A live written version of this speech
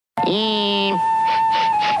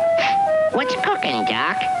What's cooking,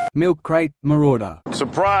 Doc? Milk Crate Marauder.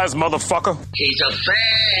 Surprise, motherfucker. He's a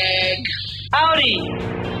fag. Howdy,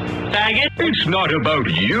 faggot. It's not about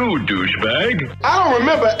you, douchebag. I don't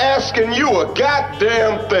remember asking you a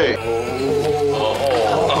goddamn thing.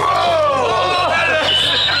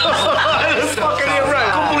 That's fucking right.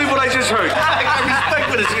 I can't believe what I just heard. I got respect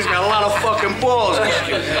for this. He's got a lot of fucking balls.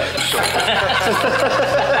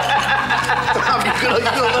 You gonna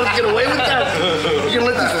let him get away with that? You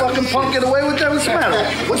gonna let this fucking punk get away with that? What's the matter?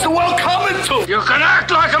 What's the world coming to? You can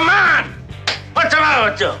act like a man. What's the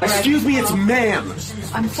matter with you? Excuse me, it's ma'am.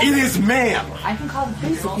 It is ma'am. I can call the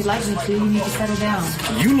police if you'd like me to. You need to settle down.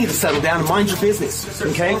 You need to settle down and mind your business,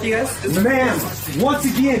 okay? Both of you guys? Ma'am, once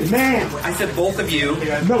again, ma'am. I said both of you.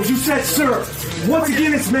 No, you said sir. Once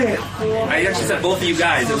again, it's ma'am. I actually said both of you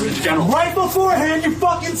guys. It was in general. Right beforehand, you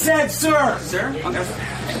fucking said sir. Sir? Okay.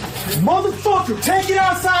 Motherfucker, take it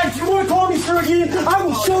outside. If you want to call me sir again, I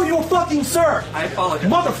will show you a fucking sir. I apologize.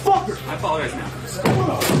 Motherfucker. I apologize now.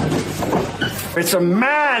 It's a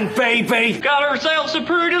man, baby. Got ourselves a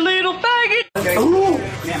pretty little faggot. Okay. Ooh.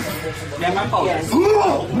 Ma'am, I apologize. Ooh.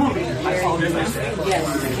 I apologize, ma'am.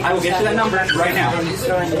 Yes. I will get you that number right now.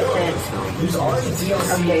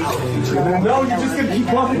 No, you're just gonna keep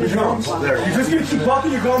bumping your gums. You're just gonna keep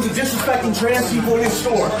bumping your gums and disrespecting trans people in this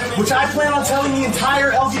store, which I plan on telling the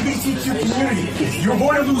entire LGBTQ community. You're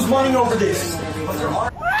going to lose money over this.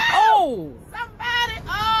 Oh! Somebody!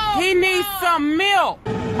 Oh! He needs some milk!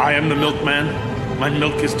 I am the milkman. My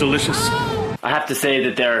milk is delicious. I have to say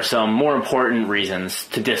that there are some more important reasons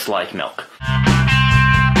to dislike milk.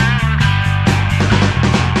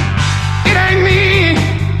 It ain't me!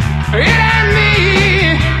 It ain't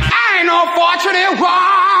me! I ain't no fortunate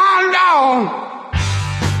one, no!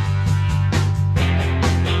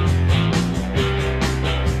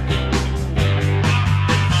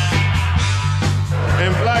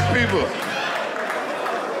 And black people,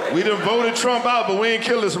 we done voted Trump out, but we ain't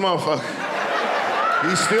killed this motherfucker.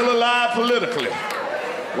 He's still alive politically.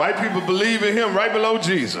 White people believe in him right below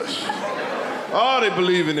Jesus. Oh, they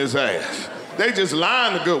believe in his ass. They just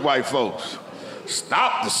lying to good white folks.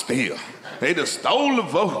 Stop the steal. They just stole the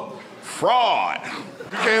vote. Fraud.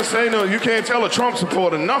 You can't say no, you can't tell a Trump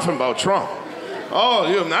supporter nothing about Trump. Oh,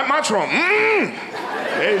 you're not my Trump.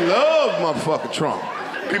 They love motherfucking Trump.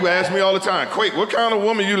 People ask me all the time, Quake, what kind of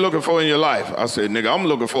woman you looking for in your life? I said, nigga, I'm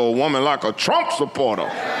looking for a woman like a Trump supporter.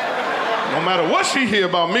 No matter what she hear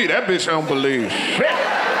about me, that bitch don't believe shit.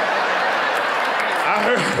 I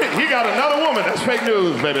heard he got another woman. That's fake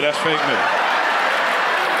news, baby. That's fake news.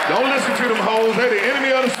 Don't listen to them hoes. They're the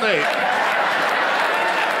enemy of the state.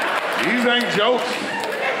 These ain't jokes.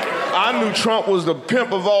 I knew Trump was the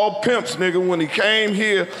pimp of all pimps, nigga, when he came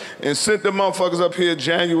here and sent them motherfuckers up here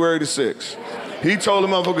January the 6th. He told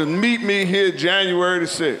them motherfuckers, meet me here January the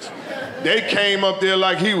 6th. They came up there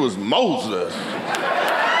like he was Moses.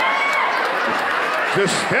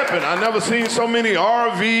 Just stepping. I never seen so many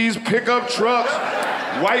RVs, pickup trucks,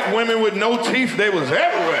 white women with no teeth. They was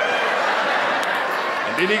everywhere.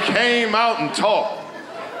 And then he came out and talked.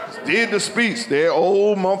 Did the speech. Their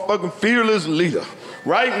old motherfucking fearless leader.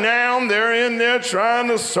 Right now, they're in there trying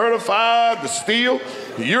to certify the steal.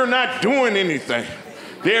 You're not doing anything.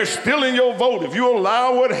 They're stealing your vote. If you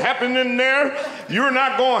allow what happened in there, you're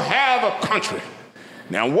not going to have a country.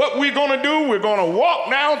 Now, what we're going to do, we're going to walk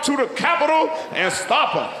down to the Capitol and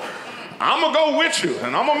stop them. I'm going to go with you,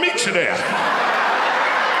 and I'm going to meet you there.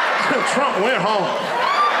 Trump went home.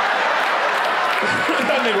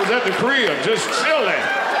 That nigga was at the crib, just chilling.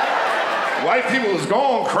 White people was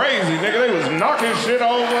going crazy, nigga. They was knocking shit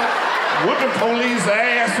over, whooping police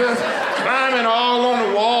asses, climbing all on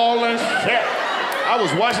the wall and shit. I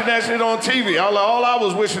was watching that shit on TV. All I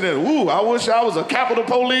was wishing is, ooh, I wish I was a Capitol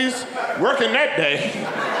Police working that day.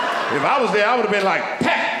 If I was there, I would have been like,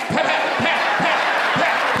 pat, pat, pat, pat, pat, pat,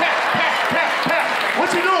 pat, pat, pat, pat. What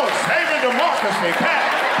you doing? Saving democracy. Pat,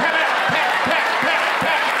 pat, pat, pat,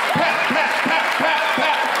 pat, pat, pat, pat, pat, pat, pat,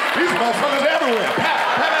 pat. These motherfuckers everywhere. Pat,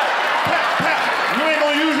 pat, pat, pat. You ain't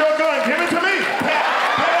gonna use your gun. Give it to me. Pat,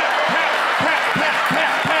 pat, pat, pat,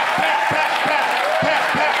 pat, pat, pat, pat, pat, pat, pat,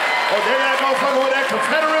 pat. Oh, there that motherfucker with that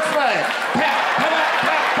Confederate flag. Pat, pat,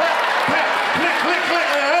 pat, pat, pat, click, click, click.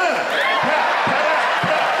 Pat, pat,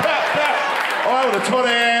 pat, pat, pat. Oh, I would have tore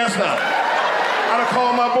their ass up. I'd have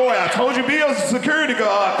called my boy. I told you, be a security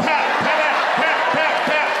guard. Pat, pat, pat, pat,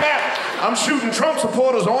 pat, pat. I'm shooting Trump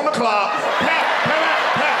supporters on the clock. Pat, pat,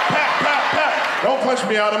 pat, pat, pat, pat. Don't punch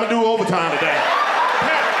me out. I'm gonna do overtime today.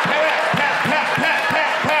 Pat, pat, pat, pat, pat,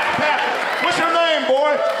 pat, pat, pat. What's your name,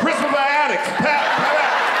 boy? Christopher Addicts. Pat, pat,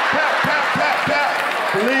 pat, pat, pat, pat.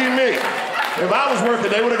 Believe me, If I was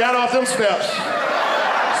working, they would have got off them steps.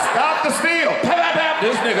 Stop the steal. Pap, pap, pap.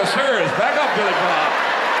 This nigga sure is. Back up, Billy Bob.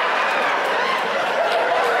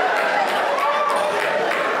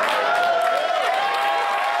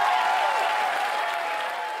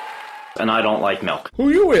 And I don't like milk.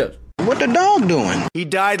 Who you with? What the dog doing? He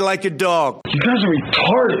died like a dog. You guys are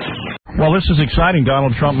retarded. Well, this is exciting.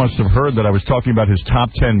 Donald Trump must have heard that I was talking about his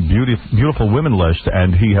top 10 beautiful women list,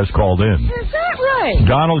 and he has called in. Is that right?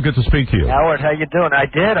 Donald, good to speak to you. Howard, how you doing? I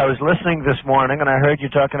did. I was listening this morning, and I heard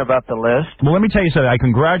you talking about the list. Well, let me tell you something. I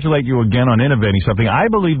congratulate you again on innovating something.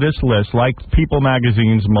 I believe this list, like People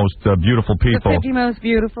Magazine's most beautiful people, the 50 most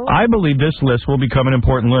beautiful. I believe this list will become an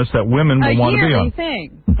important list that women will want to be on.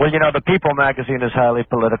 Thing. Well, you know, the People magazine is highly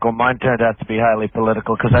political. Mine turned out to be highly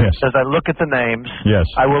political because as I look at the names,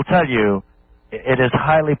 I will tell you, it is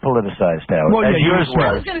highly politicized, Howard. Well, yeah, yours was.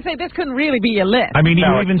 I was going to say, this couldn't really be a list. I mean, you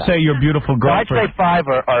even say your beautiful girlfriend. I'd say 5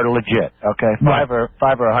 are legit, okay? 5 are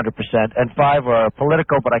 100%, and 5 are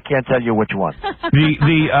political, but I can't tell you which one.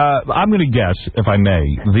 I'm going to guess, if I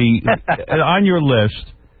may, on your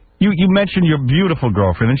list, you mentioned your beautiful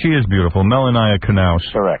girlfriend, and she is beautiful, Melania.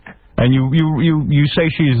 Correct. And you say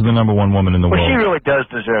she's the #1 woman in the world. Well, she really does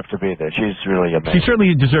deserve to be there. She's really amazing. She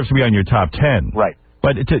certainly deserves to be on your top 10. Right.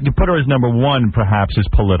 But to put her as #1 perhaps is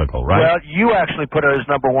political, right? Well, you actually put her as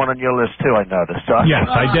 #1 on your list too, I noticed. So yes,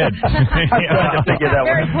 I did. I'm trying to figure that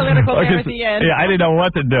Very political there at the end. Yeah, I didn't know what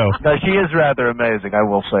to do. No, she is rather amazing, I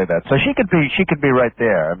will say that. So she could be right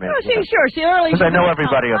there. I mean, she early. Because I know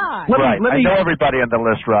everybody on I know everybody on the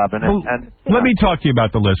list, Robin. And let me talk to you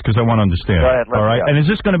about the list because I want to understand. Go ahead, all right. And is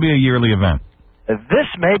this going to be a yearly event? This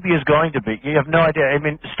maybe is going to be. You have no idea. I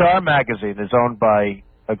mean, Star Magazine is owned by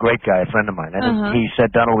a great guy, a friend of mine, and he said,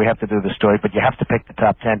 Donald, we have to do the story, but you have to pick the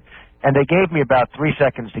top 10. And they gave me about 3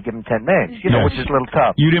 seconds to give them 10 names, which is a little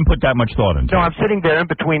tough. You didn't put that much thought into it. No, I'm sitting there in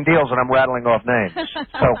between deals, and I'm rattling off names.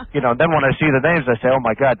 So, then when I see the names, I say, oh,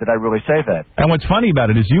 my God, did I really say that? And what's funny about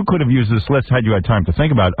it is you could have used this list had you had time to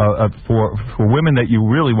think about for women that you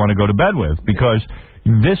really want to go to bed with, because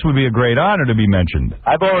this would be a great honor to be mentioned.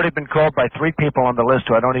 I've already been called by 3 people on the list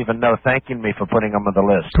who I don't even know thanking me for putting them on the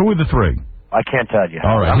list. Who are the 3? I can't tell you.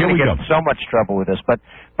 All right, I'm here we get go. in so much trouble with this, but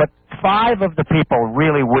 5 of the people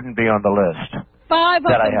really wouldn't be on the list. 5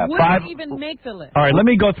 of that them wouldn't even make the list. All right, let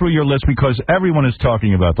me go through your list because everyone is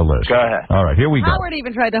talking about the list. Go ahead. All right, here we go. Howard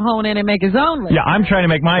even tried to hone in and make his own list. Yeah, I'm trying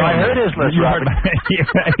to make my own. I heard his list, Robert.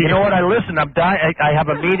 You know what? I listen. I'm dying. I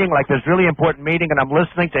have a meeting, like this really important meeting, and I'm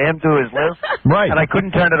listening to him do his list. Right. And I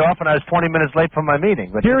couldn't turn it off, and I was 20 minutes late for my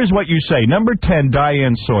meeting. But here is what you say. Number 10,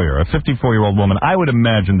 Diane Sawyer, a 54-year-old woman. I would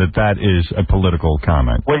imagine that is a political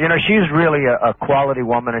comment. Well, she's really a quality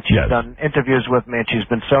woman, and she's done interviews with me, and she's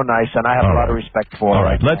been so nice, and I have a lot of respect for her. All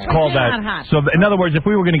right, let's call that. So, in other words, if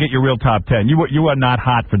we were going to get your real top 10, you are not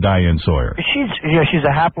hot for Diane Sawyer. She's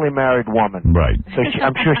a happily married woman. Right. So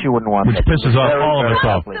I'm sure she wouldn't want Which pisses off all of us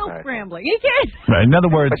off. Still scrambling. He can't. Right. In other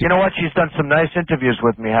words, but you know what? She's done some nice interviews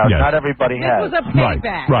with me, Howard. Not everybody has. This was a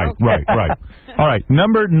payback. Right. All right.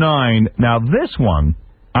 Number 9. Now this one,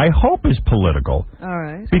 I hope is political. All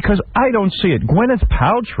right. Because I don't see it. Gwyneth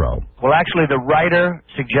Paltrow. Well, actually, the writer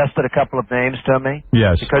suggested a couple of names to me.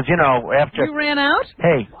 Yes. Because, after... You ran out?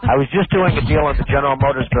 Hey, I was just doing a deal at the General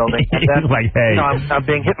Motors building. And then, I'm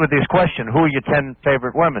being hit with this question, who are your 10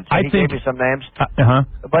 favorite women? So he gave me some names.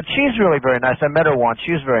 But she's really very nice. I met her once.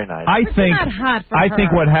 She's very nice. I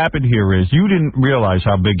think what happened here is you didn't realize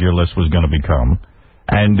how big your list was going to become.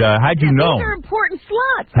 And had you known... These are important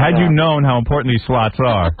slots. Had you known how important these slots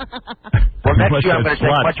are... Well, next year I'm going to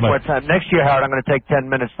take much more time. Next year, Howard, I'm going to take 10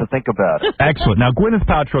 minutes to think about it. Excellent. Now, Gwyneth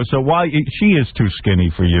Paltrow, so while she is too skinny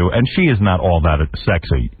for you, and she is not all that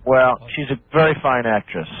sexy. Well, she's a very fine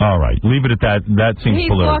actress. All right. Leave it at that. That seems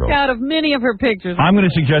political. He's walked out of many of her pictures. I'm going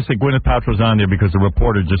to suggest that Gwyneth Paltrow's on there because the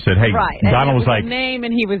reporter just said, hey, Donald was like... name and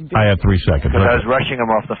he was busy. I have 3 seconds. Because I was rushing him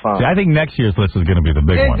off the phone. See, I think next year's list is going to be the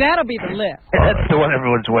big one. That'll be the list. That's the one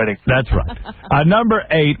everyone's waiting for. That's right. Number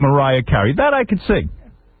 8, Mariah Carey. That I could see.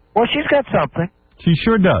 Well, she's got something. She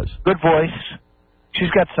sure does. Good voice.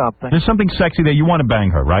 She's got something. There's something sexy that you want to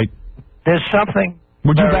bang her, right? There's something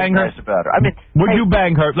would you bang nice her? about her. I mean, would you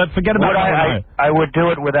bang her? Let's forget about it. I would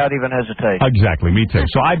do it without even hesitation. Exactly, me too.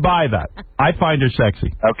 So I buy that. I find her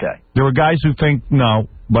sexy. Okay. There are guys who think no,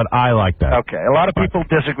 but I like that. Okay. A lot of people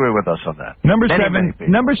disagree with us on that. Number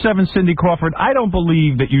 7, Cindy Crawford. I don't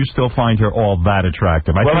believe that you still find her all that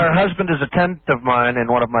attractive. Her husband is a tenant of mine in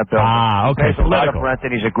one of my buildings. Ah, okay. He pays a lot of rent,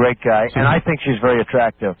 and he's a great guy, and I think she's very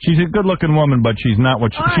attractive. She's a good-looking woman, but she's not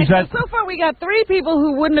what she's at. So far, we got 3 people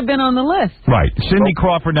who wouldn't have been on the list. Right. Cindy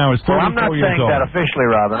Crawford now is 34 years old. I'm not saying that officially,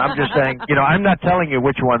 Robin. I'm just saying, I'm not telling you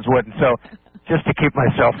which ones wouldn't. So just to keep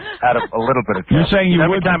myself out of a little bit of trouble. You're saying you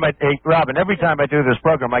every would... time Robin, every time I do this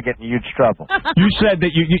program, I get in huge trouble. You said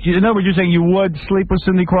that in other words, you're saying you would sleep with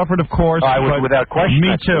Cindy Crawford, of course. I would, without question.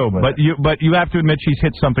 Me too, but you have to admit she's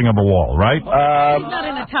hit something of a wall, right? She's not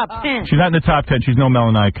in the top 10. She's not in the top 10. She's no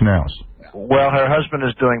Melania Canals. Well, her husband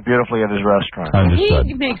is doing beautifully at his restaurant. Understood.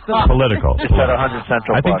 He makes the Political. It's at 100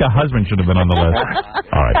 Central I think Park. the husband should have been on the list.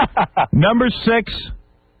 All right. Number 6,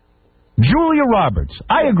 Julia Roberts.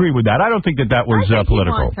 I agree with that. I don't think that was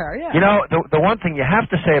political. Her, yeah. You know, the one thing you have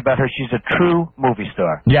to say about her, she's a true movie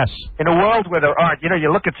star. Yes. In a world where there aren't, you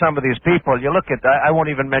look at some of these people, I won't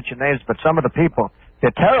even mention names, but some of the people,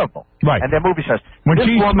 they're terrible. Right. And they're movie stars. When this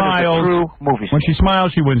she woman smiles, is a true movie star. when she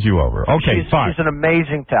smiles, she wins you over. Okay, fine. She's an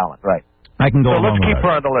amazing talent, right? I can go so along let's with keep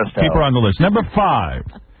her on the list. Keep her on the list. Number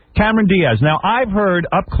 5, Cameron Diaz. Now, I've heard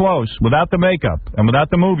up close, without the makeup and without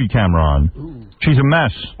the movie camera on, she's a mess.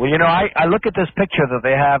 Well, I look at this picture that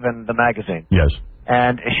they have in the magazine. Yes.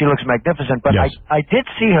 And she looks magnificent. But yes. I did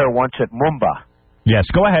see her once at Mumbai. Yes,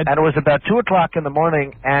 go ahead. And it was about 2 o'clock in the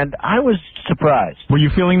morning, and I was surprised. Were you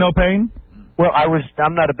feeling no pain? Well,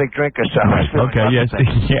 I'm not a big drinker, so I was feeling okay, yes.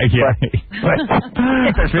 Yeah.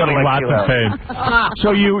 But feeling lots of pain.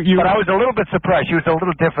 So But I was a little bit surprised. She was a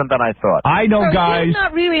little different than I thought. I know guys... She's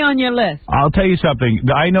not really on your list. I'll tell you something.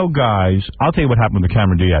 I know guys... I'll tell you what happened with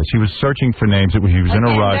Cameron Diaz. He was searching for names. He was in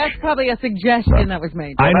a rush. That's probably a suggestion that was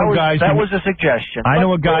made. I know guys... That was a suggestion. I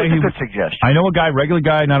know a guy... It was a good suggestion. I know a guy, regular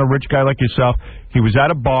guy, not a rich guy like yourself. He was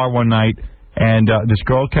at a bar one night... And this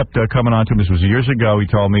girl kept coming on to him. This was years ago, he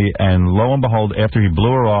told me. And lo and behold, after he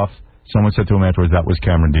blew her off, someone said to him afterwards, that was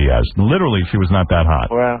Cameron Diaz. Literally, she was not that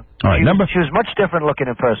hot. Well, all right, she was much different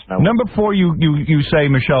looking in person. Number 4, you say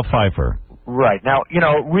Michelle Pfeiffer. Right. Now,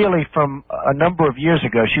 really from a number of years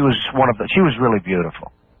ago, she was really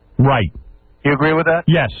beautiful. Right. You agree with that?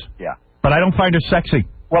 Yes. Yeah. But I don't find her sexy.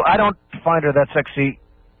 Well, I don't find her that sexy.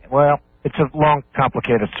 Well, it's a long,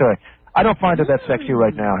 complicated story. I don't find her that sexy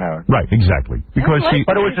right now, Howard. Right, exactly. Because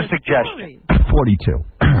But it was a suggestion. 42.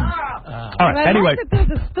 All right, anyway.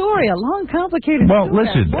 There's a story, a long, complicated well, story.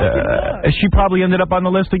 listen, she probably ended up on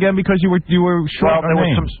the list again because you were short on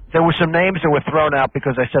names. There were some names that were thrown out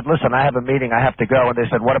because I said, listen, I have a meeting, I have to go. And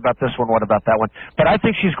they said, what about this one, what about that one? But I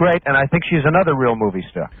think she's great, and I think she's another real movie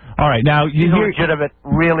star. All right, now... She's a legitimate,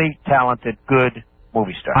 really talented, good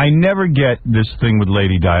movie star. I never get this thing with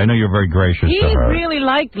Lady Di. I know you're very gracious to her. He really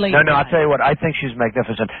liked Lady Di. No, I'll tell you what. I think she's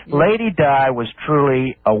magnificent. Yeah. Lady Di was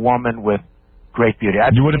truly a woman with great beauty.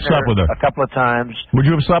 You would have slept with her? A couple of times. Would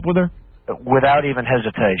you have slept with her? Without even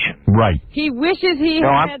hesitation. Right. He wishes he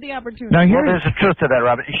had the opportunity. Now, there's a truth to that,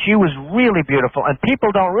 Robert. She was really beautiful, and people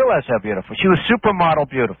don't realize how beautiful. She was supermodel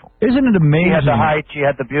beautiful. Isn't it amazing? She had the height, she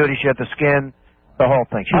had the beauty, she had the skin. The whole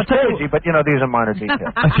thing. She's crazy, but, these are minor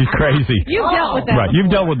details. She's crazy. You've dealt with that. Right,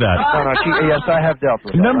 you've dealt with that. No, yes, I have dealt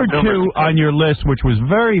with that. Number 2 on your list, which was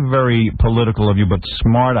very, very political of you, but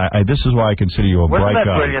smart. This is why I consider you a bright guy.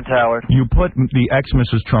 Wasn't that brilliant, Howard? You put the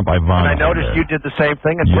ex-Mrs. Trump, Ivana. And I noticed you did the same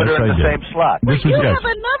thing and put her in the same slot. But you have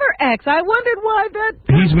another ex. I wondered why that...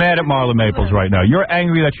 He's mad at Marla Maples right now. You're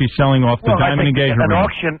angry that she's selling off the diamond engagement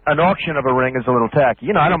ring. An auction of a ring is a little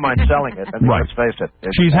tacky. I don't mind selling it. Right. Let's face it.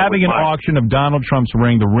 She's having an auction of Donald Trump's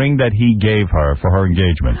ring, the ring that he gave her for her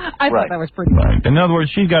engagement. I thought that was pretty right. In other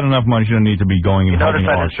words, she's got enough money. She doesn't need to be going and having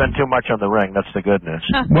an auction. Notice I didn't spend too much on the ring. That's the good news.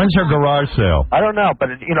 When's her garage sale? I don't know,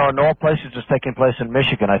 but, in all places it's taking place in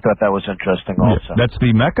Michigan. I thought that was interesting also. That's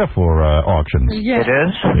the mecca for auctions. Yeah. It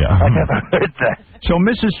is? Yeah. I never heard that. So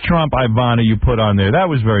Mrs. Trump, Ivana, you put on there. That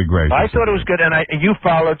was very gracious. I thought it was good, and you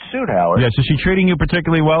followed suit, Howard. Yes, is she treating you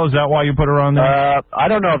particularly well? Is that why you put her on there? I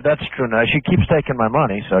don't know if that's true now. She keeps taking my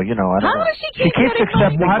money, so, I don't know. How does she keeps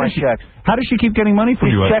accepting my checks. How does she keep getting money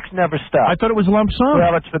from you? These checks never stop. I thought it was lump sum.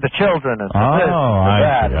 Well, it's for the children and for this,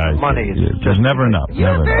 for that. Money is just never enough.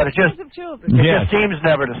 But it just seems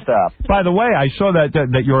never to stop. By the way, I saw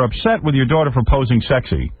that you're upset with your daughter for posing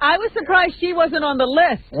sexy. I was surprised she wasn't on the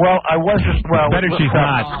list. Well, I wasn't. Well, better she's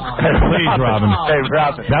not. Please, Robin. Hey,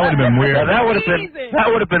 Robin. That would have been weird. That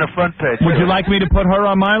would have been a front page. Would you like me to put her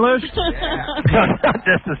on my list? Not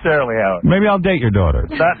necessarily, Howard. Maybe I'll date your daughter.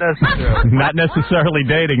 Not necessarily. Not necessarily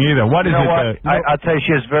dating either. What is it? I'll tell you,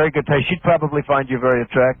 she has very good taste. She'd probably find you very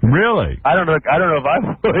attractive. Really? I don't know if I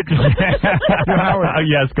would.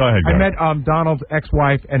 Yes, go ahead. I met Donald's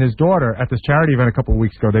ex-wife and his daughter at this charity event a couple of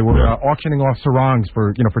weeks ago. They were auctioning off sarongs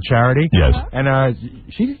for charity. Yes. And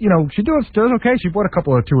she does okay. She bought a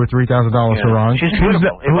couple of $2,000 or $3,000 sarongs. She's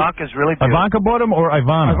beautiful. Ivanka's really beautiful. Ivanka bought them or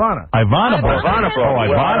Ivana? Ivana bought them.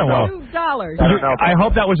 Ivana. Well, $2. I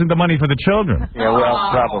hope that wasn't the money for the children. Yeah,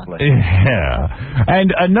 well, probably. Yeah.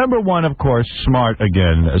 And number 1 one, of course, smart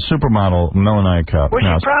again, a supermodel, Melania Cup. Well,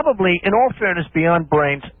 she probably, in all fairness, beyond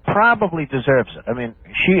brains, probably deserves it. I mean,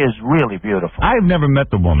 she is really beautiful. I've never met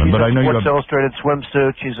the woman, but I know you have... Sports Illustrated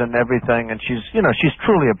swimsuit, she's in everything, and she's, you know, she's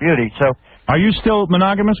truly a beauty, so... Are you still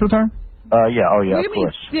monogamous with her? Yeah, oh yeah, What of do you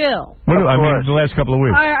course. mean still? I mean, the last couple of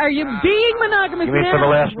weeks. Are you being monogamous You mean now? for the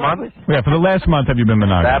last month? Yeah, for the last month have you been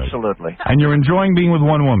monogamous? Absolutely. And you're enjoying being with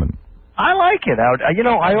one woman? I like it, Howard. You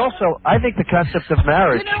know, I think the concept of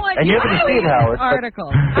marriage, You know what? and you haven't seen it, Howard, but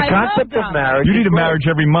Article. the concept of marriage... You need a marriage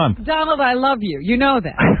every month. Donald, I love you. You know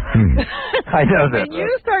that. I know that. When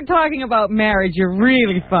you start talking about marriage, you're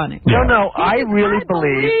really funny. No, I really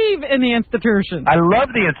believe in the institution. I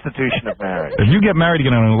love the institution of marriage. If you get married,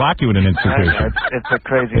 you're going to lock you in an institution. It's a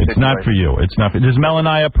crazy It's situation. not for you. It's not for... Does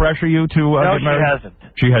Melania pressure you to No, get married? she hasn't.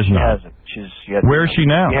 She has not. She hasn't. Where is she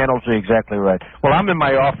now? She handles me exactly right. Well, I'm in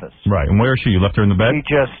my office. Right, and where is she? You left her in the bed? She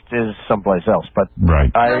just is someplace else. But right.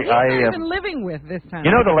 He's not even living with this time.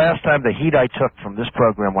 You know, the last time the heat I took from this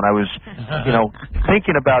program when I was, you know,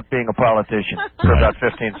 thinking about being a politician for about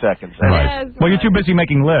 15 seconds. And Right. Well, you're too busy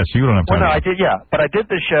making lists. You don't have time. Well, no, I did, yeah. But I did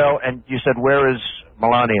the show, and you said, "Where is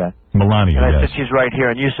Melania?" Melania, and I yes. said, "She's right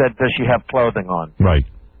here." And you said, "Does she have clothing on?" Right.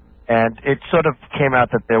 And it sort of came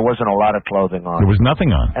out that there wasn't a lot of clothing on. There was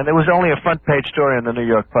nothing on. And there was only a front-page story in the New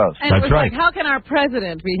York Post. And it was like, how can our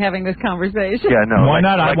president be having this conversation? Yeah, no. Why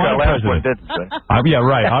not? Like I want our a last one president. didn't. Yeah,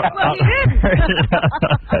 right. Well, he didn't.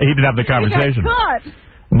 He didn't have the conversation. He got caught.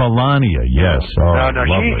 Melania, yes. Oh, No,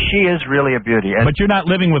 lovely. she is really a beauty. And But you're not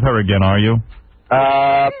living with her again, are you?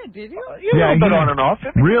 Did you? Yeah, a little bit on and off.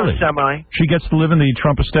 Really? Semi. She gets to live in the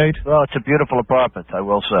Trump estate? Well, it's a beautiful apartment, I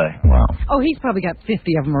will say. Wow. Oh, he's probably got 50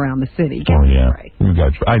 of them around the city. Oh, yeah.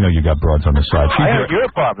 I know you got broads on the side. I heard your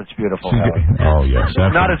apartment's beautiful, Howard. Oh, yes.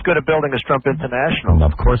 Not as good a building as Trump International.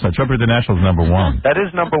 Of course not. Trump International is number one. That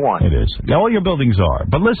is number one. It is. All your buildings are.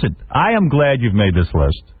 But listen, I am glad you've made this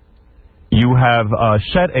list. You have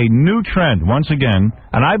set a new trend once again,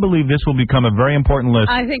 and I believe this will become a very important list.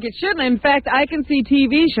 I think it should. In fact, I can see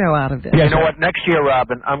TV show out of this. You know what? Next year,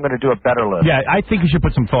 Robin, I'm going to do a better list. Yeah, I think you should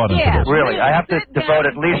put some thought into this. Really. I have to devote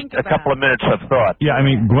at least a couple of minutes of thought. Yeah, I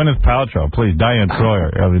mean, Gwyneth Paltrow, please, Diane Sawyer.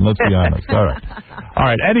 I mean, let's be honest. All right. All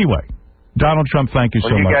right, anyway. Donald Trump, thank you so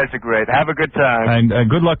much. You guys are great. Have a good time. And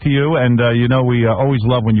good luck to you. And, you know, we always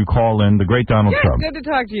love when you call in. The great Donald Trump. Good to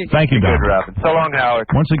talk to you. Thank you, Donald. Good, Robin. So long, Howard.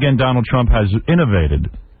 Once again, Donald Trump has innovated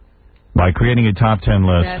by creating a top 10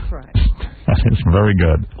 list. That's right. That is very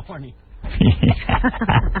good.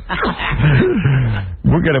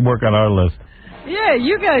 We're going to work on our list. Yeah,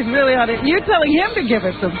 you guys really ought to. You're telling him to give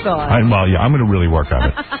it some thought. Well, yeah, I'm going to really work on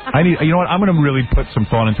it. You know what? I'm going to really put some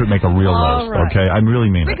thought into it, make a real list, right. okay? I really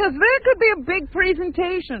mean it. Because there could be a big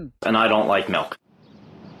presentation. And I don't like milk.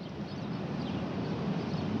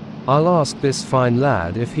 I'll ask this fine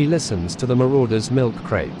lad if he listens to the Marauders' milk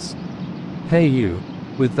crates. Hey you,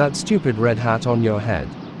 with that stupid red hat on your head.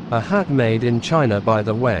 A hat made in China, by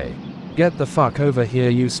the way. Get the fuck over here,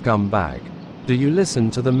 you scumbag. Do you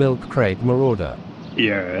listen to the Milk Crate Marauder?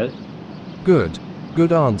 Yes. Good.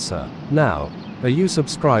 Good answer. Now, are you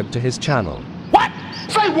subscribed to his channel? What?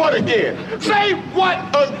 Say what again? Say what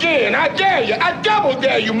again? I dare you. I double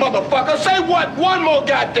dare you, motherfucker. Say what one more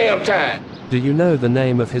goddamn time. Do you know the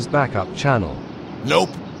name of his backup channel? Nope.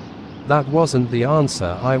 That wasn't the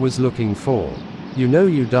answer I was looking for. You know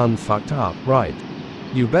you done fucked up, right?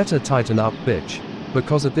 You better tighten up, bitch.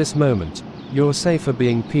 Because at this moment, you're safer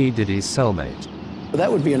being P. Diddy's cellmate.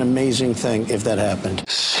 That would be an amazing thing if that happened.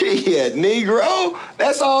 Shit, Negro.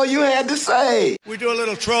 That's all you had to say. We do a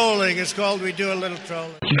little trolling. It's called We Do a Little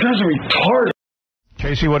Trolling. You guys are retarded.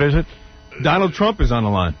 Casey, what is it? Donald Trump is on the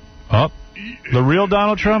line. Oh, the real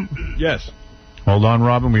Donald Trump? Yes. Hold on,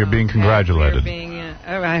 Robin. We are being congratulated.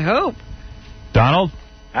 I hope. Donald?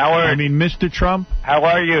 Howard. I mean, Mr. Trump? How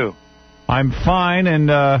are you? I'm fine,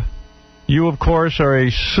 and you, of course, are a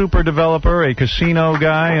super developer, a casino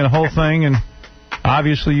guy, and a whole thing, and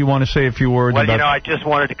obviously you want to say a few words Well, about... you know, I just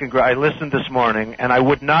wanted to I listened this morning, and I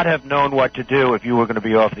would not have known what to do if you were going to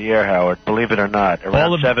be off the air, Howard, believe it or not,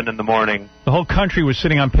 around 7 in the morning. The whole country was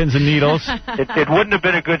sitting on pins and needles. It wouldn't have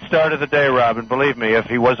been a good start of the day, Robin, believe me, if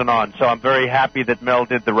he wasn't on. So I'm very happy that Mel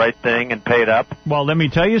did the right thing and paid up. Well, let me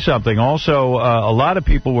tell you something. Also, a lot of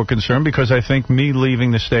people were concerned because I think me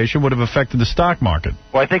leaving the station would have affected the stock market.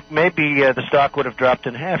 Well, I think maybe the stock would have dropped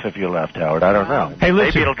in half if you left, Howard. I don't know. Hey, listen.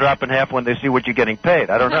 Maybe it'll drop in half when they see what you're getting paid.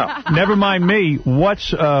 I don't know. Never mind me.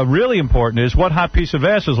 What's really important is what hot piece of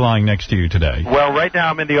ass is lying next to you today. Well, right now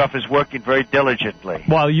I'm in the office working very diligently.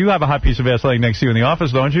 Well, you have a hot piece of ass lying next to you in the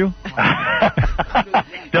office, don't you?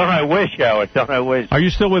 Don't I wish, Howard? Don't I wish? Are you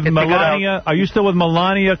still with Melania? Are you still with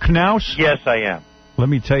Melania Knaus? Yes, I am. Let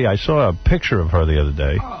me tell you, I saw a picture of her the other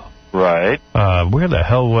day. Right. Where the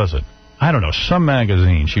hell was it? I don't know, some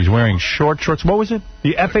magazine. She was wearing short shorts. What was it?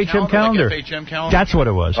 The FHM calendar. Like FHM calendar. That's what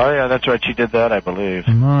it was. Oh, yeah, that's right. She did that, I believe.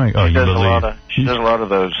 Right. Oh, she you does believe. She does a lot of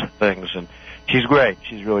those things, and she's great.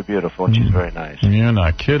 She's really beautiful, and she's very nice. You're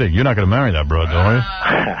not kidding. You're not going to marry that broad, are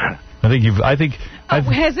you? I think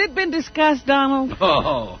has it been discussed, Donald?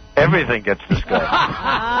 Oh. Everything gets discussed.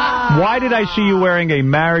 Why did I see you wearing a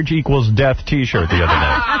marriage equals death T-shirt the other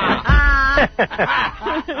day?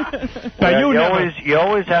 Now, you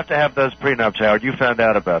always have to have those prenups, Howard. You found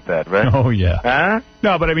out about that, right? Oh, yeah. Huh?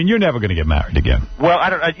 No, but I mean, you're never going to get married again. Well,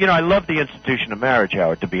 I love the institution of marriage,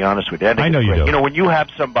 Howard, to be honest with you. I know you do. You know, when you have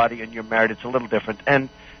somebody and you're married, it's a little different. And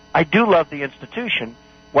I do love the institution.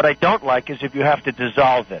 What I don't like is if you have to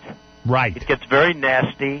dissolve it. Right. It gets very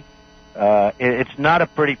nasty. It's not a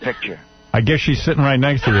pretty picture. I guess she's sitting right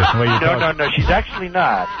next to you. No, she's actually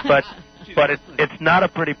not. But it's not a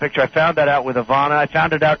pretty picture. I found that out with Ivana. I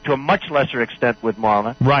found it out to a much lesser extent with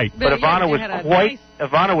Marla. Right. But Ivana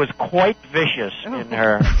was quite vicious in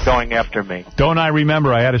her going after me. Don't I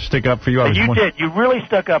remember? I had to stick up for you. You did. You really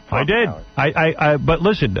stuck up for me. I did. But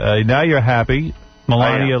listen, now you're happy.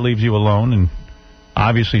 Melania leaves you alone and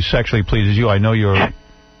obviously sexually pleases you. I know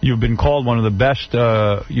you've been called one of the best.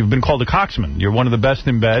 You've been called a coxman. You're one of the best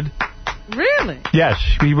in bed. Really? Yes.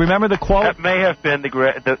 You remember the quote? That may have been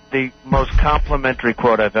the most complimentary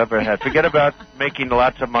quote I've ever had. Forget about making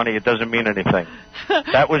lots of money. It doesn't mean anything.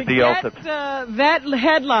 That was the ultimate. That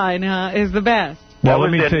headline is the best. That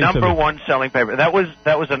was the #1 selling paper. That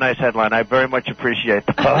was a nice headline. I very much appreciate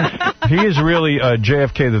the post. He is really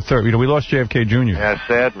JFK the Third. You know, we lost JFK Jr. Yeah,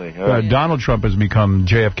 sadly. Donald Trump has become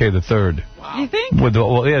JFK the Third. Wow. You think? With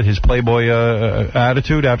his Playboy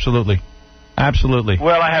attitude, absolutely. Absolutely.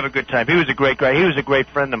 Well, I have a good time. He was a great guy. He was a great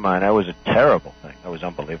friend of mine. That was a terrible thing. That was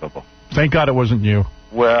unbelievable. Thank God it wasn't you.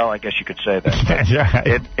 Well, I guess you could say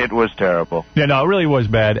that. It was terrible. Yeah, no, it really was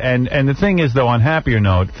bad. And the thing is, though, on happier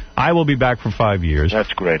note, I will be back for 5 years.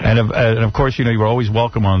 That's great. And of course, you know, you're always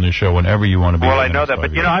welcome on this show whenever you want to be. Well, I know that,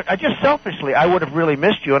 but you know, I just selfishly, I would have really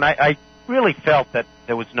missed you, and I really felt that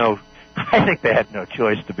there was no. I think they had no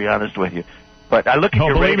choice, to be honest with you. But I look at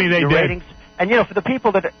your ratings. And, you know, for the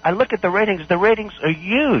people that I look at the ratings are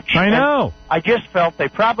huge. I know. I just felt they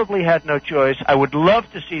probably had no choice. I would love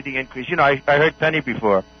to see the increase. You know, I heard Penny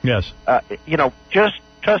before. Yes. You know, just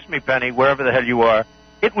trust me, Penny, wherever the hell you are,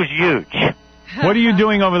 it was huge. What are you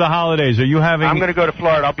doing over the holidays? Are you having... I'm going to go to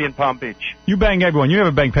Florida. I'll be in Palm Beach. You bang everyone. You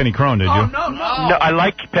never banged Penny Crone, did you? Oh, no. No, I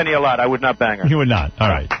like Penny a lot. I would not bang her. You would not. All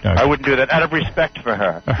right. I wouldn't do that out of respect for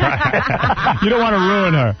her. You don't want to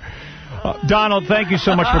ruin her. Donald, thank you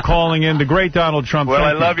so much for calling in. The great Donald Trump. Well,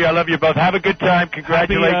 I love you. I love you both. Have a good time.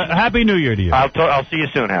 Congratulations. Happy New Year to you. I'll see you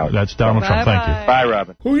soon, Howard. That's Donald Trump. Thank you. Bye,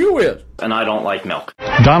 Robin. Who you with? And I don't like milk.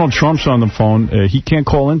 Donald Trump's on the phone. He can't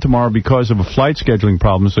call in tomorrow because of a flight scheduling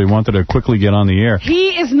problem, so he wanted to quickly get on the air. He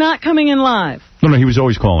is not coming in live. No, he was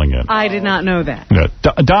always calling in. I did not know that. Yeah.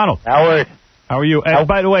 Donald. Howard. How are you?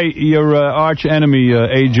 By the way, your arch enemy,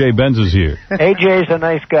 AJ Benza's here. AJ's a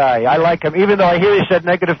nice guy. I like him, even though I hear he said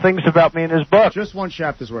negative things about me in his book. Just one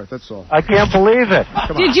chapter's worth, that's all. I can't believe it.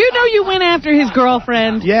 Did you know you went after his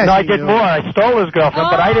girlfriend? Yes. No, I did more. I stole his girlfriend,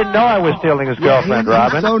 but I didn't know I was stealing his girlfriend,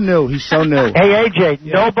 Robin. He's so new. Hey, AJ,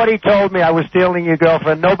 nobody told me I was stealing your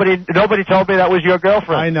girlfriend. Nobody told me that was your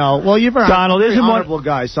girlfriend. I know. Well, you're Donald, isn't honorable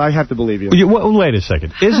guy, so I have to believe you. Wait a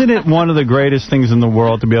second. Isn't it one of the greatest things in the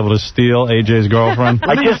world to be able to steal AJ's girlfriend?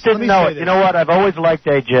 I just didn't know it. You know what? I've always liked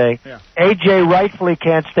AJ. Yeah. AJ rightfully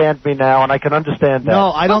can't stand me now, and I can understand that.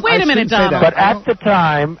 No, I don't. But wait a minute, Donald. But at the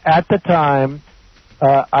time,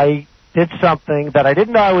 I did something that I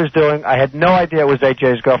didn't know I was doing. I had no idea it was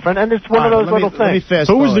AJ's girlfriend, and it's one of those little things. Let me fast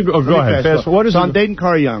Who was the? Go ahead. Fast. What is? So I'm dating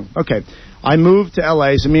Cara Young. Okay. I moved to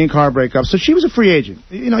L.A., so me and Cara break up. So she was a free agent.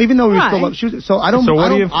 You know, even though we were still up. So I don't. So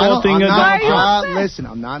what are you faulting about? Listen,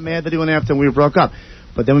 I'm not mad that he went after and we broke up.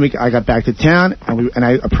 But then I got back to town, and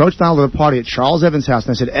I approached Donald at a party at Charles Evans' house,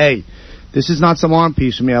 and I said, hey, this is not some arm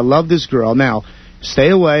piece for me. I love this girl. Now, stay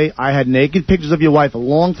away. I had naked pictures of your wife a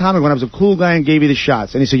long time ago when I was a cool guy and gave you the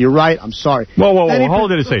shots. And he said, you're right. I'm sorry. Whoa.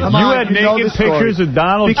 Hold it a second. You had naked pictures of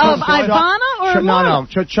Donald Trump? Of Ivana or No.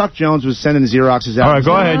 Chuck Jones was sending the Xeroxes out. All right,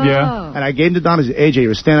 go ahead, yeah. And I gave him to Donald. He said, AJ,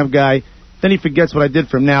 you're a stand-up guy. Then he forgets what I did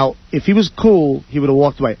for him. Now, if he was cool, he would have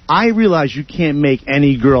walked away. I realize you can't make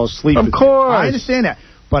any girl sleep with you. Of course. I understand that.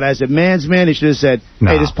 But as a man's man, he should have said,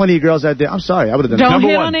 hey, there's plenty of girls out there. I'm sorry. I would have done it. Don't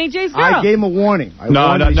hit on AJ's girl. I gave him a warning.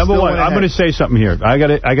 No, number one, I'm going to say something here. I got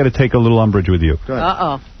to take a little umbrage with you.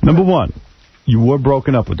 Uh-oh. Number one, You were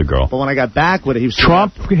broken up with the girl. But when I got back with it, he was...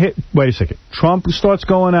 Wait a second. Trump starts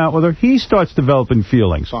going out with her. He starts developing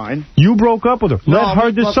feelings. Fine. You broke up with her. Let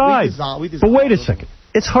her decide. But wait a second.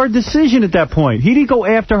 It's her decision at that point. He didn't go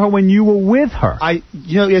after her when you were with her.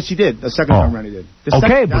 Yes, he did. The second time around he did.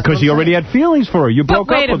 Okay, because he already had feelings for her. You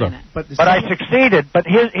broke up with her. But I succeeded. But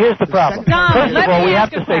here's the problem. First of all, we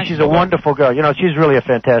have to say she's a wonderful girl. You know, she's really a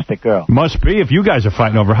fantastic girl. Must be if you guys are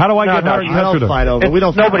fighting over her. How do I get her? We don't fight over. We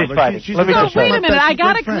don't. Nobody's fighting. Wait a minute. I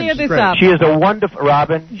got to clear this up. She is a wonderful,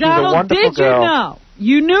 Robin. She's a wonderful girl. Did you know?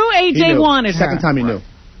 You knew AJ wanted her. Second time he knew.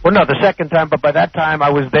 Well, no, the second time, but by that time I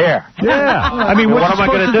was there. Yeah. I mean, what am I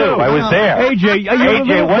going to do? I was there. AJ,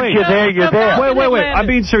 once you're there, you're there. Wait. I'm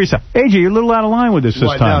being serious. AJ, you're a little out of line with this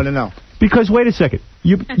time. No. Because, wait a second.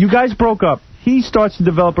 You guys broke up. He starts to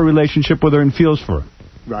develop a relationship with her and feels for her.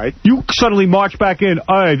 Right. You suddenly march back in.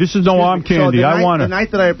 Hey, this is no arm candy. I want her. The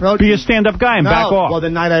night that I approached him... Be a stand-up guy and back off. Well,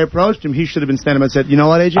 the night I approached him, he should have been standing up and said, you know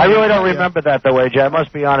what, AJ? I really don't remember that, though, AJ. I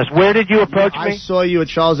must be honest. Where did you approach me? I saw you at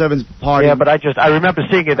Charles Evans' party. Yeah, but I remember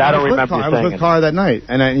seeing it. I don't remember you saying it. I was with Carr that night.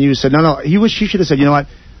 And you said, no. She should have said, you know what?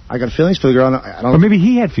 I got feelings for the girl. Or maybe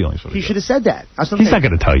he had feelings for the girl. He should have said that. He's not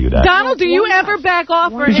going to tell you that. Donald, do you ever back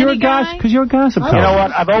off for any guy? Because you're a gossip. You know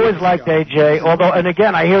what? I've always liked AJ. Although, and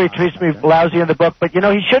again, I hear he treats me lousy in the book, but you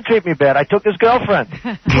know, he should treat me bad. I took his girlfriend.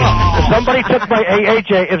 If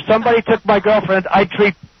somebody took my girlfriend, I'd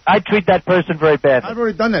treat that person very badly. I've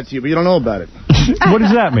already done that to you, but you don't know about it. What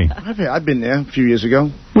does that mean? I've been there a few years ago.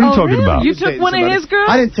 What are you talking about? You took one of his girls?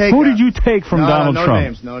 I didn't take Who did you take from Donald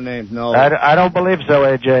Trump? No names. I don't believe so,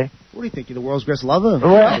 AJ. What do you think? You're the world's greatest lover?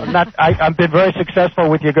 Well, I've been very successful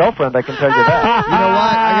with your girlfriend, I can tell you that. You know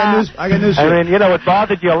what? I got news for you. I mean, you know, it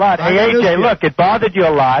bothered you a lot. Hey, AJ, look, it bothered you a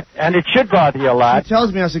lot, and it should bother you a lot. She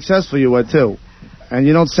tells me how successful you were, too. And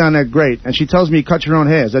you don't sound that great. And she tells me you cut your own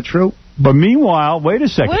hair. Is that true? But meanwhile, wait a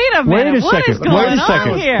second. Wait a minute. What is going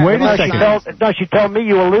on here? Wait a second. She told me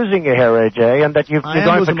you were losing your hair, AJ, and that you're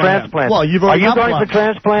going for transplants. Well, are you going for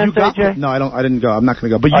transplants, AJ? No, I didn't go. I'm not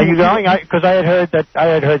going to go. But are you going? Because I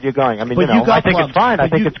had heard you going. I mean, I think it's fine. I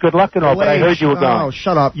think it's good luck and all, but I heard you were going. Oh,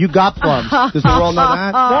 shut up. You got plums. Does the world know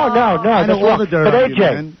that? No. I know all the dirt. But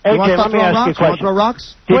AJ, let me ask you a question. You want to throw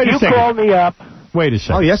rocks? Did you call me up? Wait a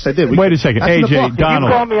second. Oh, yes, I did. Wait a second. AJ, Donald. Did you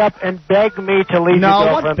call me up and beg me to leave your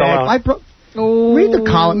girlfriend alone? Read the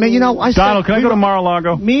column. Man, Donald, can I go to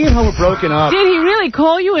Mar-a-Lago? Me and her were broken up. Did he really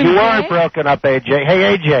call you in? You weren't broken up, AJ.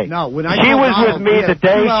 Hey, AJ. No, she was with me the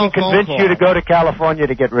day she convinced you to go to California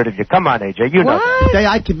to get rid of you. Come on, AJ. You know that. The day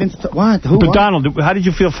I convinced... What? Who? But Donald, how did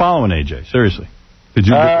you feel following AJ? Seriously. Did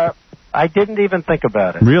you... I didn't even think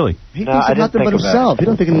about it. Really? He thinks of nothing but himself. He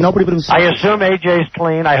don't think of nobody but himself. I assume AJ's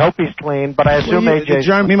clean. I hope he's clean, but I assume AJ's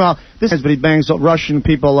clean. Meanwhile, but he bangs Russian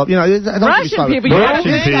people up. You know, Russian people?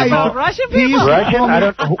 Russian people? Russian? I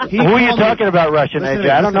don't. Who are you talking about, Russian, AJ?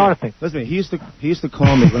 I don't know anything. Listen, he used to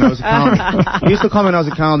call me when I was a columnist. He used to call me when I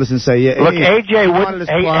was a columnist and say, yeah. Look, AJ wouldn't.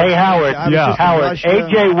 Hey, Howard. Howard.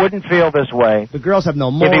 AJ wouldn't feel this way. The girls have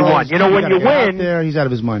no morals. If he won. You know, when you win, he's out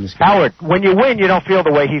of his mind. Howard, when you win, you don't feel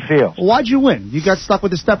the way he feels. Why'd you win? You got stuck with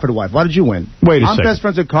the Stepford wife. Why did you win? Wait a second. I'm best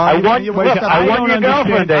friends with Carl. I won your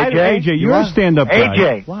girlfriend, AJ. AJ, you're a stand-up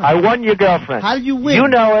guy. AJ, I won your girlfriend. How did you win? You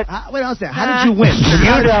know it. Wait, How did you win?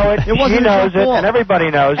 You know it. She knows it, and everybody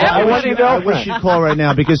knows it. I won your girlfriend. I wish you'd call right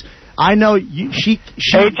now because I know she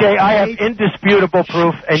AJ, I have indisputable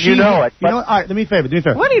proof, and you know it. You know what? All right, do me a favor.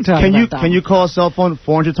 What are you talking about? Can you call a cell phone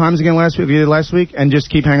 400 times again last week? You did last week, and just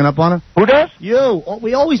keep hanging up on her? Who does? You.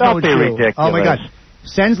 We always know it's you. Ridiculous. Oh my God.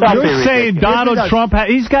 You're saying Donald Trump,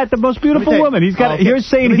 he's got the most beautiful woman. He's got. You're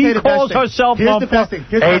saying he calls herself. Here's the best thing.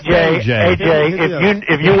 AJ,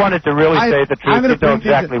 if you wanted to really say the truth, you know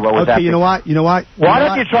exactly what was happening. You know what? Why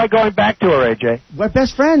don't you try going back to her, AJ? We're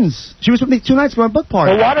best friends. She was with me 2 nights for my book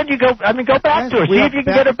party. Well, why don't you go? Go back to her. See if you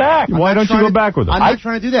can get her back. Why don't you go back with her? I'm not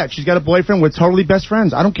trying to do that. She's got a boyfriend. We're totally best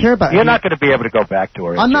friends. I don't care about it. You're not going to be able to go back to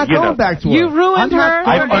her. I'm not going back to her. You ruined her.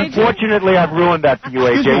 Unfortunately, I've ruined that for you,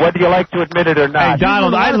 AJ. Whether you like to admit it or not. Hey,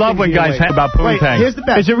 Donald, I love when guys hang about poontang. Here's the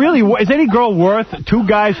best. Is any girl worth 2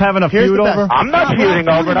 guys having a feud over? I'm not feuding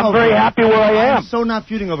over it. I'm very happy where I am. I'm so not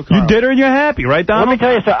feuding over Carl. You did her and you're happy, right, Donald? Let me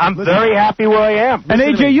tell you something. I'm very happy where I am. And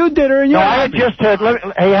AJ, you did her and you're happy. I had just heard.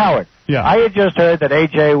 Hey, Howard. Yeah. I had just heard that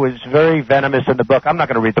AJ was very venomous in the book. I'm not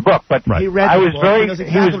going to read the book, but he was very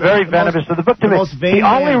venomous in the book to me. The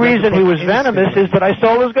only reason he was venomous is that I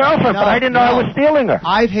stole his girlfriend, but I didn't know I was stealing her.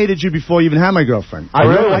 I've hated you before you even had my girlfriend. I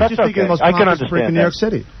really? I just think you're the most pompous prick in New York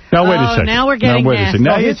City. Now, wait a second. Now we're getting nasty.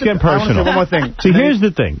 Now it's getting personal. One more thing. See, here's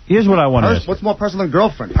the thing. Here's what I want to ask. What's more personal than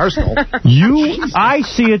girlfriend? Personal. I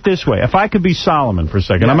see it this way. If I could be Solomon for a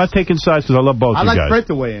second. I'm not taking sides because I love both you guys. I like Fred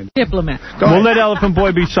to weigh in. Diplomat. We'll let Elephant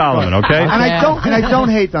Boy be Solomon, okay? And I don't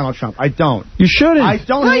hate Donald Trump. I don't. You shouldn't. I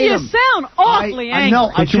don't hate him. You sound awfully angry.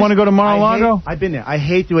 Don't you want to go to Mar-a-Lago? I've been there. I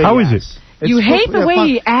hate the way How he is acts. it? You hate the way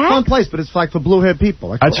he acts? Fun place, but it's like for blue-haired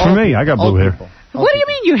people. That's for me. I got blue hair. What do you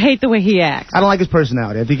mean you hate the way he acts? I don't like his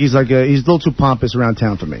personality. I think he's like he's a little too pompous around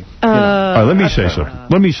town for me. All right, let me say something.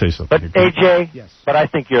 But AJ, but I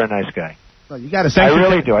think you're a nice guy. You got to. I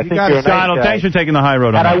really do. I think you're a nice Donald, guy. thanks for taking the high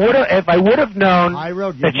road. And if I would have known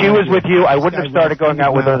that she was with you, I wouldn't have started going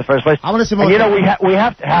out with her in the first place. I want to say more. You know, we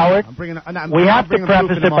have to, Howard. We have to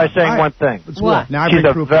preface it by saying one thing. What? Now She's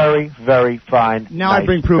a very, very fine. Now I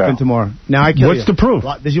bring proof in tomorrow. Now I kill you. What's the proof?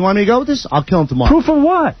 Does you want me to go with this? I'll kill him tomorrow. Proof of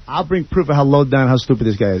what? I'll bring proof of how low down, how stupid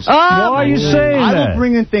this guy is. Why are you saying that? I will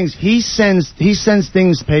bring in things. He sends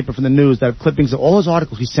things to paper from the news that have clippings of all his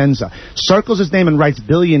articles. He sends circles his name and writes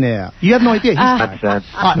billionaire. You have no idea. He's That's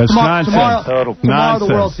nonsense. Tomorrow the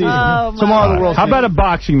World Season. Tomorrow the World Season. How about a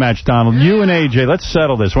boxing match, Donald? You and AJ, let's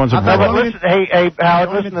settle this once and for all. Hey, Howard,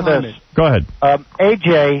 listen to this. Go ahead.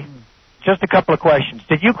 AJ, just a couple of questions.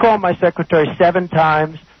 Did you call my secretary 7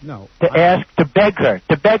 times? No. To beg her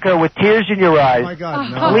with tears in your eyes. Oh my God,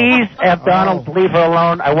 no. Please have Donald leave her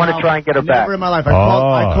alone. I want to try and get her back. Never in my life.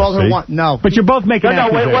 I called her once. No. But you're both making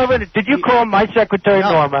accusations. Wait. Did you call my secretary,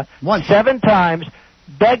 Norma, 7 times?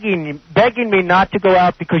 Begging me not to go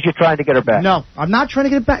out because you're trying to get her back. No, I'm not trying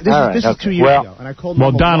to get her back. This is 2 years ago, and I called.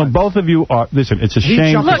 Well, Donald, both of you are. Listen, it's a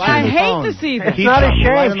shame. Look, I hate to see this. It's not a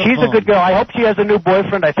shame. She's a good girl. I hope she has a new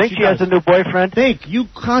boyfriend. I think she has a new boyfriend. You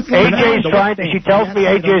constantly. She tells me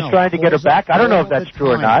AJ is trying to get her back. I don't know if that's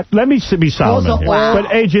true or not. Let me be Solomon here.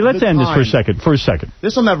 But AJ, let's end this for a second.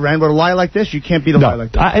 This will never end. With a lie like this, you can't beat a lie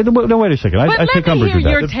like that. No, wait a second. I take umbrage with that. Let me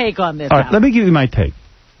hear your take on this. All right, let me give you my take.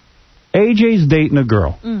 AJ's dating a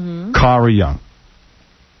girl, Cara Young.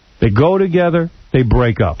 They go together, they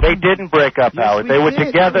break up. They didn't break up, Howard. They were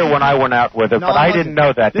together when I went out with her, but I didn't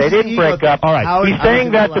know that. They didn't break up. All right. He's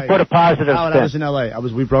saying that to put a positive spin. I was in L.A.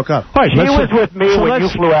 We broke up. All right, she was with me when you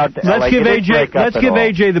flew out to L.A. Let's give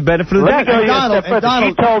AJ the benefit of the doubt.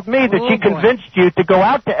 She told me that she convinced you to go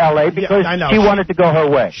out to L.A. because she wanted to go her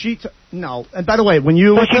way. No, and by the way, when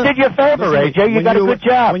you... So she did you a favor, AJ. You got a good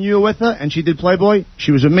job. When you were with her and she did Playboy,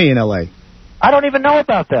 she was with me in L.A. I don't even know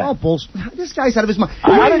about that. Oh, bullshit. This guy's out of his mind.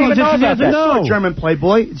 I don't even know about that. No. German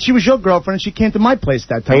Playboy. She was your girlfriend, and she came to my place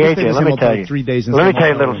that time. Hey, AJ, let me tell you. 3 days let me tell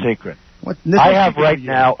you a little secret. I have right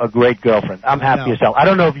now a great girlfriend. I'm happy as hell. I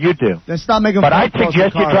don't know if you do. Then stop making But I'd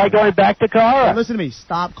suggest you try going back to Cara. Listen to me.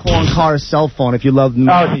 Stop calling Cara's cell phone if you love me.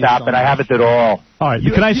 Oh, stop it. I haven't at all. All right,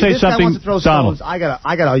 can I say something, Donald? I got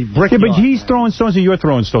a brick. Yeah, but he's throwing stones and you're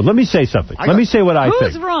throwing stones. Let me say something. Let me say what I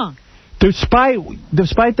think. Who's wrong?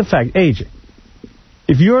 Despite the fact, AJ,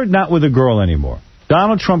 if you're not with a girl anymore,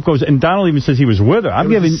 Donald Trump goes, and Donald even says he was with her. I'm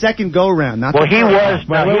giving second go round. Not well, he was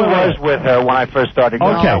with her when I first started.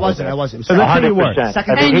 Okay, I wasn't.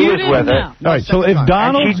 100%. He was with her. All right, so if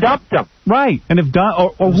Donald, and she dumped him. Right, and if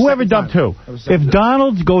or whoever dumped who, if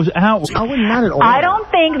Donald goes out, I wouldn't matter. I don't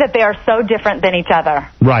think that they are so different than each other.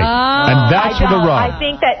 Right, and that's the rub.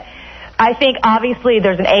 I think obviously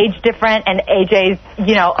there's an age difference, and AJ's,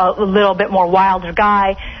 a little bit more wilder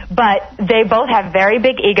guy, but they both have very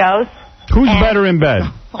big egos. Who's better in bed?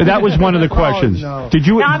 That was one of the questions. No. Did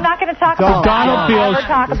you? No, I'm not going to talk about that.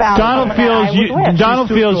 Donald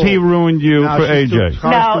feels he ruined you for AJ.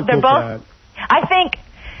 No, they're both. I think.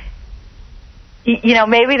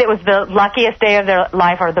 Maybe it was the luckiest day of their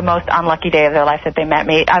life or the most unlucky day of their life that they met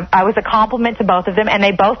me. I was a compliment to both of them, and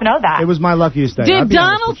they both know that. It was my luckiest day. Did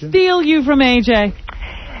Donald steal you from AJ?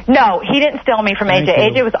 No, he didn't steal me from AJ.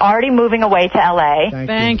 AJ was already moving away to L.A.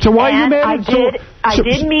 Thank you. So why are you mad? I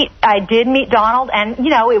did meet Donald, and he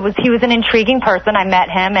was an intriguing person. I met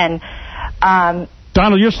him, and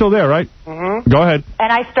Donald, you're still there, right? Mm-hmm. Go ahead.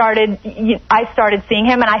 And I started seeing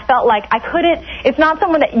him, and I felt like I couldn't. It's not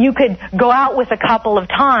someone that you could go out with a couple of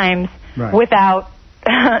times without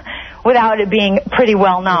it being pretty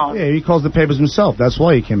well known. Yeah, he calls the papers himself. That's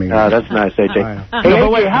why he came in. Oh, that's nice, AJ. Hey,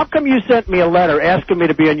 AJ, how come you sent me a letter asking me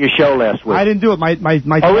to be on your show last week? I didn't do it. My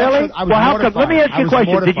oh, really? Well, how come? Let me ask you a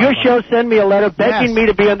question. Did your show send me a letter begging me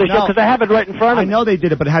to be on the show? Because I have it right in front of me. I know they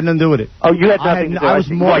did it, but it had nothing to do with it. Oh, you had nothing to do with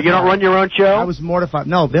it? What, you don't run your own show? I was mortified.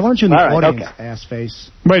 No, they want you in the audience, ass face.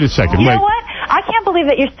 Wait a second. You know what? I can't believe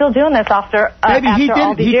that you're still doing this after all these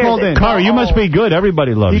years. He called in. Cara, you must be good.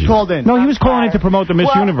 Everybody loves you. He called in. No, he was calling in to promote the Miss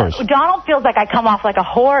Universe. Donald feels like I come off like a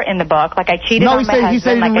whore in the book, like I cheated on my husband. He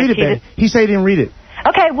said he didn't read it, baby. He said he didn't read it.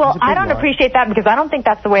 Okay, well, I don't lie. appreciate that because I don't think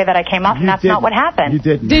that's the way that I came off, and that's not what happened. You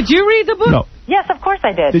didn't. Did you read the book? No. Yes, of course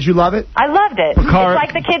I did. Did you love it? I loved it. It's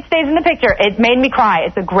like the kid stays in the picture. It made me cry.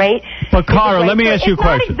 It's a great... But, Cara, let me ask you a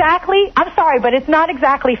question. It's not exactly... I'm sorry, but it's not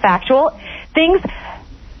exactly factual. Things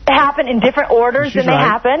happen in different orders than they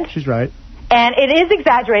happened. She's right. And it is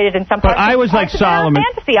exaggerated in some parts. But I was like Solomon.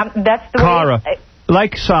 Fantasy. That's the Cara, way...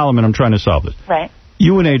 like Solomon, I'm trying to solve this. Right.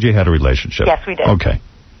 You and AJ had a relationship. Yes, we did. Okay.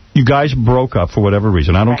 You guys broke up for whatever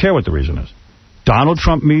reason. I don't care what the reason is. Donald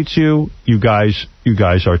Trump meets you. You guys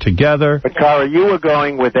are together. But, Cara, you were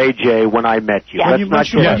going with AJ when I met you. Yeah. That's not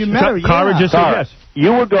true. You met her, Cara just said yes.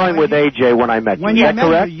 You were going with AJ when I met you. When Is you that met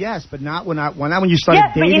her, correct? yes, but not when you started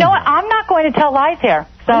Yes, dating. but you know what? I'm not going to tell lies here.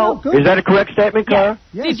 So Is that a correct statement, Cara?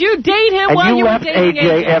 Yes. Did you date him And while you were left dating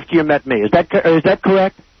AJ after you met me. Is that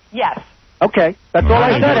correct? Yes. Okay, that's all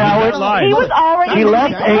I said, Howard. He was already... He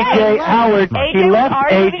left AJ, Howard. He left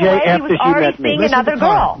AJ after she met me. Seeing another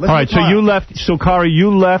girl. All right, so you left. So, Cara,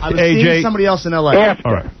 you left I was AJ. seeing somebody else in L.A. After.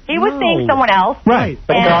 All right. He was seeing someone else. Right.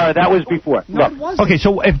 But, Cara, that was before. No, Look. it wasn't. Okay,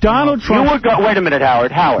 so if Donald Trump... Wait a minute, Howard.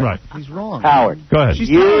 Right. He's wrong. Howard. Go ahead.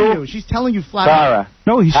 She's telling you flat out. Cara.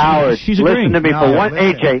 No, Howard, she's agreeing. listen to me for one...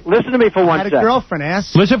 listen. AJ, listen to me for I one had a second. girlfriend,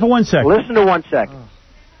 ass. Listen for 1 second. Listen to 1 second.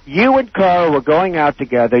 You and Cara were going out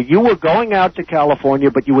together. You were going out to California,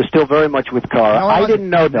 but you were still very much with Cara. No, I didn't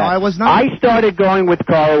know that. No, I was not. I started going with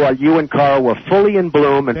Cara while you and Cara were fully in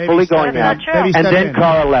bloom and fully going out. That's And then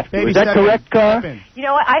Cara left you. Is that correct, Cara? You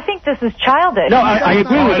know what? I think this is childish. No, I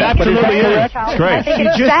agree with that. But is that correct? I think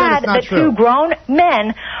it's sad that two grown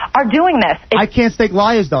men are doing this. I can't take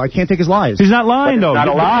liars, though. I can't take his lies. He's not lying, though. Not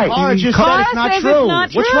a lie. Cara just said it's not true.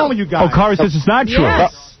 What's wrong with you guys? Oh, Cara says it's not true.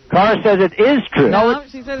 Yes. Cara says it is true. No,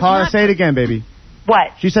 she said it's Cara, not. say it again, baby. What?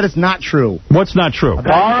 She said it's not true. What's not true?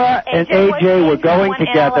 Cara and AJ were going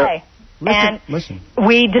together. Listen.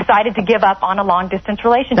 We decided to give up on a long-distance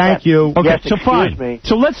relationship. Thank you. Okay, Yes, so excuse fine. me.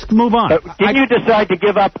 So let's move on. Didn't you decide to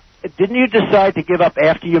give up? Didn't you decide to give up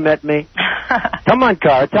after you met me? Come on,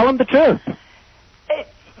 Cara, tell him the truth.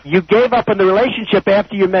 You gave up on the relationship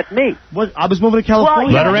after you met me. What? I was moving to Well,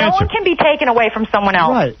 California. no one can be taken away from someone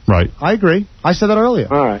else. Right. I agree. I said that earlier.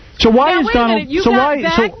 All right. So why Now, is wait a Donald... minute. You so got why?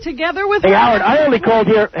 back together with Hey, her? Howard, I only called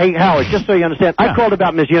here... Hey, Howard, just so you understand, I called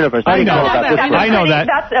about Miss Universe. I didn't know. call about this one. I know that.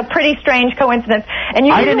 That's a pretty strange coincidence. And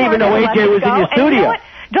you I didn't even know AJ was in your And you studio. know what?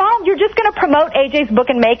 Donald, you're just going to promote AJ's book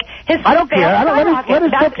and make his... I don't care. I don't let his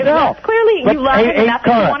book sell. That's clearly But, you love him, and that's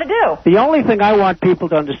what you Cara, want to do. The only thing I want people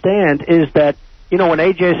to understand is that, you know, when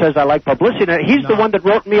AJ says I like publicity, he's the one that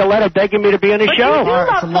wrote me a letter begging me to be on his But show. you do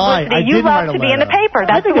love publicity. You love to be in the paper.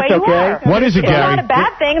 That's the way you are. What is it, It's Gary? not a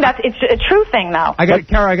bad thing. It's a true thing, though.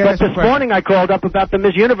 Cara, I got to But ask you a this question. morning I called up about the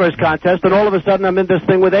Miss Universe contest, and all of a sudden I'm in this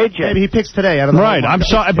thing with AJ. Maybe he picks today. Out of the Right. I'm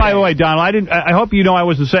sorry. By the way, Donald, I hope you know I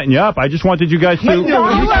wasn't setting you up. I just wanted you guys to... Donald is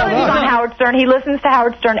on Howard Stern. He listens to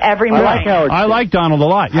Howard Stern every morning. I like Donald a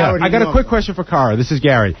lot. Yeah. I got a quick question for Cara. This is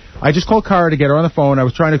Gary. I just called Cara to get her on the phone. I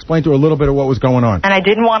was trying to explain to her a little bit of what was going on. And I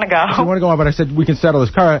didn't want to go. She didn't want to go on, but I said we can settle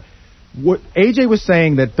this. Cara, what AJ was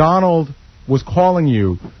saying that Donald was calling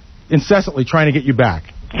you incessantly trying to get you back.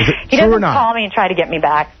 Is it He true or doesn't not? call me and try to get me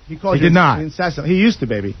back. He called He you did not. incessant. He used to,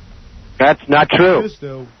 baby. That's not true. He used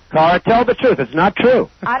to. Cara, tell the truth. It's not true.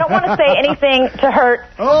 I don't want to say anything to hurt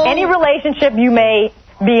any relationship you may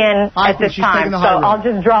be in at this time, so I'll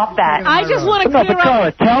just drop that. I just want to No, clear but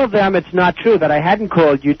Cara, tell them it's not true that I hadn't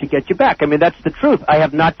called you to get you back. I mean, that's the truth. I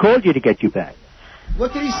have not called you to get you back.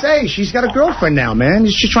 What did he say? She's got a girlfriend now, man.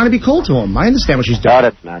 She's trying to be cool to him. I understand what she's doing. Oh,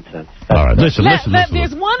 that's nonsense. All right, listen.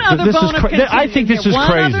 There's one other This is bone of cra- contention. I think this is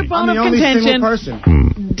One crazy. other bone I'm the of only single contention.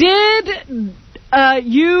 person. Did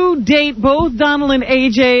you date both Donald and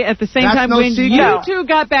AJ at the same That's time no when secret. you No. two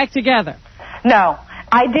got back together? No,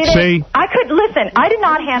 I didn't. See? I did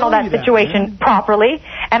not handle that situation properly,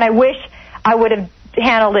 and I wish I would have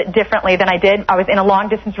handled it differently than I did. I was in a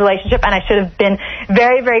long-distance relationship, and I should have been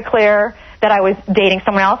very, very clear that I was dating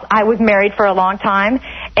someone else. I was married for a long time,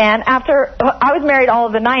 and I was married all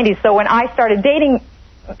of the 90s, so when I started dating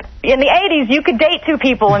in the 80s, you could date two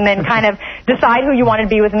people and then kind of decide who you wanted to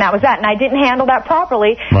be with, and that was that. And I didn't handle that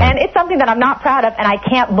properly, and it's something that I'm not proud of, and I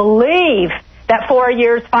can't believe that 4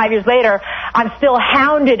 years, 5 years later, I'm still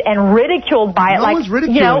hounded and ridiculed by it. No like, one's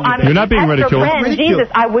ridiculing you know, you, I'm baby. You're not being Esther ridiculed. Bren. Ridiculed. Jesus,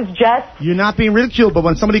 I was just... You're not being ridiculed, but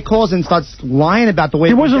when somebody calls and starts lying about the way...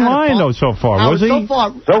 He wasn't lying, though, so far, Howard, was he?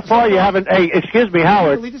 So far, you haven't... Hey, excuse me,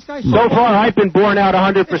 Howard. This guy So far, I've been borne out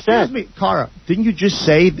 100%. Excuse me, Cara, didn't you just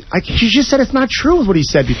say... She just said it's not true is what he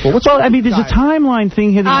said before. What's wrong I with mean, you there's a guys? timeline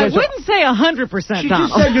thing here. I wouldn't say 100%, She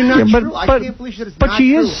Donald. just said you're not Yeah, true. I can't believe she said it's but not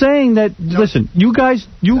she true. is saying that, listen, you guys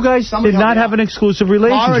Somebody did help not me have out. an exclusive Cara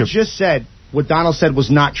relationship. just said what Donald said was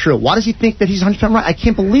not true. Why does he think that he's 100% right? I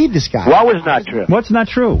can't believe this guy. What was not true? What's not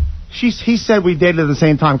true? He said we dated at the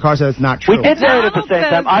same time. Carr said it's not true. We did date at the same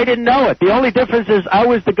time. I didn't know it. The only difference is I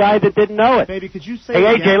was the guy that didn't know it. Baby, could you say Hey,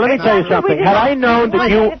 AJ, let me tell you something. Had I known that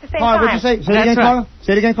you... Carr, what'd you say? Say it again, Carr.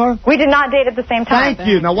 Say it again, Carr. We did not date at the same time. Thank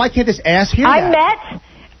you. Now, why can't this ass hear that?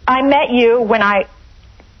 I met you when I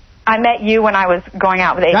was going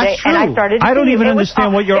out with AJ, That's true. and I started to I don't see even it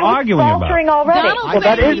understand what you're arguing It was about. faltering already. Well,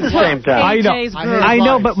 that is the same time. I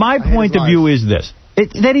know, but my point of view is this.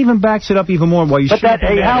 That even backs it up even more. Why you? But that,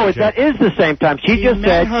 hey, Howard, that is the same time. She just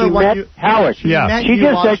said she met Howard. Yeah. She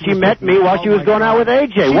just said she met me while she was going out with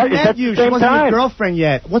AJ. What is that the same She wasn't time? your girlfriend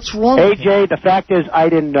yet. What's wrong with AJ, the fact is I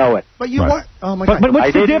didn't know it. But you weren't. Oh my God. But what's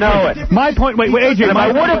I the didn't difference? know it. My point. Wait, AJ. If I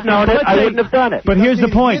would have known it, I wouldn't have done it. But here's the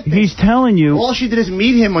point. He's telling you. All she did is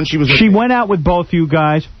meet him when she was. She went out with both you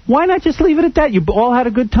guys. Why not just leave it at that? You all had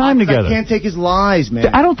a good time together. I can't take his lies, man.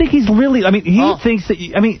 I don't think he's really. I mean, he thinks that.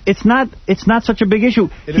 It's not such a big issue.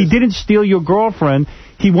 He didn't steal your girlfriend.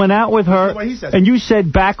 He went out with her, and you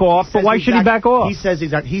said back off. But why should he back off?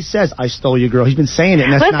 He says I stole your girl. He's been saying it,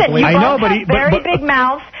 and that's not the way. I know, but very big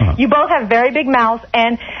mouths. You both have very big mouths.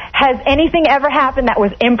 And has anything ever happened that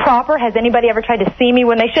was improper? Has anybody ever tried to see me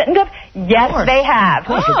when they shouldn't have? Yes, they have,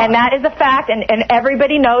 and that is a fact, and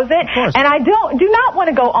everybody knows it. And I do not want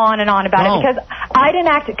to go on and on about it because I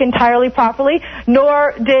didn't act entirely properly,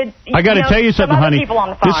 nor did I got to tell you something, honey.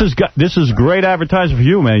 This is great advertising for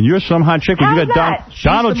you, man. You're some hot chick. You got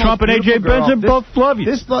Donald Trump and AJ Benza both love you.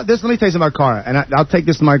 This let me tell you something about Cara, and I'll take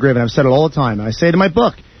this to my grave, and I've said it all the time, and I say it in my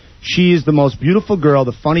book. She is the most beautiful girl,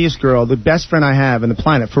 the funniest girl, the best friend I have on the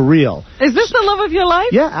planet, for real. Is this the love of your life?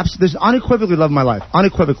 Yeah, absolutely. This is unequivocally love of my life,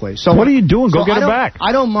 unequivocally. So what are you doing? Go get her back.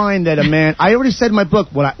 I don't mind that a man. I already said in my book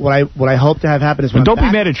what I hope to have happen is. When don't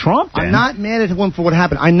be mad at Trump. I'm not mad at him for what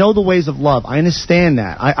happened. I know the ways of love. I understand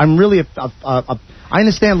that. I'm really I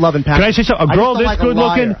understand love and passion. Can I say something? A girl this good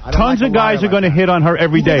looking, tons of guys are going to hit on her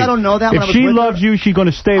every day. I don't know that. If she loves you, she's going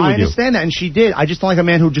to stay with you. I understand that, and she did. I just don't like a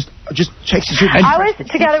man who just takes the shit. I was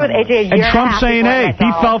together with AJ a year and Trump's saying, hey, he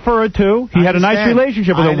fell for her too. He had a nice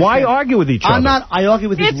relationship with her. Why argue with each other? I argue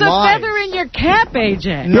with his lies. It's a feather in your cap,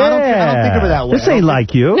 AJ. No, I don't think of it that way. This ain't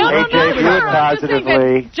like you. AJ, view it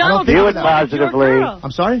positively. View it positively.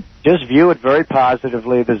 I'm sorry? Just view it very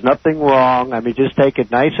positively. There's nothing wrong. I mean, just take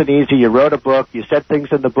it nice and easy. You wrote a book. You said things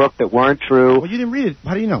in the book that weren't true. Well, you didn't read it.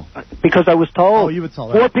 How do you know? Because I was told. Oh, you were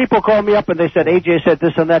told. 4 people called me up and they said, AJ said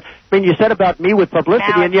this and that. I mean, you said about me with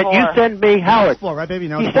publicity, and yet you send me, Howard. Right, baby?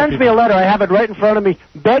 Now he sends me a letter. I have it right in front of me,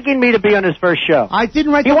 begging me to be on his first show. I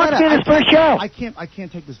didn't write the letter. He wants me on his first show. I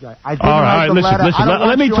can't take this guy. I didn't all write right, the letter. listen.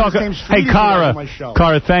 Let me talk. Hey, Cara,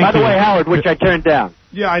 thank you. By the way, Howard, which I turned down.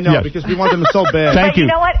 Yeah, I know, because we want them so bad. Thank you.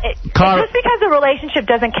 You know what? Just because the relationship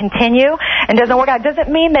doesn't continue and doesn't work out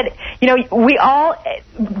doesn't mean that, we all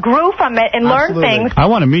grew from it and learned things.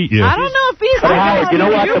 I want to meet you. I don't know if these But Howard, you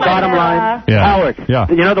know what? The bottom line? Howard,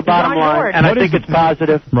 you know the bottom line? And I think it's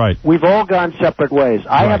positive. Right. We've all gone separate ways.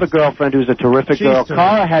 I have a girlfriend who's a terrific girl.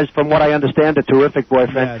 Cara has, from what I understand, a terrific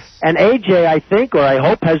boyfriend. Yes. And AJ, I think, or I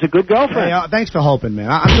hope, has a good girlfriend. Hey, thanks for hoping,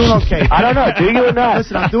 man. I'm doing okay. I don't know. Do you or not?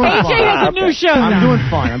 Listen, I'm doing fine. AJ has a new show I'm doing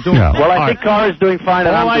fine. I'm doing fine. Well, I think Cara's doing fine,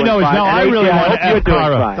 and all I'm doing fine. All I know is, I really want to F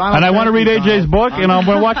Cara. And I want to read AJ's book, and I'm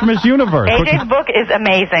going to watch Miss Universe. AJ's book is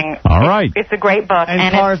amazing. All right. It's a great book. And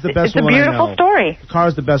Cara's the best one. It's a beautiful story.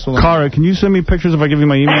 Cara's the best one. Cara, can you send me pictures if I give you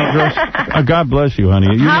my email address? God bless you,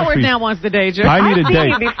 honey. Howard now wants the date. I need a date.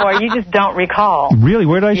 I've seen you before. You just don't recall. Really?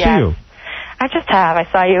 Where did I see you? I just have. I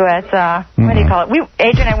saw you at, what do you call it?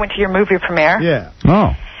 AJ and I went to your movie premiere. Yeah.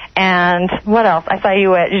 Oh. And what else? I saw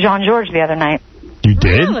you at Jean Georges the other night. You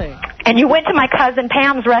did? Really? And you went to my cousin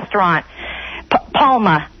Pam's restaurant,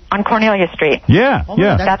 Palma, on Cornelia Street. Yeah,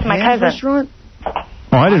 yeah. That's my cousin. Restaurant?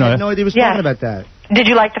 Oh, I didn't know that. I had no idea he was talking about that. Did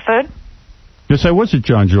you like the food? Yes, I was at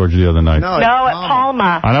John George the other night. No, at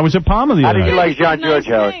Palma. And I was at Palma the other night. How did you like John George,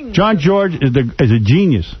 Howard? John George is a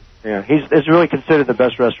genius. Yeah, it's really considered the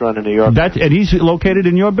best restaurant in New York. And he's located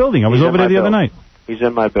in your building. I was over there the other night. He's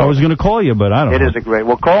in my building. I was going to call you, but I don't know. It is a great...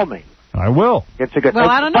 Well, call me. I will. It's a good... Well,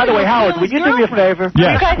 I don't know. By the way, Howard, would you do me a favor?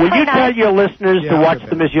 Yes. Will you tell your listeners to watch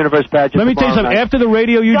the Miss Universe pageant? Let me tell you something. After the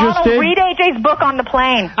radio you just did... read AJ's book on the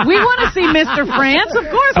plane. We want to see Mr. France.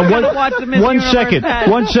 Of course we're going to watch the Miss Universe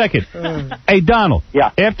pageant. 1 second. Hey, Donald.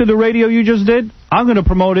 Yeah. After the radio you just did, I'm going to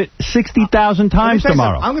promote it 60,000 times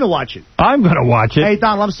tomorrow. I'm going to watch it. I'm going to watch it. Hey,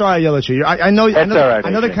 Donald, I'm sorry I yelled at you. I know That's all right, I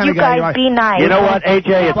know the kind of guy you are. Be nice. You know what,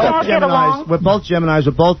 AJ? We're both Geminis.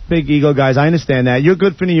 We're both big ego guys. I understand that. You're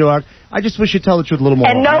good for New York. I just wish you'd tell the truth a little more.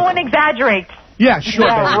 And no one exaggerates. Yeah, sure.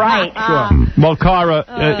 Yeah, right. Sure. Well,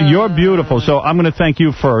 Cara, you're beautiful, so I'm going to thank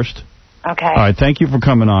you first. Okay. All right, thank you for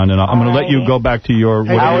coming on, and I'm going to let you go back to your...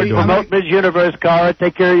 Howard, promote Miss Universe, Cara.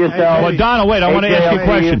 Take care of yourself. Well, Donald, wait, I want to ask you a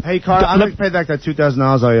question. Hey, Cara, I'm going to pay back that $2,000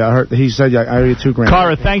 I heard. He said I owe you $2,000.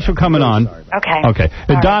 Cara, thanks for coming on. Okay.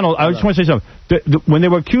 Okay. Donald, I just want to say something. When they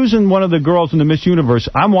were accusing one of the girls in the Miss Universe,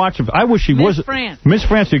 I'm watching. I wish she was... Miss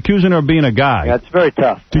France, they're accusing her of being a guy. Yeah, it's very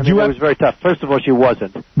tough. It was very tough. First of all, she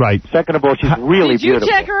wasn't. Right. Second of all, she's really beautiful. Did you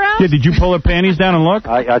check her out? Yeah, did you pull her panties down and look?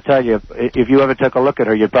 I tell you, if you ever took a look at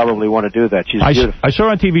her, you'd probably want to do that. She's beautiful. I saw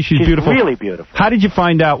her on TV. She's beautiful. Really beautiful. How did you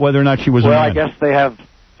find out whether or not she was a man? Well, I guess they have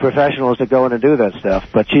professionals that go in and do that stuff.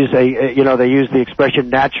 But she's they use the expression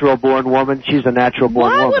natural-born woman. She's a natural-born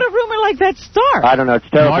woman. Why would a rumor like that start? I don't know. It's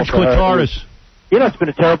terrible Large for her. clitoris. It's been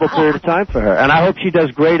a terrible period of time for her. And I hope she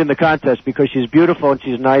does great in the contest because she's beautiful and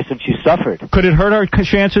she's nice and she's suffered. Could it hurt her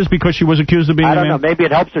chances because she was accused of being a man? I don't know. Maybe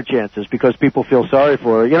it helps her chances because people feel sorry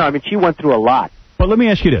for her. She went through a lot. But let me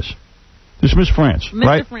ask you this. This is Miss France,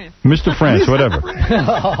 right? Mr. France, whatever.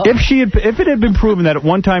 If it had been proven that at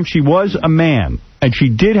one time she was a man and she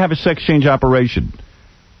did have a sex change operation,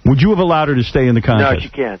 would you have allowed her to stay in the contest? No, she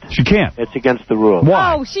can't. She can't? It's against the rules.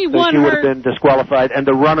 Why? Oh, she won her... She would have been disqualified. And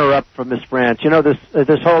the runner-up for Miss France, this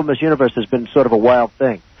whole Miss Universe has been sort of a wild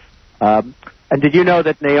thing. And did you know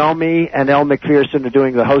that Naomi and Elle McPherson are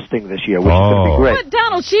doing the hosting this year, which is going to be great. But,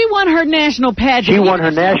 Donald, she won her national pageant. She won her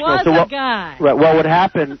national. She was a guy. Right, what would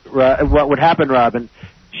happen, Robin,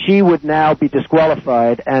 she would now be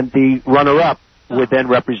disqualified, and the runner-up would then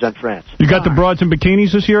represent France. You got the broads in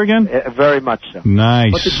bikinis this year again? Very much so.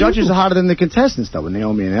 Nice. But the judges are hotter than the contestants, though, with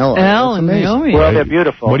Naomi and Elle. Elle and Naomi. Well, they're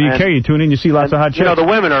beautiful. What do you care? You tune in, you see lots of hot chicks. The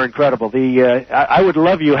women are incredible. I would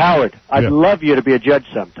love you, Howard. I'd love you to be a judge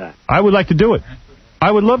sometime. I would like to do it.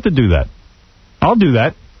 I would love to do that. I'll do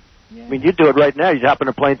that. I mean, you'd do it right now. You'd hop on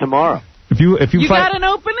a plane tomorrow. If you got an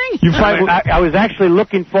opening? I was actually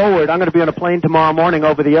looking forward. I'm going to be on a plane tomorrow morning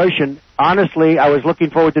over the ocean. Honestly, I was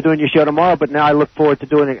looking forward to doing your show tomorrow, but now I look forward to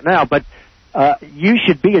doing it now. But you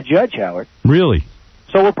should be a judge, Howard. Really?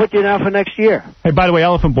 So we'll put you down for next year. Hey, by the way,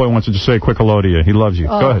 Elephant Boy wants to just say a quick hello to you. He loves you.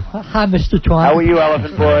 Go ahead. Hi, Mr. Twan. How are you,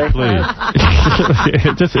 Elephant Boy? Please.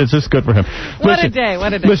 It's just good for him. What a day.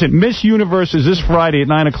 Listen, Miss Universe is this Friday at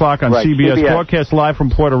 9 o'clock on CBS, broadcast live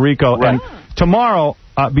from Puerto Rico. Right. And tomorrow,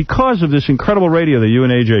 because of this incredible radio that you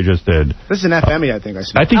and AJ just did. This is an FME, I think. I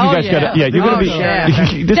think you guys got it. Yeah, you're going to be...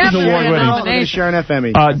 This is award-winning. We're going to share an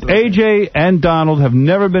FME. AJ and Donald have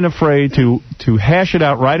never been afraid to hash it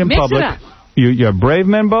out right in public. You're brave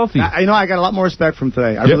men, both of you. I got a lot more respect from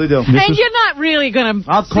today. I really do. And you're not really going to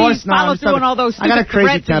follow through on all those stupid I got a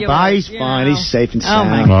crazy threats temper. He's fine. He's safe and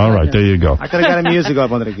sound. All right, there you go. I could have got him years ago if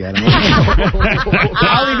I wanted to get him.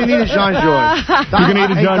 I'll even need a Jean George. You can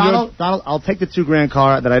eat a Jean George? Donald, I'll take the $2,000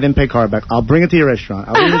 car that I didn't pay car back. I'll bring it to your restaurant.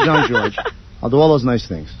 I'll eat a Jean George. I'll do all those nice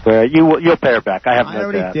things. You'll pay her back. I have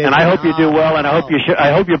no doubt. And I hope you do well, and I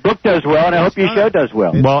hope your book does well, and I hope your show does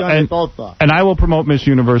well. And I will promote Miss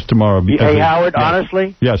Universe tomorrow. Hey, Howard,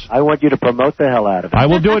 honestly, yes, I want you to promote the hell out of it. I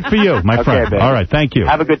will do it for you, my friend. Baby. All right, thank you.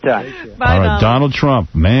 Have a good time. Bye, all right, Donald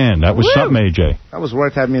Trump. Man, that was something, AJ. That was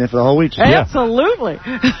worth having me in for the whole week. Absolutely.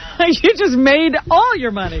 You just made all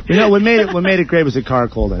your money. What made it great was the car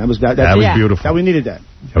called in. That was beautiful. We needed that.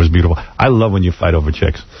 That was beautiful. I love when you fight over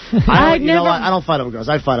chicks. I don't fight over girls.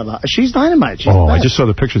 I fight over her. She's dynamite. I just saw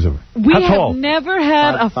the pictures of her. We how tall? have never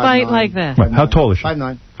had a fight like that. Right. How tall is she?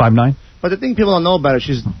 5'9". 5'9"? But the thing people don't know about her,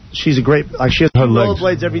 she's a great, she has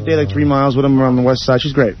rollerblades every day, 3 miles with them around the west side.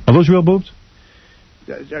 She's great. Are those real boobs?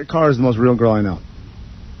 Cara is the most real girl I know.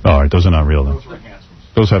 All right, those are not real, then.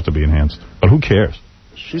 Those have to be enhanced. But who cares?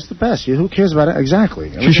 She's the best. Who cares about it?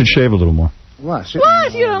 Exactly. She should shave a little more. What? You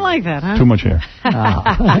don't like that, huh? Too much hair. She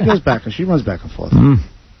goes back, and she runs back and forth.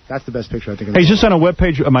 That's the best picture I think. Hey, is this on a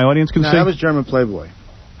webpage my audience can see? That was German Playboy.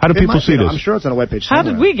 How do people see this? I'm sure it's on a webpage. How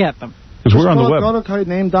did we get them? Because we're on the web. Go to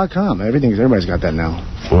codename.com. Everybody's got that now.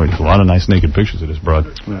 Boy, there's a lot of nice naked pictures of this broad.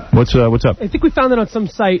 Yeah. What's up? I think we found it on some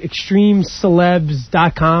site,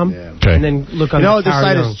 extremecelebs.com. Yeah. Okay. And then look on the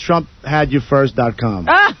site is TrumpHadYouFirst.com.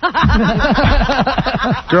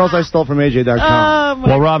 Girls I stole from AJ.com.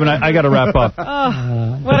 Well, Robin, I got to wrap up.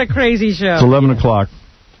 What a crazy show. It's 11 o'clock.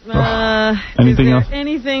 Anything else?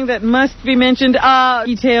 Anything that must be mentioned?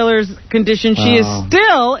 Taylor's condition. She is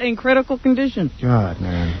still in critical condition. God,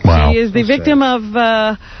 man. Wow. She is the victim of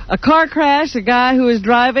a car crash. A guy who was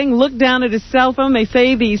driving looked down at his cell phone. They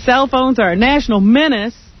say the cell phones are a national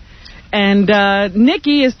menace. And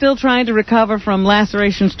Nikki is still trying to recover from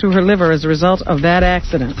lacerations to her liver as a result of that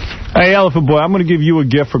accident. Hey, Elephant Boy, I'm going to give you a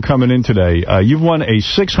gift for coming in today. You've won a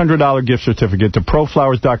 $600 gift certificate to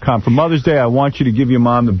ProFlowers.com. For Mother's Day, I want you to give your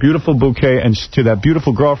mom the beautiful bouquet and to that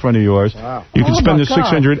beautiful girlfriend of yours. Wow. You can spend the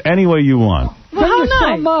 $600 any way you want. Well, how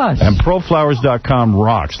nice. so much. And proflowers.com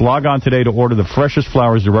rocks. Log on today to order the freshest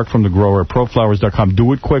flowers direct from the grower at proflowers.com.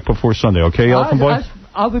 Do it quick before Sunday, okay, Elephant Boy?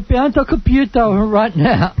 I'll be behind the computer right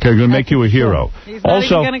now. Okay, we're going to make you a hero. He's not even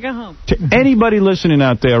going to go home. To anybody listening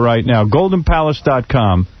out there right now,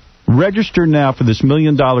 goldenpalace.com, register now for this $1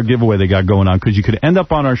 million giveaway they got going on, because you could end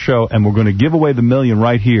up on our show, and we're going to give away the $1 million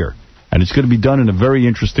right here. And it's going to be done in a very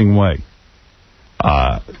interesting way.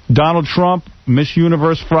 Donald Trump, Miss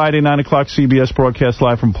Universe Friday, 9 o'clock, CBS broadcast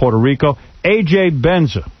live from Puerto Rico. AJ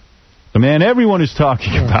Benza, the man everyone is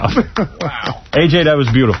talking about. Wow. AJ, that was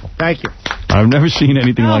beautiful. Thank you. I've never seen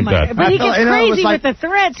anything like that. But he gets crazy with the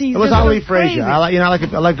threats. He's it was just Ali so Frazier. crazy. I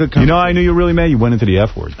like good company. You know, I knew you were really mad. You went into the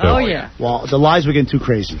F word. Oh, yeah. Well, the lies were getting too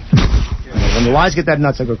crazy. When the lies get that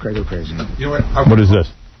nuts, I go crazy. You know what? What is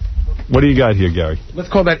this? What do you got here, Gary? Let's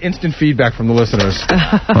call that instant feedback from the listeners.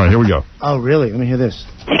 All right, here we go. Oh, really? Let me hear this.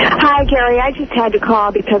 Hi, Gary. I just had to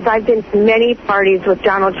call because I've been to many parties with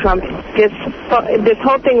Donald Trump. This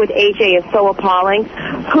whole thing with AJ is so appalling.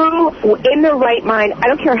 Who, in their right mind, I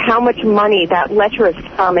don't care how much money that lecherous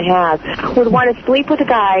thumb has, would want to sleep with a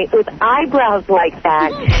guy with eyebrows like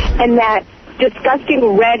that and that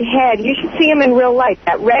disgusting red head. You should see him in real life.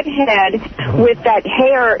 That red head with that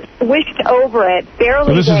hair swished over it,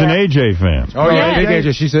 barely So this is an AJ fan. Oh, yeah, big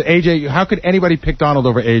AJ. She said, AJ, how could anybody pick Donald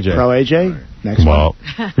over AJ? Pro AJ? Next one.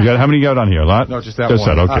 You got, how many you got on here? A lot? No, just that just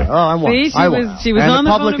one. That, okay. I'm one. See, she was and on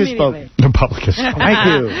the the public phone has spoken. immediately. The public is. Thank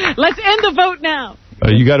you. Let's end the vote now.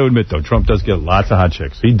 You got to admit, though, Trump does get lots of hot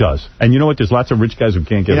chicks. He does. And you know what? There's lots of rich guys who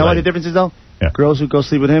can't get You know laid. what the difference is, though? Yeah. Girls who go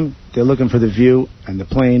sleep with him, they're looking for the view and the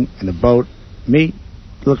plane and the boat. Me,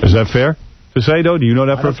 is that fair to say, though? Do you know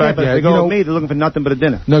that for a fact? But if they go with me, they're looking for nothing but a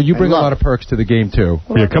dinner. No, you bring a lot of perks to the game, too.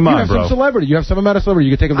 Yeah, come on, you have bro. some celebrity. You have some amount of celebrity.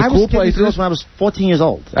 You can take them to cool places. I was when I was 14 years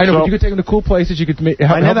old. I know, but you could take them to cool places. You could help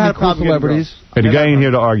I never had a cool problem celebrities. Hey, the guy ain't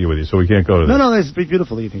here to argue with you, so we can't go to this. No, it's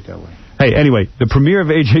beautiful that you think that way. Hey, anyway, the premiere of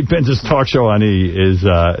AJ Benza's talk show on E! is,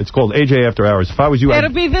 it's called AJ After Hours. If I was you,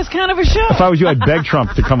 It'll be this kind of a show. If I was you, I'd beg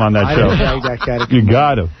Trump to come on that show. I don't beg that guy to come You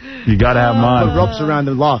got to. You got to have him on. Put ropes around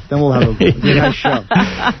the loft, then we'll have a nice show.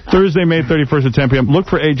 Thursday, May 31st at 10 p.m. Look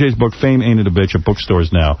for AJ's book, Fame Ain't It a Bitch, at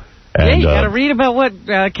bookstores now. And, yeah, you got to read about what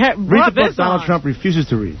read the book Donald Trump refuses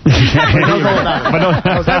to read.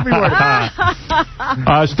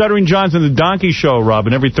 Stuttering John's and the Donkey Show,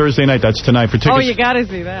 Robin, every Thursday night. That's tonight. For tickets, oh, you got to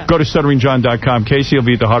see that. Go to stutteringjohn.com. Casey will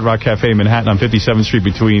be at the Hard Rock Cafe in Manhattan on 57th Street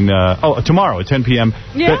between, tomorrow at 10 p.m.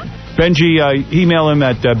 Yeah. Benji, email him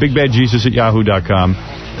at bigbadjesus@yahoo.com.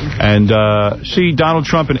 And see Donald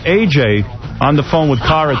Trump and AJ on the phone with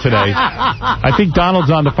Cara today. I think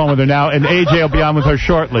Donald's on the phone with her now, and AJ will be on with her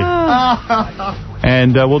shortly.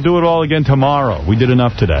 And we'll do it all again tomorrow. We did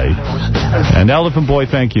enough today. And Elephant Boy,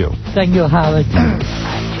 thank you. Thank you, Howard.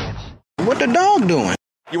 What the dog doing?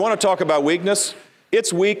 You want to talk about weakness?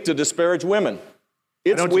 It's weak to disparage women.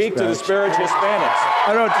 It's weak to disparage Hispanics.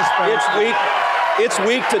 I don't disparage. It's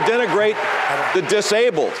weak to denigrate the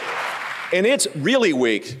disabled. And it's really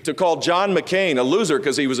weak to call John McCain a loser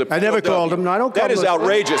because he was a... I never called him. No, I don't call him. That is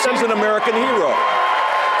outrageous. He's an American hero.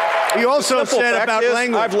 He also said about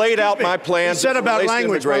language. I've laid out my plans. He said about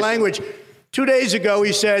language. 2 days ago,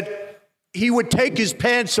 he said he would take his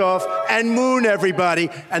pants off and moon everybody,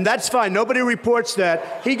 and that's fine. Nobody reports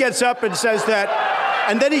that. He gets up and says that,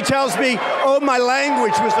 and then he tells me, oh, my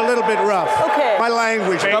language was a little bit rough. Okay. My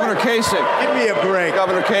language. Governor Kasich. Give me a break.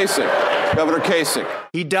 Governor Kasich.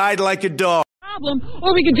 He died like a dog.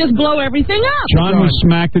 Or we could just blow everything up. John was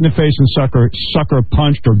smacked in the face and sucker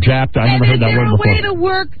punched or japped. I never heard that word before. Is there a way to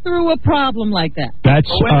work through a problem like that? That's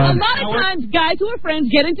a lot of times, guys who are friends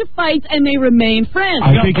get into fights and they remain friends.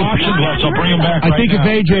 I think if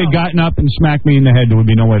AJ had gotten up and smacked me in the head, there would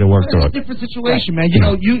be no way to work through it. It's a different situation, man. You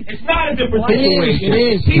know, it's not a different situation.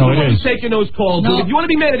 It is. People No, it is. are taking those calls. Dude. If you want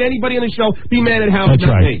to be mad at anybody on the show, be mad at Howard. That's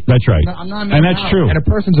right. That's right. I'm not mad and that's true. And a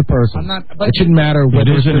person's a person. It shouldn't matter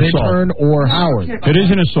whether it's an intern or Howard. It is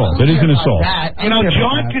an assault. It is an assault. You know,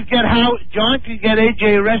 John could get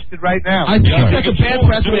AJ arrested right now. I think that's a bad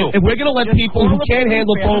precedent. If we're going to let people who can't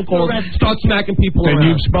handle phone calls start smacking people Then around.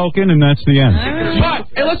 you've spoken, and that's the end. But,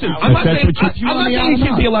 hey, listen, I'm not saying he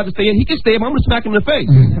shouldn't be allowed to stay in. He can stay in. I'm going to smack him in the face.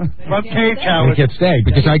 He can't stay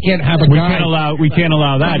because I can't have a guy. We can't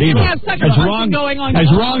allow that either. As wrong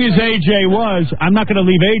as AJ was, I'm not going to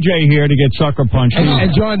leave AJ here to get sucker punched.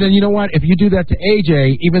 And John, then you know what? If you do that to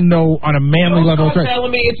AJ, even though on a manly level,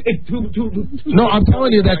 telling me it's no, I'm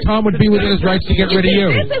telling you that Tom would be within his rights to get rid of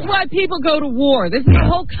you. This is why people go to war. This is the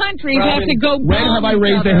whole country have to go. When have I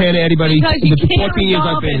raised a hand to anybody in the 14 years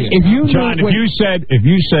I've been here? John, if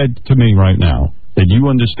you said to me right now, that you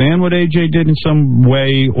understand what AJ did in some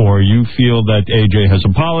way, or you feel that AJ has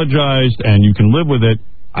apologized and you can live with it,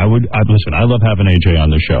 listen, I love having AJ on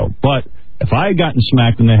the show. But if I had gotten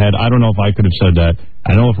smacked in the head, I don't know if I could have said that.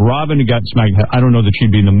 I know if Robin had gotten smacked in the head, I don't know that she'd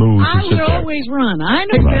be in the mood to sit there. I would always run. I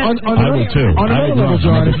know Right. I would too. On another level,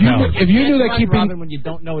 John, if you knew that keeping... Robin when you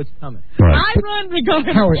don't know it's coming. Right. I run because...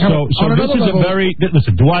 So this is a very...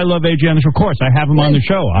 Listen, do I love AJ on the show? Of course, I have him on the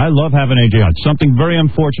show. I love having AJ on. Something very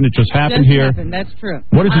unfortunate just happened here. That's true.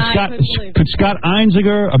 What is it, could Scott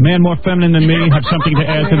Einziger, a man more feminine than me, have something to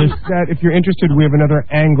add to this? That if you're interested, we have another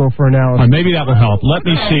angle for analysis. Maybe that will help. Let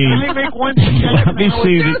me see. Let me make one Let me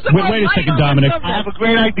see. Wait a second, Dominic. I have a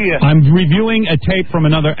great idea. I'm reviewing a tape from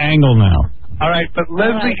another angle now. All right, but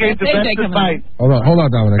Leslie gave the best advice. Hold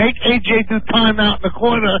on, Dominic. Make AJ do time out in the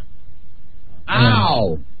corner.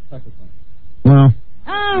 Ow. Well.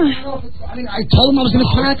 I told him I was going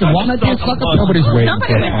to smack him. Why not do a sucker punch? Nobody's waiting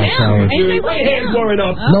for a punch, Howard. My hands aren't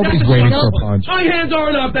up. Nobody's waiting for a punch. My hands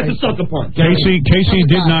aren't up. That's a sucker punch. Casey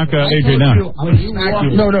did knock AJ down.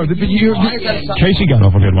 No, Casey got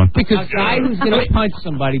off a good one. Because a guy who's going to punch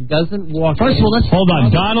somebody doesn't walk. First of all, hold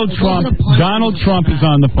on. Donald Trump is on the phone. Donald Trump is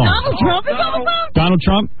on the phone? Donald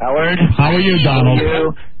Trump? Howard. How are you, Donald?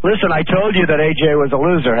 Listen, I told you that AJ was a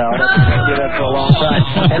loser, Howard. I've been telling you that for a long time.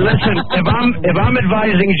 And listen, if I'm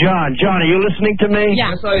advising John, are you listening to me?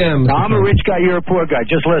 Yes, I am. Now, I'm a rich guy, you're a poor guy.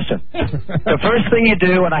 Just listen. The first thing you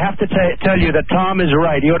do, and I have to tell you that Tom is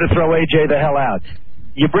right, you ought to throw AJ the hell out.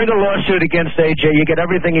 You bring a lawsuit against AJ, you get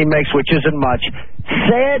everything he makes, which isn't much.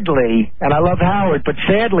 Sadly, and I love Howard, but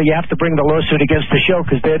sadly you have to bring the lawsuit against the show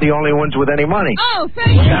because they're the only ones with any money. Oh,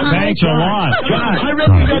 thank you. Thanks a lot. John, I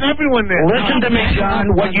represent everyone there. listen to me,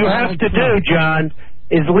 John. What you have to do, John,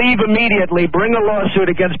 is leave immediately, bring a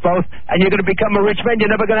lawsuit against both, and you're going to become a rich man.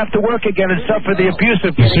 You're never going to have to work again and suffer the abuse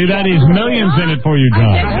of You see that? He's millions in it for you,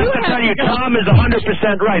 John. I have to tell you, Tom is 100%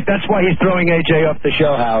 right. That's why he's throwing AJ off the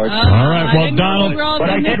show, Howard. All right, well, Donald.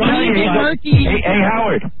 But I did tell you, hey,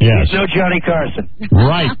 Howard. Yes. He's no Johnny Carson.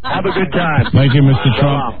 Right. Have a good time. Thank you, Mr.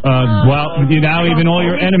 Trump. Well, now even all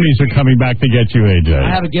your enemies are coming back to get you, AJ.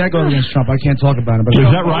 I have a gag order against Trump. I can't talk about him. But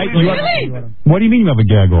Is that right? Really? What do you mean you have a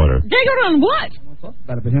gag order? Gag order on what?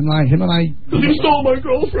 About it, but him and I. You stole my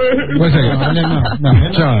girlfriend. Wait a second. No,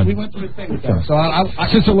 John. We went through the thing. So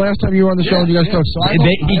since the last time you were on the show, you guys talked.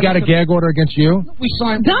 He got a gag order against you. We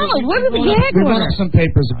signed. Donald, what is the gag We wrote order? up some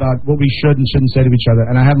papers about what we should and shouldn't say to each other,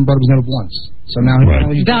 and I haven't brought his name up once. So now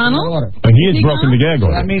he's Donald? order. And he has broken the gag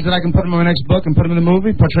So order. that means that I can put him in my next book and put him in the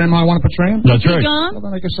movie, portray him how I want to portray him. That's right. Gone? Well,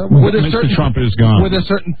 then I guess so. Mr. Trump is gone. Were there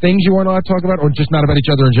certain things you weren't allowed to talk about, or just not about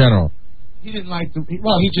each other in general? He didn't like to.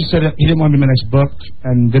 Well, he just said he didn't want to be in my next book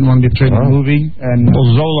and didn't want to be portrayed in the movie. And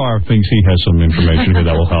Well, Zolar thinks he has some information here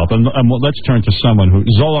that will help. And let's turn to someone who...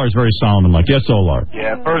 Zolar is very solemn. Like, yes, Zolar.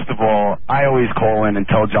 Yeah, first of all, I always call in and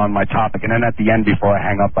tell John my topic, and then at the end, before I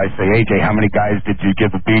hang up, I say, AJ, how many guys did you give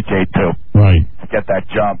a BJ to? Right. To get that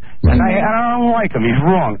job. And I don't like him. He's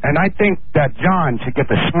wrong. And I think that John should get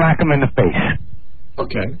to smack him in the face.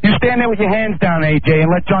 Okay. You stand there with your hands down, AJ, and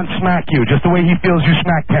let John smack you, just the way he feels you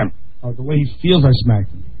smacked him. the way he feels, I smacked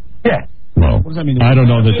him. Yeah. Well, What does that mean? I don't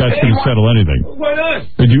know that that's going to settle anything. Why not?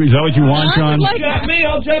 Is that what you want, John? Jab me,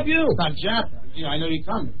 I'll jab you. It's not jab. I know you're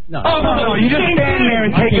coming. No, you just stand there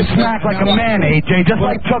and take a smack like a man, AJ, just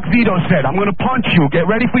like Chuck Zito said. I'm going to punch you. Get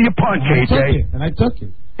ready for your punch, AJ. And I took it.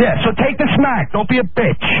 Yeah, so take the smack. Don't be a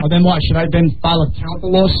bitch. Oh, then what? Should I then file a counter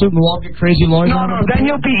lawsuit and walk a crazy lawyer? No, then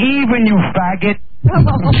you'll be even, you faggot.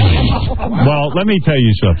 Well, let me tell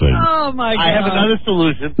you something. Oh, my God. I have another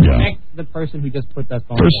solution. Yeah. Make the person who just put that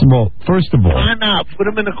phone. First of all. Time out. Put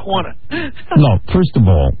him in the corner. No, first of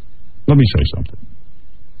all, let me say something.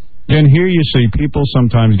 Then here you see people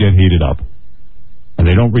sometimes get heated up, and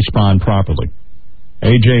they don't respond properly.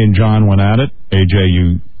 AJ and John went at it. AJ,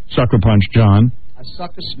 you sucker punched John. I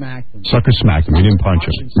sucker smacked him. Sucker smacked him. You didn't punch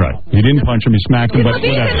him. Right. You didn't punch him. You smacked him, but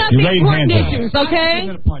whatever. You laid hands on him. Okay?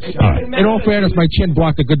 All right. In all fairness, my chin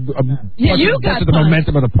blocked a good punch you got to the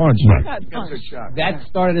momentum of the punch. Right. That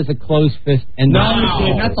started as a closed fist. And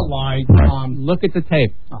that's a lie. Right. Look at the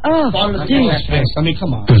tape. Oh, I mean,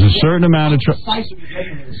 come on. There's a certain amount of...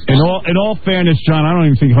 In all fairness, John, I don't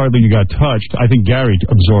even think hardly you got touched. I think Gary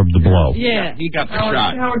absorbed the blow. Yeah. He got the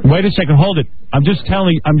shot. Wait a second. Hold it. I'm just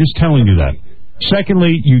telling you that.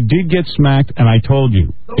 Secondly, you did get smacked, and I told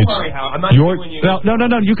you. Don't worry, Hal. I'm not suing you. No.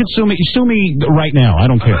 You can sue me. You sue me right now. I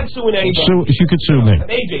don't care. I'm not suing anybody. You could sue me.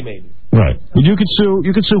 AJ maybe. Right. But you could sue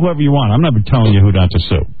whoever you want. I'm not telling you who not to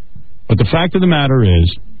sue. But the fact of the matter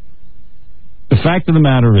is, this has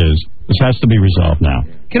to be resolved now.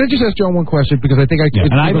 Can I just ask John one question? Because I think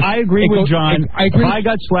I agree with John. If I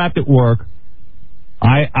got slapped at work,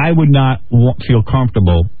 I would not feel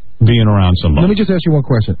comfortable being around somebody. Let me just ask you one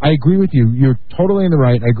question. I agree with you. You're totally in the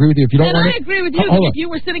right. I agree with you. If you don't and want I agree with you that if you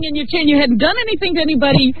were sitting in your chair and you hadn't done anything to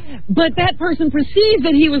anybody, but that person perceived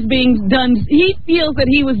that he was being done, he feels that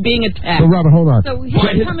he was being attacked. But Robert, hold on. So he's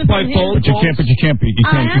coming from his But you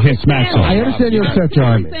can't smack someone. I understand you're upset,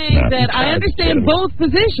 John. I'm saying that I understand both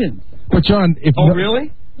positions. But John, if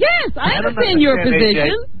really? Yes, I understand your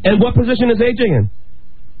position. And what position is AJ in?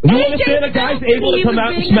 You understand a guy's able to come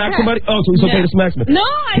out and smack somebody? Oh, so it's okay to smack somebody? No,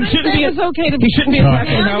 I don't think it's okay to. He shouldn't be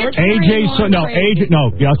attacking Howard. AJ,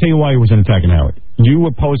 I'll tell you why he wasn't attacking Howard. You were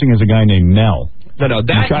posing as a guy named Nell. No,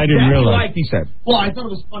 that I didn't realize. He said. Well, I thought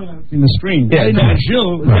it was funny on the screen. Yeah,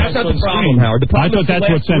 That's not the problem, Howard. I thought that's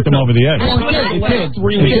what sent him over the edge.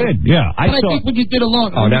 It did, yeah. I think when you did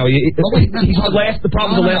alone. Oh, now the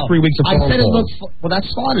problem's the last 3 weeks of I said it looked. Well, that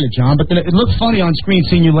started it, John. But then it looked funny on screen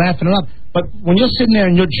seeing you laughing it up. But when you're sitting there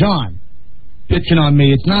and you're John bitching on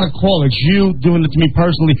me, it's not a call. It's you doing it to me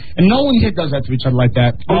personally. And no one here does that to each other like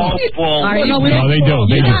that. No, they do.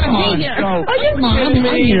 They do.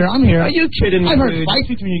 I'm here. Are you kidding me? I've heard fights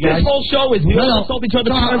between you guys. This whole show is we all insult each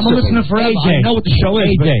other I'm constantly. listening forever. I know what the show is.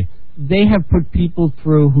 AJ, they have put people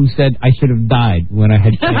through who said I should have died when I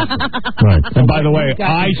had cancer. Right. And by the way,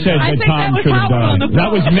 I said that Tom should have died. That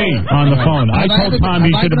was me on the phone. I told Tom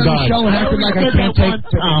he should have died.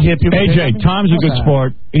 AJ, Tom's a good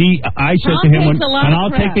sport. I said to him, and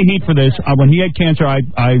I'll take the heat for this. When he had cancer, I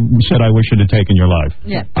said I wish it had taken your life.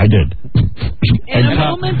 Yeah. I did. In a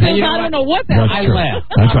moment, I don't know what that was. I laughed.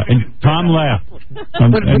 That's right. And Tom laughed.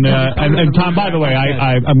 And Tom, by the way,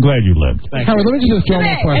 I'm glad you lived. Howard, let me just ask John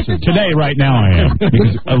one question. Today, right now, I am.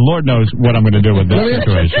 Because Lord knows what I'm going to do with this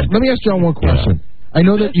situation. Let me ask John one question. I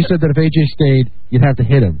know that you said that if AJ stayed, you'd have to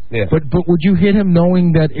hit him. Yeah. But would you hit him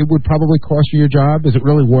knowing that it would probably cost you your job? Is it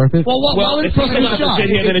really worth it? Well, if he's going to sit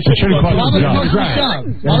here, then it shouldn't cost his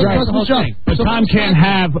job. But Tom can't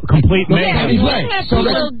have complete mayhem.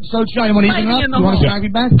 So John, you want to even up? You want to smack me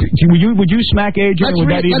back? Would you smack AJ? Would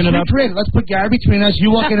that even it up? Let's put Gary between us.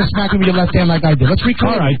 You walk in and smack him with your left hand like I did. Let's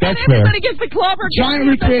recreate. All right, that's fair. Everybody gets the clobber. Giant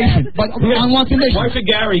recreation. But on one condition. Why should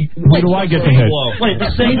Gary? Who do I get to hit? Wait, the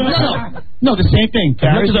same No, the same thing.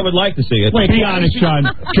 As much as I would like to see it. Wait, be honest, John.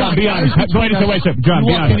 John, be honest. Wait a second. John,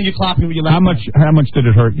 be honest. You clap me with your left How much did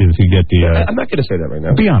it hurt you to get the? I'm not going to say that right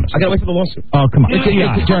now. Be honest. I got to wait for the lawsuit. Oh, come on.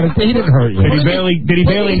 John, he didn't hurt you. Did he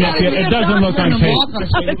barely net you? It doesn't look on tape.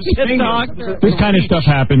 This kind of stuff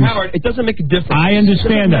happens. Howard, it doesn't make a difference. I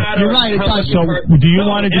understand that. You're right. So, do you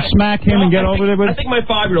want to just smack him and get over there with? I think my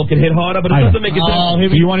 5-year-old can hit harder, but it doesn't make a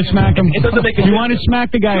difference. Do you want to smack him? It doesn't make a Do difference. you want to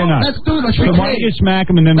smack the guy or not? Let's do it. Let's So why don't you smack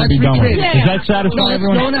him and then we'll be done with it? Does that satisfy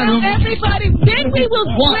everyone? Everybody, then we will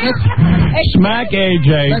smack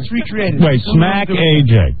AJ. Let's recreate it. Wait, smack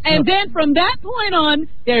AJ. And then from that point on,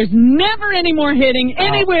 there's never any more hitting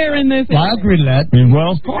anywhere in this. I agree to that.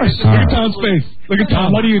 Well, of course. Look at Tom's face. Look at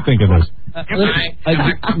Tom. What do you think of this?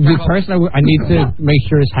 The person I need to make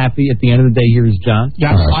sure is happy at the end of the day here is John.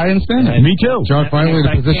 Yes, I understand that. Me too. John, finally in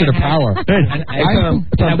a position of power. I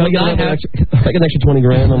get an extra 20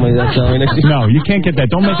 grand on my salary next year. No, you can't get that.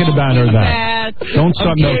 Don't make it about her that. Don't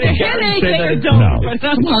start milking. No.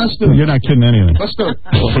 You're not kidding anything. Let's do it.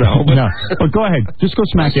 No. But go ahead. Just go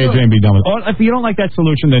smack AJ and be done with it. Or if you don't like that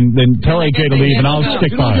solution, then tell AJ to leave and I'll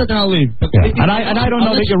stick by it. I'll leave. Yeah. And I don't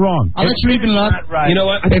know that you're wrong. I'll let you even up. You know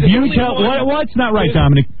what? If you tell what's not right,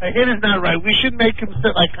 Dominic? It is not right. We should make him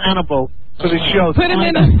sit like Hannibal for the show. Put him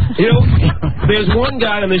in. You know, there's one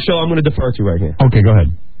guy on this show I'm going to defer to right here. Okay, go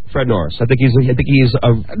ahead. Fred Norris. I think he's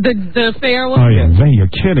the fair one. Oh yeah, you're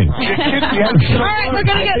kidding. All right, we're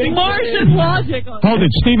gonna get Martian logic. Hold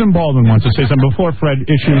it. Stephen Baldwin wants to say something before Fred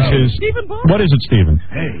issues his. Stephen Baldwin. What is it, Stephen?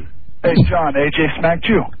 Hey, John. AJ smacked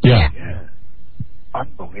you. Yeah.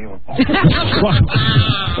 Unbelievable.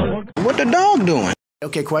 What the dog doing?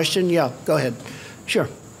 Okay, question? Yeah, go ahead. Sure.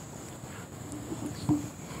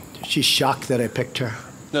 She's shocked that I picked her.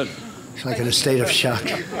 No. She's like in a state of shock.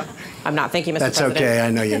 I'm not thinking, Mr. That's President. okay. I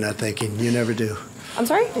know you're not thinking. You never do. I'm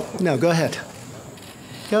sorry? No, go ahead.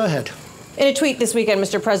 Go ahead. In a tweet this weekend,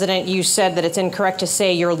 Mr. President, you said that it's incorrect to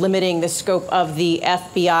say you're limiting the scope of the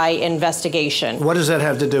FBI investigation. What does that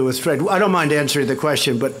have to do with trade? I don't mind answering the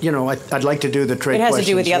question, but, you know, I'd like to do the trade It has to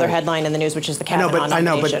do questions, with the other right? headline in the news, which is the cabinet I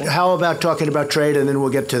know, but how about talking about trade, and then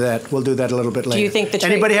we'll get to that. We'll do that a little bit later. Do you think the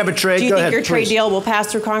trade, Anybody have a trade? Do you Go think ahead, your trade please. deal will pass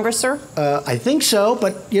through Congress, sir? I think so,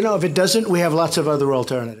 but, you know, if it doesn't, we have lots of other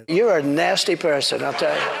alternatives. You're a nasty person, I'll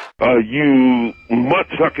tell you. You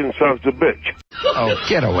mutt-sucking sons of a bitch. Oh,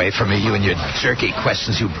 get away from me, you and your jerky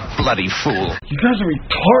questions, you bloody fool. You guys are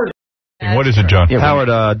retarded. What is it, John? Yeah, Howard,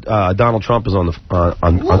 Donald Trump is on the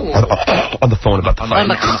phone about the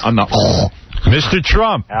fight. Mr.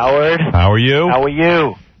 Trump. Howard. How are you? How are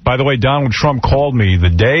you? By the way, Donald Trump called me the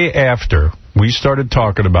day after we started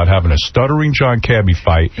talking about having a Stuttering John Cabbie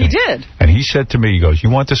fight. He did. And he said to me, he goes, you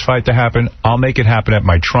want this fight to happen? I'll make it happen at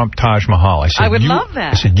my Trump Taj Mahal. I said, I would love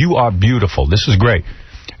that. I said, you are beautiful. This is great.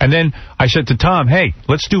 And then I said to Tom, hey,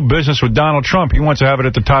 let's do business with Donald Trump. He wants to have it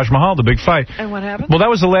at the Taj Mahal, the big fight. And what happened? Well, that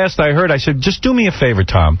was the last I heard. I said, just do me a favor,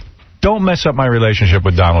 Tom. Don't mess up my relationship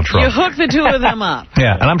with Donald Trump. You hook the two of them up.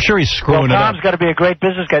 Yeah, and I'm sure he's screwing it up. Tom's got to be a great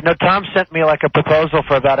business guy. No, Tom sent me like a proposal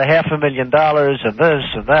for about $500,000 and this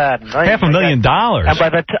and that. And $500,000? And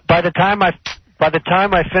by the time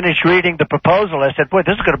I finished reading the proposal, I said, boy,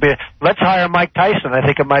 this is going to be... Let's hire Mike Tyson. I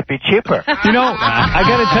think it might be cheaper. You know, I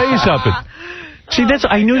got to tell you something. See,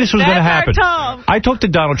 I knew this was going to happen. I talked to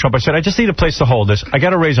Donald Trump. I said, I just need a place to hold this. I got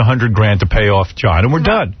to raise $100,000 to pay off John, and we're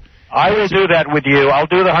done. I will do that with you. I'll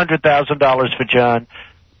do the $100,000 for John.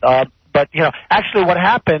 But, you know, actually what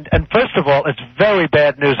happened, and first of all, it's very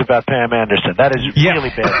bad news about Pam Anderson. That is really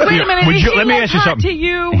bad. Wait a minute, let me ask you something. To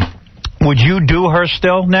you? Would you do her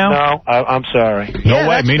still now? No, I'm sorry. No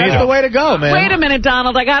way, me neither. That's the way to go, man. Wait a minute,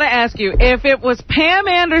 Donald. I got to ask you. If it was Pam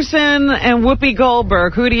Anderson and Whoopi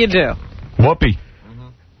Goldberg, who do you do? Whoopi.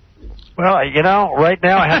 Well, you know, right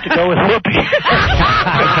now I have to go with Whoopi.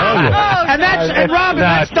 And Robin,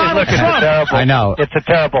 that's Donald Trump. I know. It's a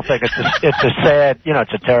terrible thing. It's a sad, you know,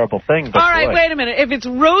 it's a terrible thing. But all right, wait a minute. If it's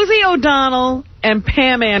Rosie O'Donnell and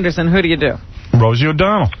Pam Anderson, who do you do? Rosie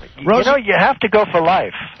O'Donnell. You know, you have to go for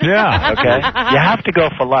life. Yeah. Okay? You have to go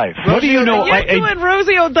for life. What do you know? You're doing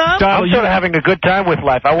Rosie O'Donnell? I'm sort of having a good time with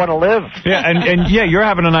life. I want to live. Yeah, and yeah, you're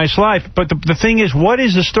having a nice life. But the thing is, what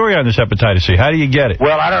is the story on this hepatitis C? How do you get it?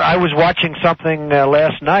 Well, I was watching something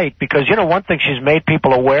last night because, you know, one thing, she's made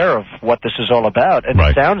people aware of what this is all about. And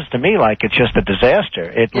it sounds to me like it's just a disaster.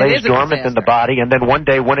 It lays dormant in the body, and then one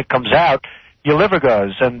day when it comes out, your liver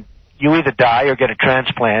goes, and you either die or get a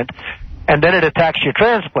transplant. And then it attacks your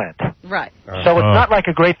transplant. Right. So it's not like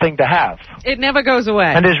a great thing to have. It never goes away.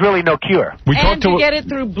 And there's really no cure. And you get it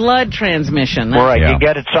through blood transmission. Right, you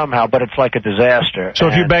get it somehow, but it's like a disaster. So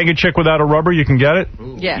if you bang a chick without a rubber, you can get it?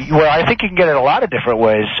 Yes. Well, I think you can get it a lot of different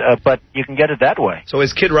ways, but you can get it that way. So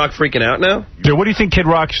is Kid Rock freaking out now? Yeah, what do you think Kid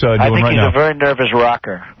Rock's doing right now? I think he's a very nervous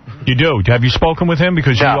rocker. You do? Have you spoken with him?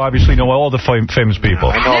 Because you obviously know all the famous people.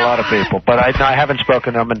 I know a lot of people, but I haven't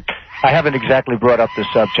spoken to them, and I haven't exactly brought up this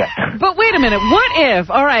subject. But wait a minute. What if,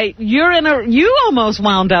 all right, you almost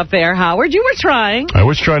wound up there, Howard. You were trying. I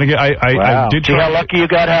was trying to get, I did try. See how lucky you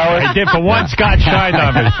got, Howard? I did for once. Scott shined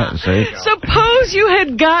on me. Suppose you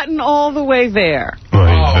had gotten all the way there.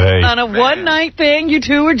 On a one-night thing, you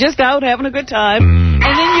two were just out having a good time, and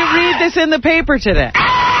then you read this in the paper today.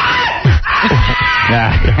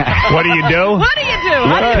 What do you do? What do you do?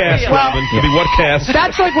 What cast, Robin? What cast?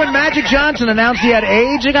 That's like when Magic Johnson announced he had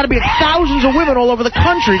AIDS. There got to be thousands of women all over the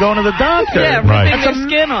country going to the doctor. Yeah, ripping their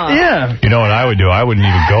skin off. Yeah. You know what I would do? I wouldn't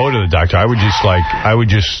even go to the doctor. I would just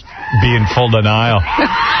be in full denial.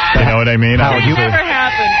 You know what I mean? That never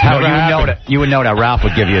happened. You would know that Ralph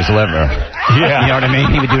would give you his liver. Yeah. You know what I mean?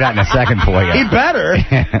 He would do that in a second for you. He better.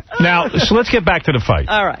 Now, so let's get back to the fight.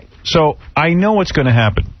 All right. So I know what's going to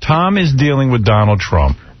happen. Tom is dealing with Donald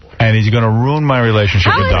Trump, and he's going to ruin my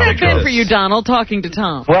relationship with Donald Trump. How has it been for you, Donald, talking to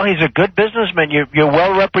Tom? Well, he's a good businessman. You're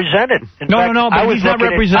well represented. In fact, but he's not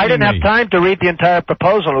representing I didn't have time to read the entire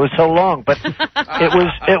proposal. It was so long, but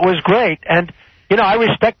it was great. And, you know, I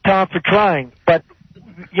respect Tom for trying, but,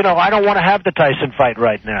 you know, I don't want to have the Tyson fight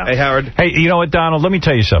right now. Hey, Howard. Hey, you know what, Donald? Let me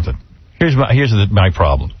tell you something. Here's my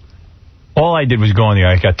problem. All I did was go on the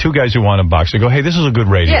air. I got two guys who want to box. I go, hey, this is a good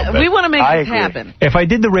radio bit. We want to make this happen. If I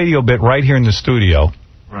did the radio bit right here in the studio,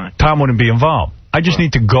 Tom wouldn't be involved. I just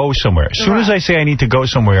need to go somewhere. As soon as I say I need to go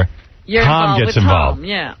somewhere, Tom gets involved.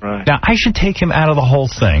 Yeah. Now, I should take him out of the whole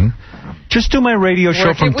thing. Just do my radio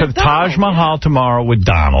show from the Taj Mahal tomorrow with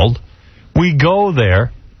Donald. We go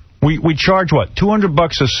there. We charge, what,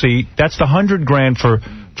 $200 a seat. That's the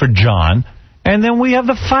 $100,000 for John. And then we have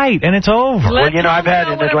the fight, and it's over. Well, you know, I've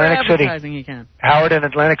had in Atlantic City, Howard, in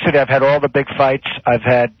Atlantic City, I've had all the big fights. I've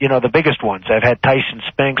had, you know, the biggest ones. I've had Tyson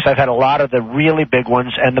Spinks. I've had a lot of the really big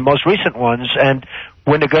ones and the most recent ones. And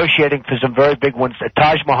we're negotiating for some very big ones.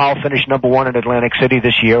 Taj Mahal finished #1 in Atlantic City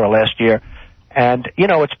this year or last year. And, you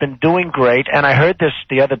know, it's been doing great. And I heard this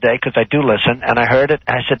the other day because I do listen, and I heard it,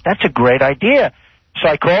 and I said, that's a great idea. So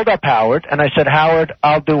I called up Howard, and I said, Howard,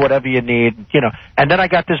 I'll do whatever you need, you know. And then I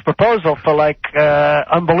got this proposal for, like,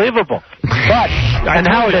 unbelievable. And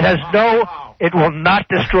Howard, it will not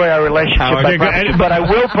destroy our relationship. But I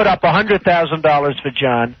will put up $100,000 for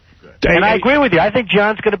John. And I agree with you. I think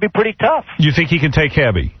John's going to be pretty tough. You think he can take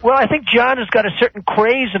Cabbie? Well, I think John has got a certain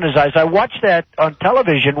craze in his eyes. I watched that on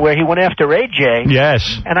television where he went after AJ.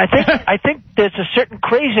 Yes. And I think there's a certain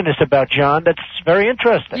craziness about John that's very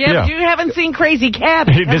interesting. Yeah, but you haven't seen Crazy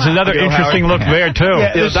Cabbie. There's another interesting look there, too.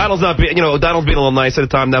 Yeah, Donald's not being, Donald's being a little nice at the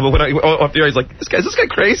time now, but when off the air, he's like, is this guy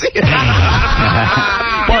crazy? You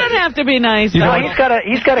don't have to be nice. No, he's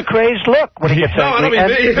got a crazed look when he gets angry.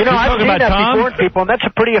 And, I've seen that before in people, and that's a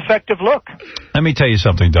pretty effective look. Let me tell you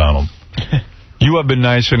something, Donald. You have been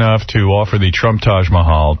nice enough to offer the Trump Taj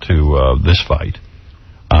Mahal to this fight.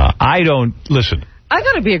 Listen. I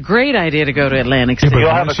thought it'd be a great idea to go to Atlantic City.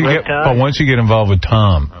 But once you get involved with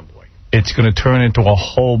Tom, it's going to turn into a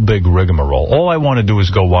whole big rigmarole. All I want to do is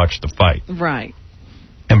go watch the fight. Right.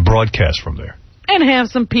 And broadcast from there. And have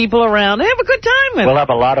some people around. Have a good time with it. We'll have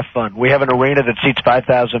a lot of fun. We have an arena that seats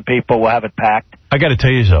 5,000 people. We'll have it packed. I got to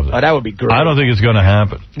tell you something. Oh, that would be great. I don't think it's going to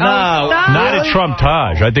happen. No. Not at Trump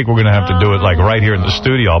Taj. I think we're going to have to do it like right here in the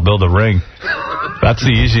studio. I'll build a ring. That's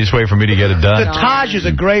the easiest way for me to get it done. The Taj is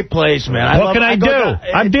a great place, man. What can I do?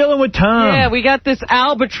 I'm dealing with Tom. Yeah, we got this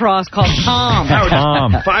albatross called Tom.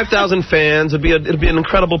 Tom. 5,000 fans. It'd be an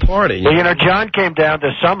incredible party. Well, John came down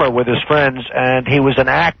this summer with his friends, and he was an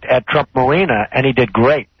act at Trump Marina, and he did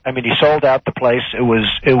great. I mean, he sold out the place. It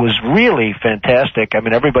was really fantastic. I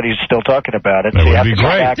mean, everybody's still talking about it. That would be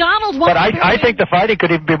great. But I think the fighting could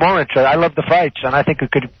even be more interesting. I love the fights, and I think it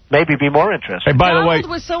could maybe be more interesting. Hey, by the way, Donald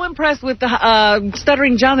was so impressed with the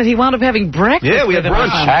Stuttering John that he wound up having breakfast. Yeah, we had brunch.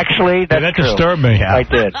 Actually, that disturbed me. I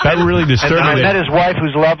did. That really disturbed me. I met his wife,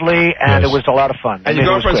 who's lovely, and it was a lot of fun. And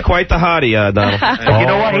your girlfriend's quite the hottie, Donald. You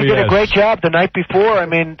know what? He did a great job the night before. I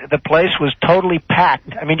mean, the place was totally packed.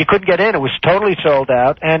 I mean, you couldn't get in. It was totally sold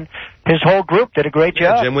out, and his whole group did a great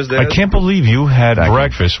job. Jim was there. I can't believe you had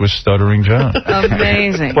breakfast with Stuttering John.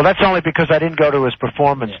 Amazing. Well, that's only because I didn't go to his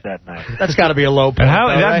performance that night. That's got to be a low point.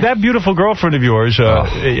 And that beautiful girlfriend of yours,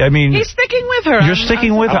 I mean... He's sticking with her. You're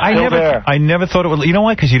sticking with her. I never thought it would... You know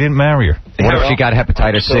why? Because you didn't marry her. What if she got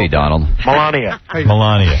hepatitis C, Donald? Melania. Hey,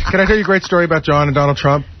 Melania. Can I tell you a great story about John and Donald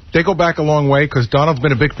Trump? They go back a long way because Donald's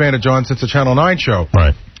been a big fan of John since the Channel 9 show.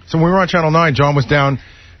 Right. So when we were on Channel 9, John was down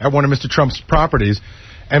at one of Mr. Trump's properties,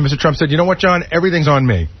 and Mr. Trump said, you know what, John, everything's on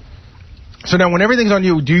me. So now when everything's on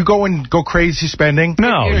you, do you go crazy spending?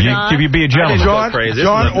 No, you be a gentleman.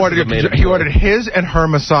 John ordered his and her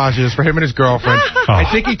massages for him and his girlfriend. I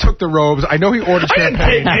think he took the robes. I know he ordered champagne. I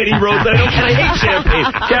didn't take any robes. I hate champagne.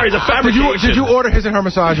 Gary's a fabrication. Did you order his and her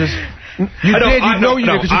massages? You did. You know you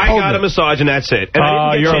did because you told me. I got a massage and that's it.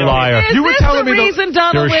 Oh, you're a liar. Is this the reason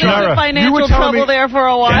Donald went into financial trouble there for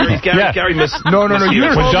a while? Gary missed. No.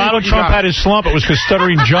 When Donald Trump had his slump, it was because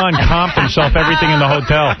Stuttering John comped himself everything in the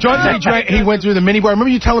hotel. John said he went through the mini bar. I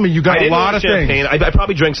remember you telling me you got a lot of things. I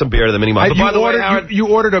probably drank some beer at the mini bar. By the way, Howard,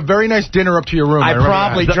 you ordered a very nice dinner up to your room. I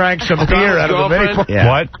probably drank some beer out of the mini bar.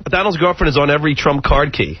 What? Donald's girlfriend is on every Trump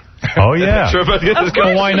card key. Oh, yeah.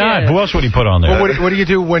 Well, why not? Who else would he put on there? Well, what do you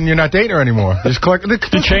do when you're not dating her anymore? Just collect...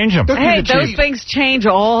 To change them. Hey, those things change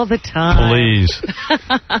all the time. Please.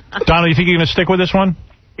 Donald, you think you're going to stick with this one?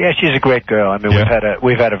 Yeah, she's a great girl. I mean,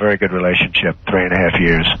 we've had a very good relationship, 3.5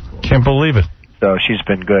 years. Can't believe it. So she's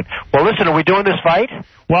been good. Well, listen, are we doing this fight?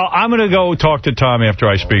 Well, I'm going to go talk to Tom after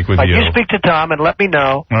I speak with you. You speak to Tom and let me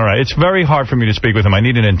know. All right. It's very hard for me to speak with him. I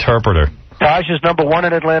need an interpreter. Taj is #1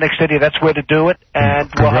 in Atlantic City. That's where to do it. And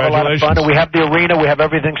we'll have a lot of fun. And we have the arena. We have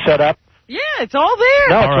everything set up. Yeah, it's all there.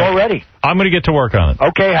 No, it's all ready. I'm going to get to work on it.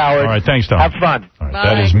 Okay, Howard. All right, thanks, Tom. Have fun. Right,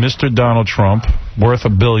 that is Mr. Donald Trump, worth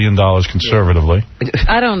 $1 billion conservatively.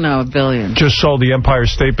 I don't know, $1 billion. Just sold the Empire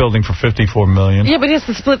State Building for $54 million. Yeah, but he has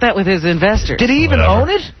to split that with his investors. Did he even own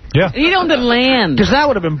it? Yeah. He owned the land. Because that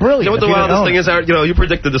would have been brilliant. You know what the wildest thing is, Howard? You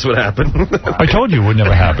predicted this would happen. I told you it would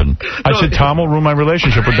never happen. I said Tom will ruin my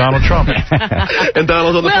relationship with Donald Trump. And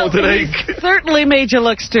Donald's on the phone today. Certainly made you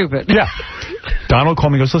look stupid. Yeah. Donald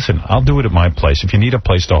called me and goes, listen, I'll do it at my place. If you need a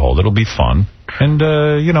place to hold, it'll be fun. And,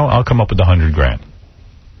 I'll come up with $100,000. I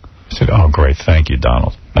said, oh, great. Thank you,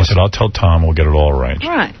 Donald. I said, I'll tell Tom. We'll get it all arranged.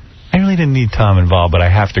 Right. I really didn't need Tom involved, but I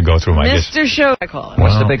have to go through my... Mr. Show, I call it.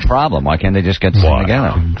 What's the big problem? Why can't they just get something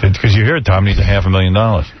together? Because you hear Tom needs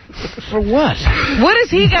 $500,000. For what? What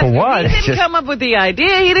has he got? For what? He didn't come up with the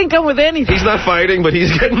idea. He didn't come with anything. He's not fighting, but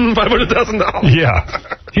he's getting $500,000. Yeah.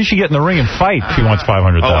 He should get in the ring and fight if he wants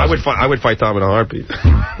 $500,000. Oh, I would fight Tom in a heartbeat.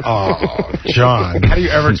 Oh, John. How do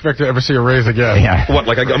you ever expect to ever see a raise again? Yeah. What,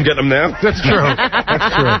 like I'm getting him now? That's true.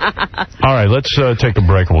 That's true. All right, let's take a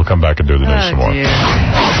break and we'll come back and do the news some more.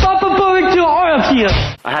 Papa going to oil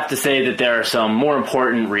I have to say that there are some more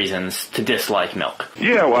important reasons to dislike milk.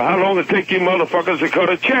 Yeah, well, how long it take you motherfuckers to cut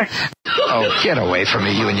a check? Oh, get away from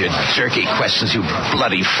me, you and your jerky questions, you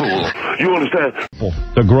bloody fool. You understand?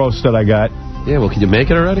 The gross that I got. Yeah, well, can you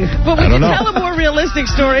make it already? But we I don't can know. tell a more realistic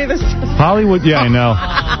story this time. Hollywood, yeah, I know.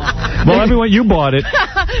 Well, everyone, you bought it.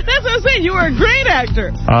 That's what I'm saying. You were a great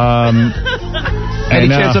actor. Any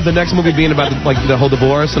chance of the next movie being about the whole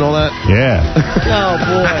divorce and all that? Yeah. Oh,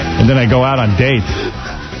 boy. And then I go out on dates.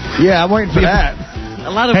 Yeah, I'm waiting for that. A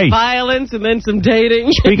lot of violence and then some dating.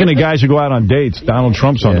 Speaking of guys who go out on dates, Donald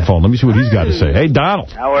Trump's on the phone. Let me see what he's got to say. Hey,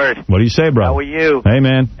 Donald. Howard. What do you say, bro? How are you? Hey,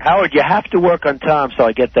 man. Howard, you have to work on Tom so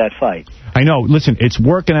I get that fight. I know. Listen, it's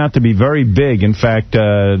working out to be very big. In fact,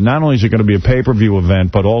 not only is it going to be a pay-per-view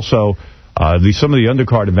event, but also some of the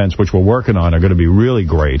undercard events which we're working on are going to be really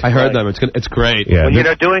great. I heard them. It's great. Yeah,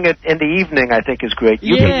 well, doing it in the evening, I think, is great.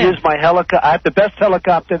 You can use my helicopter. I have the best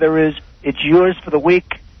helicopter there is. It's yours for the week.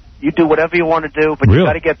 You do whatever you want to do, but you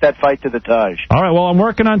got to get that fight to the Taj. All right, well, I'm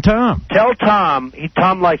working on Tom. Tell Tom,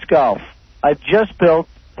 Tom likes golf. I've just built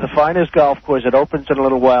the finest golf course. It opens in a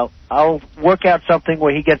little while. I'll work out something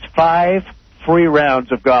where he gets 5 free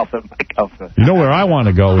rounds of golf at my golf course. You know where I want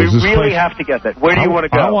to go? We is this really place. have to get that. Where do you want to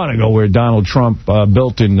go? I want to go where Donald Trump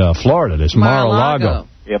built in Florida, this Mar-a-Lago.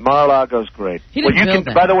 Yeah, Mar-a-Lago's great. He didn't build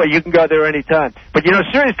that. By the way, you can go there anytime. But,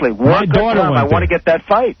 seriously, work on Tom. I want to get that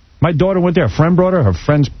fight. My daughter went there. A friend brought her. Her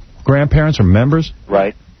friend's grandparents are members.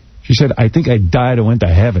 Right. She said, I think I died and went to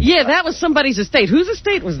heaven. Yeah, that was somebody's estate. Whose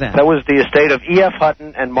estate was that? That was the estate of E.F.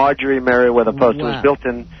 Hutton and Marjorie Merriweather Post. Wow. It was built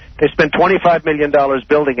in... They spent $25 million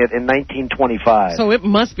building it in 1925. So it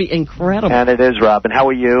must be incredible. And it is, Robin. How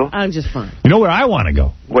are you? I'm just fine. You know where I want to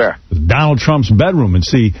go? Where? Donald Trump's bedroom and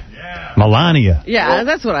see Melania. Yeah,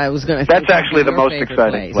 that's what I was going to say. That's actually the most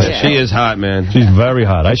exciting place. Yeah. She is hot, man. She's very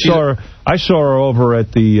hot. I saw her over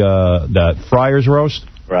at that Friars roast.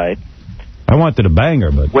 Right. I wanted to bang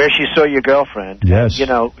her, but... Where she saw your girlfriend. Yes.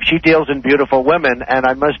 She deals in beautiful women, and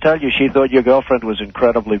I must tell you, she thought your girlfriend was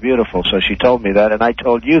incredibly beautiful, so she told me that, and I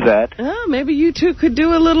told you that. Oh, maybe you two could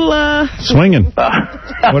do a little, Swinging. What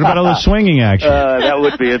about a little swinging action? That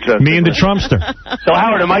would be interesting. Me and the Trumpster. So,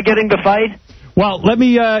 Howard, am I getting the fight? Well, let me,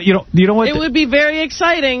 you know what? It would be very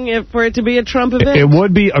exciting for it to be a Trump event. It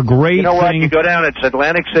would be a great thing. You know what? You go down, it's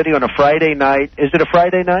Atlantic City on a Friday night. Is it a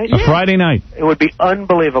Friday night? A Friday night. It would be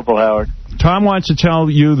unbelievable, Howard. Tom wants to tell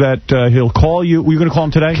you that he'll call you. Were you going to call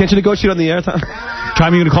him today? Can't you negotiate on the air, Tom?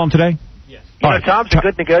 Tom, you going to call him today? Yes. Tom's a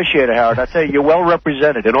good negotiator, Howard. I tell you, you're well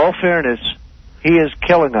represented. In all fairness, he is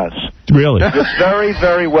killing us. Really? You're very,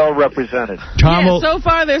 very well represented. Tom so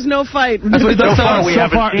far, there's no fight. So far, we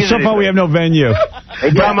have no venue. Hey,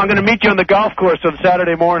 Tom, I'm going to meet you on the golf course on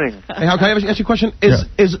Saturday morning. Hey, how can I ask you a question?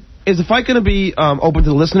 Is the fight going to be open to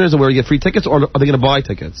the listeners and where you get free tickets, or are they going to buy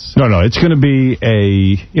tickets? No, it's going to be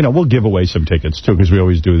we'll give away some tickets, too, because we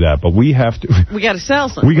always do that. But we have to... We got to sell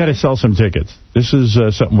some. We got to sell some tickets. This is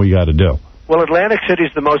something we got to do. Well, Atlantic City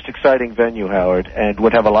is the most exciting venue, Howard, and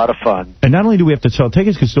would have a lot of fun. And not only do we have to sell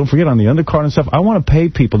tickets, because don't forget, on the undercard and stuff, I want to pay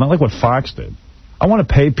people, not like what Fox did. I want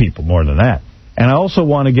to pay people more than that. And I also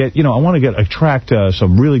want to get, attract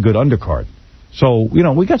some really good undercard. So,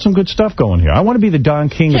 we got some good stuff going here. I want to be the Don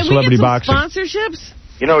King of celebrity boxing. Can we get some sponsorships?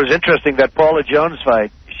 It was interesting, that Paula Jones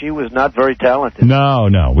fight, she was not very talented. No,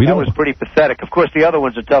 that was pretty pathetic. Of course, the other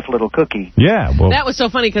one's a tough little cookie. Yeah, well... That was so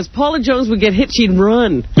funny, because Paula Jones would get hit, she'd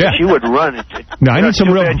run. Yeah. She would run. No, I need some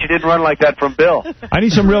real... She didn't run like that from Bill. I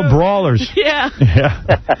need some real brawlers. Yeah.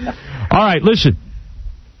 All right, listen.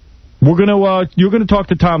 You're going to talk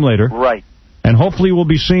to Tom later. Right. And hopefully we'll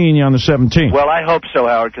be seeing you on the 17th. Well, I hope so,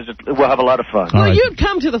 Howard, because we'll have a lot of fun. Well, you'd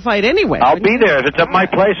come to the fight anyway. I'll be there. If it's at my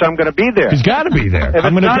place, I'm going to be there. He's got to be there. If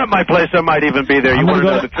it's not at my place, I might even be there. You want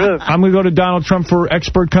to know the truth? I'm going to go to Donald Trump for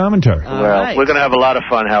expert commentary. We're going to have a lot of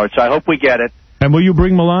fun, Howard, so I hope we get it. And will you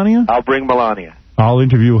bring Melania? I'll bring Melania. I'll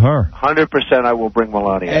interview her. 100% I will bring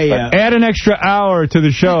Melania. Hey, add an extra hour to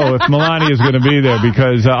the show if Melania is going to be there,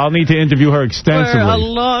 because I'll need to interview her extensively. For a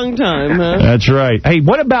long time, huh? That's right. Hey,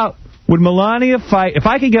 what about... Would Melania fight... If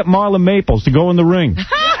I could get Marla Maples to go in the ring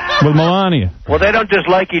with Melania... Well, they don't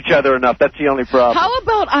dislike each other enough. That's the only problem. How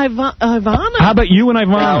about Ivana? How about you and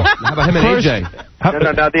Ivana? How about him and AJ?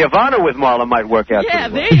 No, the Ivana with Marla might work out. Yeah,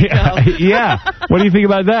 there you go. Yeah. What do you think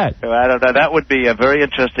about that? I don't know. That would be a very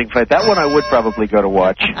interesting fight. That one I would probably go to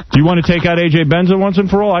watch. Do you want to take out AJ Benza once and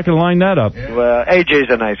for all? I can line that up. Well,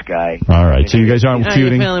 AJ's a nice guy. All right. So you guys aren't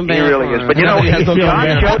feuding? He really is. But John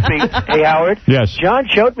showed me... Hey, Howard? Yes. John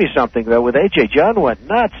showed me something, though, with AJ. John went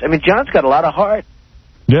nuts. I mean, John's got a lot of heart.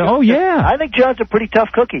 Yeah. Oh, yeah. I think John's a pretty tough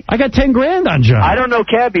cookie. I got $10,000 on John. I don't know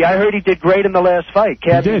Cabbie. I heard he did great in the last fight,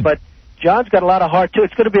 Cabbie, but John's got a lot of heart, too.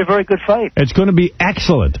 It's going to be a very good fight. It's going to be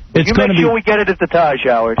excellent. It's You going make to be... sure we get it at the Taj,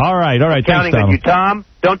 Howard. All right. I'm counting on you, Tom.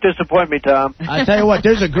 Don't disappoint me, Tom. I tell you what,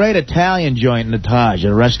 there's a great Italian joint in the Taj,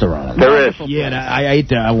 a restaurant. There is. Yeah, I ate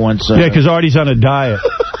there once. Yeah, because Artie's on a diet.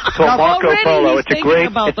 It's called Marco Polo. It's a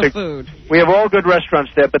great... food. We have all good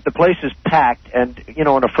restaurants there, but the place is packed. And, you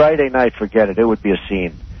know, on a Friday night, forget it. It would be a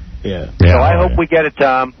scene. Yeah. So I hope we get it,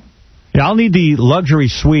 Tom. Yeah, I'll need the luxury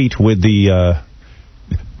suite with the...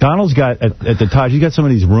 Donald's got, at the Taj, he's got some of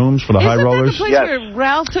these rooms for the high rollers. Isn't that the place where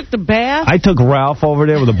Ralph took the bath? I took Ralph over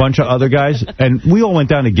there with a bunch of other guys, and we all went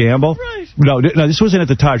down to gamble. Right. No, this wasn't at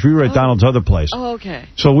the Taj. We were at Donald's other place. Oh, okay.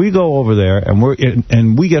 So we go over there,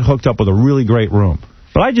 and we get hooked up with a really great room.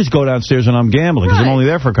 But I just go downstairs and I'm gambling because I'm only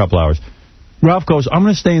there for a couple hours. Ralph goes, I'm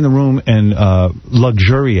going to stay in the room and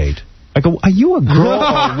luxuriate. I go, are you a girl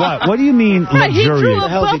or what? What do you mean luxuriate? What the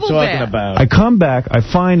hell is he talking about? I come back, I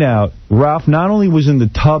find out Ralph not only was in the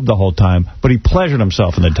tub the whole time, but he pleasured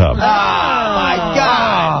himself in the tub. Oh, my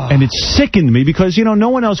God. And it sickened me because, you know, no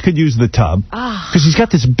one else could use the tub. Because he's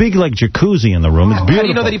got this big, like, jacuzzi in the room. It's beautiful. How do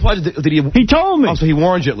you know that he pleasured? He told me. Oh, so he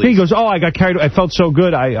warned you at least. He goes, I got carried. I felt so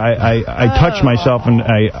good. I touched myself and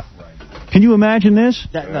I... Can you imagine this?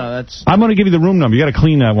 No, that's... I'm going to give you the room number. You got to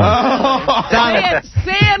clean that one.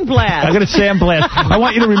 Sandblast. I got a sandblast. I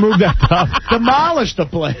want you to remove that tub. Demolish the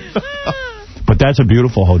place. But that's a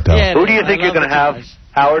beautiful hotel. Yeah, Who do you think you're going to have,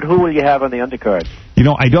 Howard? Who will you have on the undercard? You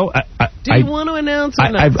know, I don't... Do you want to announce or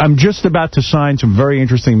not? I'm just about to sign some very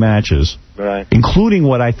interesting matches. Right. Including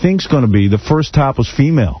what I think's going to be the first topless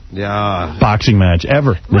female boxing match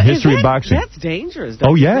ever in the history of boxing. That's dangerous.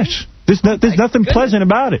 Oh, yes. There's nothing pleasant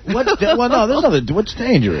about it. What's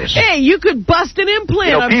dangerous? Hey, you could bust an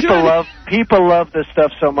implant. You know, people love this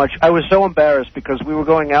stuff so much. I was so embarrassed because we were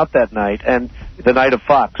going out that night, and the night of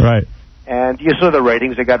Fox. Right. And you saw the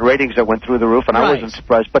ratings. They got ratings that went through the roof, and I wasn't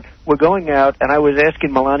surprised. But we're going out, and I was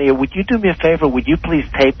asking Melania, would you do me a favor? Would you please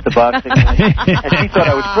tape the boxing? And she thought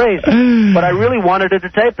I was crazy. But I really wanted her to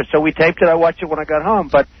tape it, so we taped it. I watched it when I got home.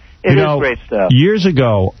 But it is great stuff. Years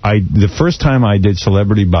ago, the first time I did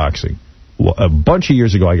celebrity boxing, a bunch of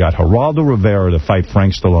years ago, I got Geraldo Rivera to fight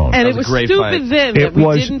Frank Stallone. And it was stupid then that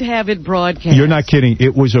we didn't have it broadcast. You're not kidding.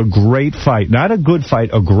 It was a great fight. Not a good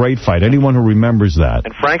fight, a great fight. Anyone who remembers that.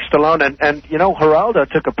 And Frank Stallone, and you know, Geraldo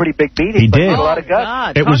took a pretty big beating. He but did. He had a lot of guts.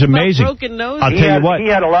 God. It was amazing. Broken nose. I'll tell you what. He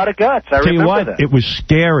had a lot of guts. I remember tell you what, that. it was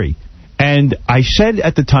scary. And I said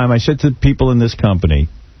at the time, I said to people in this company,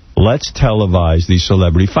 let's televise these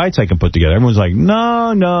celebrity fights I can put together. Everyone's like,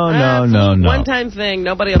 no. One-time thing.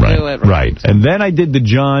 Nobody will do it. Right. And then I did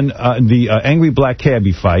the Angry Black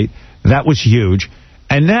Cabbie fight. That was huge.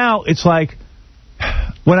 And now it's like,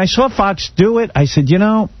 when I saw Fox do it, I said, you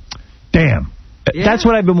know, damn. Yeah. That's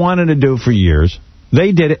what I've been wanting to do for years.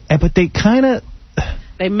 They did it, but they kind of...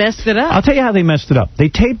 They messed it up. I'll tell you how they messed it up. They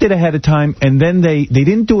taped it ahead of time, and then they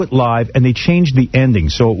didn't do it live, and they changed the ending,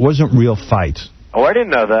 so it wasn't real fights. Oh, I didn't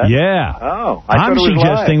know that. Yeah. Oh, I'm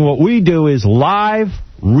suggesting what we do is live,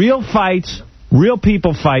 real fights, real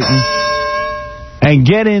people fighting, and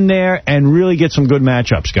get in there and really get some good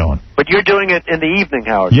matchups going. But you're doing it in the evening,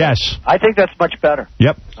 Howard. Yes. I think that's much better.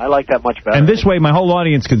 Yep. I like that much better. And this way, my whole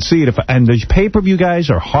audience can see it. And these pay-per-view guys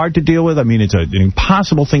are hard to deal with. I mean, it's an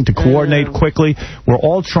impossible thing to coordinate quickly. We're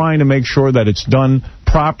all trying to make sure that it's done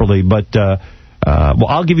properly, but... well,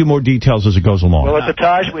 I'll give you more details as it goes along. Well, at the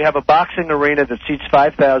Taj, we have a boxing arena that seats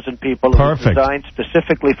 5,000 people. Perfect. It's designed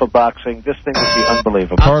specifically for boxing. This thing would be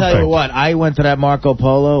unbelievable. I'll tell you what, I went to that Marco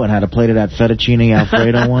Polo and had a plate of that fettuccine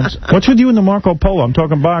Alfredo once. What's with you in the Marco Polo? I'm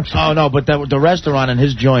talking boxing. Oh, no, but the restaurant in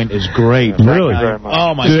his joint is great. Really?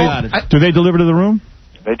 Oh, my God. Do they deliver to the room?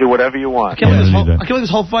 They do whatever you want. I can't believe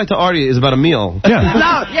this whole fight to Artie is about a meal.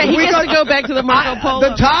 Yeah. He has to go back to the Marco Polo.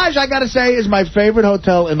 The Taj, I got to say, is my favorite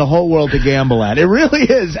hotel in the whole world to gamble at. It really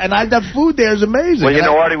is. And the food there is amazing. Well, you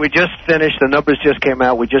know, Artie, we just finished. The numbers just came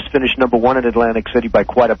out. We just finished #1 in Atlantic City by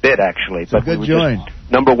quite a bit, actually. It's a good joint.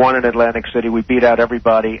 #1 in Atlantic City. We beat out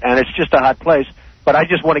everybody. And it's just a hot place. But I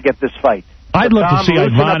just want to get this fight. I'd love to see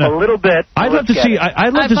Ivana. Up a little bit. I'd love to see.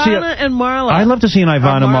 I'd love to see Ivana and Marla. I'd love to see an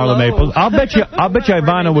Ivana Marla Maples. I'll bet you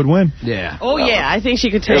Ivana would win. Yeah. Oh yeah, I think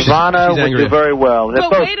she could take. Ivana would do very well.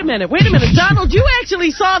 But wait a minute, Donald, you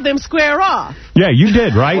actually saw them square off. Yeah, you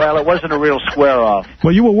did, right? Well, it wasn't a real square off.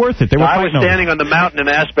 Well, you were worth it. They were. I was standing on the mountain in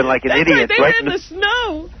Aspen like an idiot. They were in the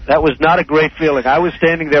snow. That was not a great feeling. I was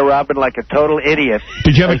standing there, Robin, like a total idiot.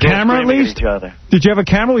 Did you have a camera at least? Did you have a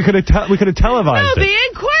camera? We could have televised it. No, the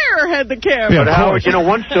Inquirer had the camera. Yeah, but Howard, you know,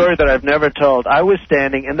 one story that I've never told. I was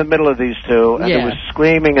standing in the middle of these two, and there was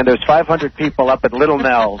screaming, and there's 500 people up at Little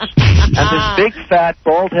Nell's. And this big, fat,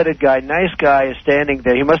 bald-headed guy, nice guy, is standing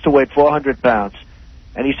there. He must have weighed 400 pounds.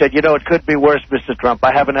 And he said, you know, it could be worse, Mr. Trump.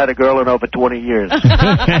 I haven't had a girl in over 20 years. So, you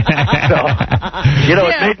know,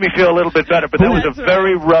 it made me feel a little bit better, but that was a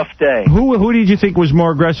very rough day. Who did you think was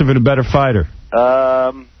more aggressive and a better fighter?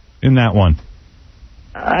 In that one.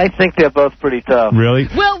 I think they're both pretty tough. Really?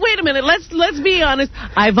 Well, wait a minute. Let's be honest.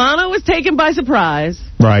 Ivana was taken by surprise.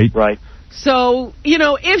 Right. Right. So, you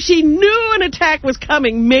know, if she knew an attack was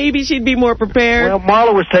coming, maybe she'd be more prepared. Well,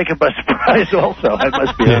 Marla was taken by surprise also. I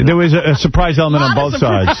must be honest. There was a surprise element on both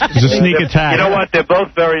sides. It was a sneak attack. You know what? They're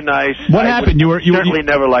both very nice. What happened? You certainly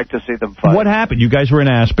never like to see them fight. What happened? You guys were in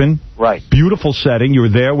Aspen. Right. Beautiful setting. You were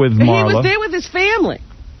there with Marla. He was there with his family.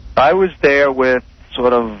 I was there with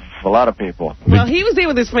sort of a lot of people. Well, he was there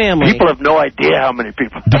with his family. People have no idea how many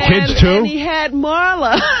people. The kids, too? And he had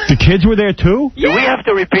Marla. The kids were there, too? Yeah. Do we have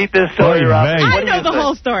to repeat this story, Rob? I know the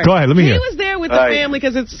whole story. Go ahead, let me hear. He was there with the family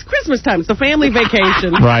because it's Christmas time. It's the family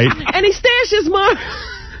vacation. Right. And he stashes Marla.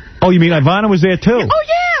 Oh, you mean Ivana was there, too? Oh,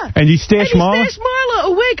 yeah. And you stashed Marla? Stashed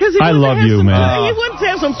Marla away because he I love you, man. He wanted to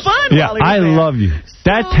have some fun Yeah, while he was I there. love you.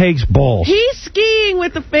 That takes balls. He's skiing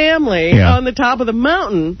with the family on the top of the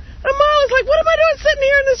mountain. And Marla's like, what am I doing sitting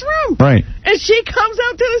here in this room? Right. And she comes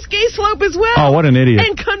out to the ski slope as well. Oh, what an idiot.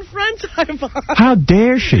 And confronts Ivana. How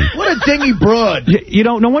dare she? What a dingy broad. You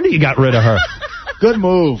don't, no wonder you got rid of her. Good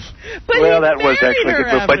move. Well, that was actually a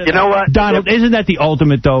good move. But you know what? Donald, isn't that the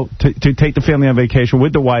ultimate, though, to take the family on vacation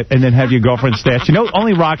with the wife and then have your girlfriend stash? You know,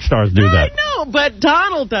 only rock stars do that. I know, but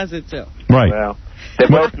Donald does it, too. Right. Well, they're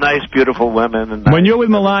both nice, beautiful women. And when you're with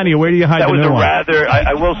Melania, where do you hide that the was new a one? rather,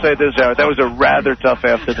 I will say this, Howard, that was a rather tough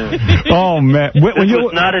afternoon. Oh, man. This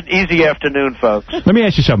was not an easy afternoon, folks. Let me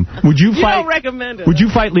ask you something. Would you fight? Don't recommend it. Would you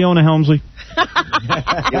fight Leona Helmsley?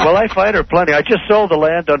 Yeah, well, I fight her plenty. I just sold the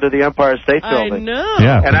land under the Empire State Building. I know.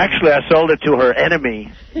 Yeah. And actually, I sold it to her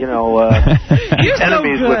enemy. You know,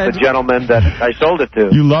 enemies so with the gentleman that I sold it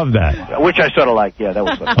to. You love that. Which I sort of like. Yeah, that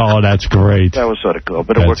was sort of Oh, that's great. That was sort of cool.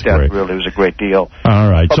 But it worked out really. It was a great deal.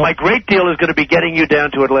 All right. But So, my great deal is going to be getting you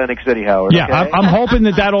down to Atlantic City, Howard. yeah, okay? I'm hoping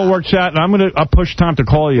that all works out, and I'll push Tom to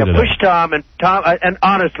call you today. Push Tom, and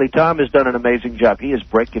honestly, Tom has done an amazing job. He is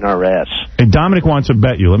breaking our ass. And Dominic wants to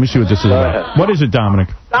bet you. Let me see what this is about. What is it, Dominic?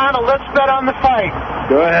 Donald, let's bet on the fight.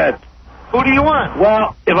 Go ahead. Who do you want?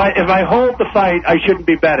 Well, if I hold the fight, I shouldn't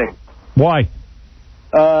be betting. Why?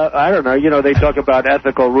 I don't know. You know, they talk about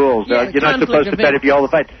ethical rules. Yeah, you're not supposed to bet if you hold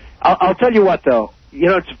the fight. I'll tell you what, though. You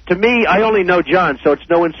know, to me, I only know John, so it's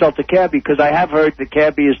no insult to Cabbie, because I have heard that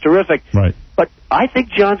Cabbie is terrific. Right. But I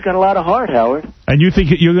think John's got a lot of heart, Howard. And you think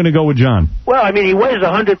you're going to go with John? Well, I mean, he weighs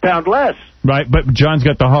 100 pounds less. Right, but John's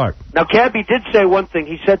got the heart. Now, Cabbie did say one thing.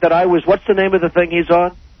 He said that I was, what's the name of the thing he's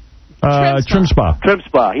on? Trim Spa. Trim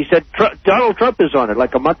Spa. He said Donald Trump is on it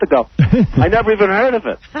like a month ago. I never even heard of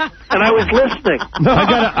it, and I was listening.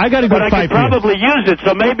 I got a good but fight I could probably use it,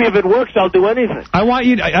 so maybe if it works, I'll do anything. I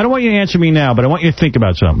don't want you to answer me now, but I want you to think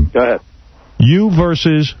about something. Go ahead. You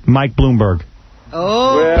versus Mike Bloomberg.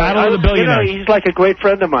 Oh, well, Battle of the Billionaires. You know, he's like a great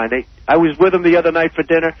friend of mine. I was with him the other night for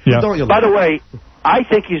dinner. Yeah. By the way, I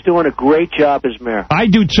think he's doing a great job as mayor. I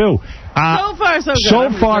do too. So far, so good. So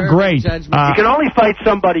far, great. You can only fight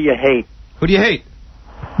somebody you hate. Who do you hate?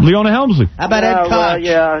 Leona Helmsley. How about Ed Koch?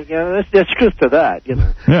 Yeah, there's truth to that, you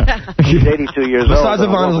know. Yeah. He's 82 years old. Besides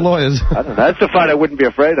Ivana's lawyers. I don't know. That's the fight I wouldn't be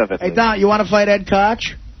afraid of it. Hey, Don, you want to fight Ed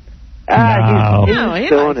Koch? He's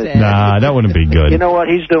doing it. Nah, that wouldn't be good. You know what?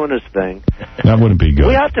 He's doing his thing. That wouldn't be good.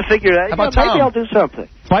 We have to figure it out. How about maybe Tom? I'll do something.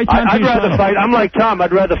 I'd rather fight. I'm like Tom.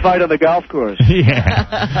 I'd rather fight on the golf course.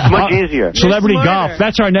 Yeah. Much easier. Celebrity golf.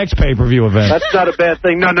 That's our next pay-per-view event. That's not a bad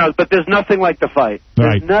thing. No, but there's nothing like the fight.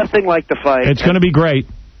 Right. There's nothing like the fight. It's going to be great.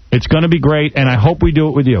 It's going to be great, and I hope we do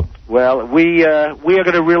it with you. Well, we are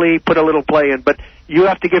going to really put a little play in, but you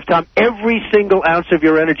have to give Tom every single ounce of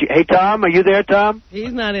your energy. Hey, Tom, are you there, Tom?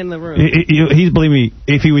 He's not in the room. He's, believe me,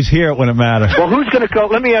 if he was here, it wouldn't matter. Well, who's going to call?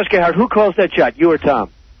 Let me ask you, Howard, who calls that shot, you or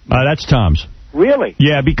Tom? That's Tom's. Really?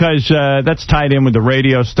 Yeah, because that's tied in with the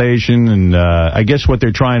radio station, and I guess what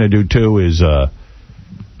they're trying to do, too, is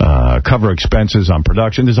cover expenses on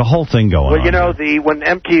production. There's a whole thing going on. Well, you know, when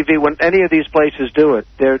MTV, when any of these places do it,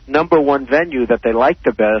 their number one venue that they like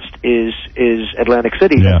the best is Atlantic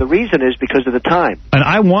City. Yeah. And the reason is because of the time. And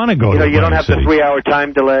I want to go to You don't Atlantic have City. the 3-hour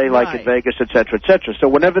time delay like in Vegas, et cetera, et cetera. So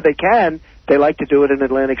whenever they can, they like to do it in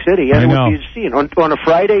Atlantic City. And I know. it would be seen on a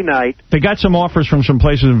Friday night. They got some offers from some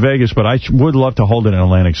places in Vegas, but I would love to hold it in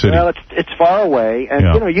Atlantic City. Well, it's far away, and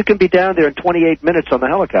Yeah. you know you can be down there in 28 minutes on the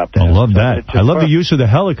helicopter. I love that. I love the use of the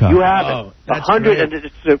helicopter. You have it. 100, and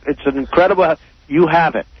it's an incredible. You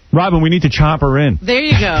have it. Robin, we need to chop her in. There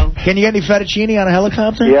you go. Can you get any fettuccine on a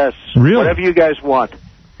helicopter? Yes. Really? Whatever you guys want.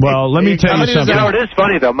 Well, let me tell you something. You know, it is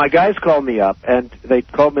funny, though. My guys called me up, and they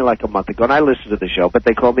called me like a month ago, and I listened to the show, but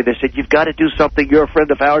they called me. They said, you've got to do something. You're a friend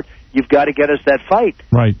of Howard. You've got to get us that fight.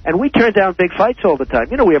 Right. And we turn down big fights all the time.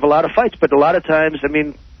 You know, we have a lot of fights, but a lot of times, I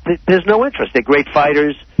mean, there's no interest. They're great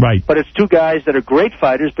fighters. Right. But it's two guys that are great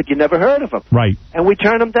fighters, but you never heard of them. Right. And we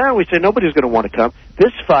turn them down. We say, nobody's going to want to come.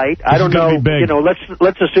 This fight, I don't know. You know,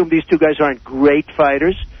 let's assume these two guys aren't great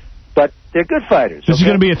fighters, but they're good fighters. This is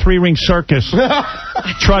going to be a 3-ring circus.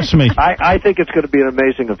 Trust me. I think it's going to be an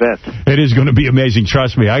amazing event. It is going to be amazing.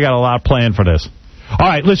 Trust me. I got a lot planned for this. All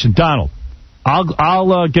right, listen, Donald.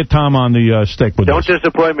 I'll get Tom on the stick with Don't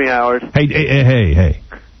disappoint me, Howard. Hey.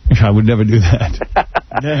 I would never do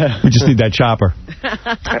that. We just need that chopper.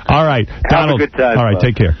 All right, Donald. Have a good time. All right,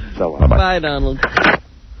 take care. Bye-bye. Bye, Donald.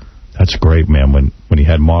 That's great, man, when he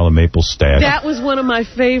had Marla Maples stabbed. That was one of my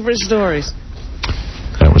favorite stories.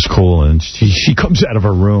 That was cool, and she comes out of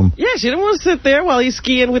her room. Yeah, she didn't want to sit there while he's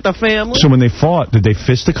skiing with the family. So when they fought, did they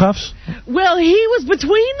fisticuffs? Well, he was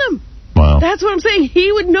between them. Wow. That's what I'm saying.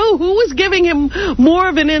 He would know who was giving him more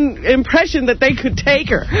of an impression that they could take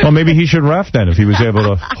her. Well, maybe he should ref then if he was able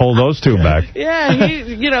to hold those two back.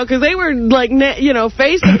 Yeah, because they were like,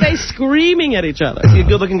 face to face screaming at each other. Is he a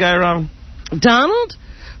good-looking guy, Robin? Donald?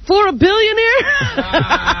 For a billionaire?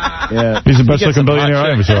 Yeah. He's the best-looking billionaire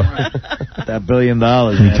I ever saw. That $1 billion.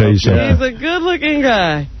 Let me tell you something. He's a good-looking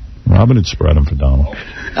guy. Robin would spread him for Donald.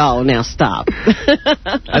 Oh, now stop.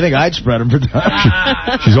 I think I'd spread him for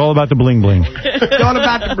Donald. She's all about the bling-bling. all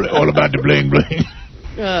about the bling-bling.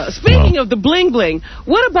 Speaking of the bling-bling,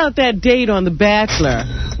 what about that date on The Bachelor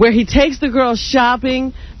where he takes the girl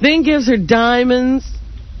shopping, then gives her diamonds?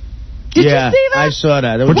 Did you see that? I saw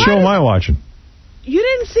that. What show am I watching? You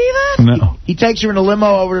didn't see that? No. He takes her in a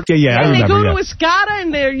limo over to... Yeah, I and remember, they go to Escada,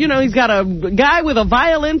 and he's got a guy with a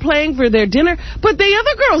violin playing for their dinner, but the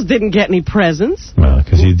other girls didn't get any presents. Well,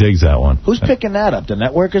 because he digs that one. Who's picking that up? The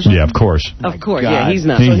network or something? Yeah, of course. Of course, yeah, he's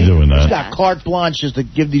not. He's doing that. He's got carte blanche just to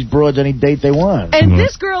give these broads any date they want. And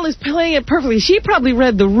this girl is playing it perfectly. She probably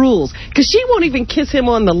read the rules, because she won't even kiss him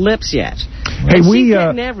on the lips yet. Hey, she's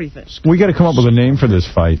getting everything. We got to come up with a name for this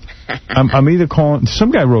fight. I'm either calling...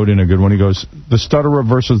 Some guy wrote in a good one. He goes, the stutterer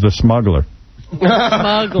versus the smuggler.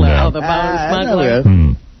 Smuggler. Yeah. Oh, the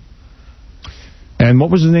smuggler. And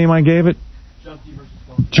what was the name I gave it?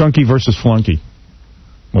 Junkie versus Flunky.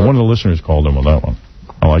 Well, one of the listeners called him with that one.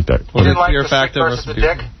 I like that. You didn't like the factor versus the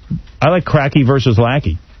dick? I like Cracky versus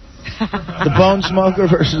Lackey. The bone smoker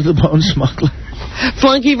versus the bone smuggler.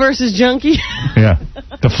 Flunky versus junkie? Yeah.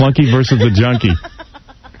 The Flunky versus the junkie.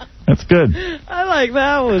 That's good. I like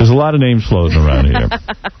that one. There's a lot of names floating around here.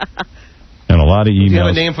 And a lot of emails. Do you have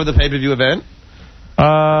a name for the pay-per-view event?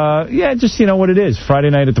 Yeah, just what it is.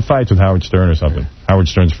 Friday night at the Fights with Howard Stern or something. Howard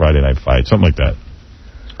Stern's Friday Night Fight, something like that.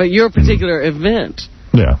 But your particular event.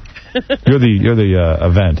 Yeah. You're the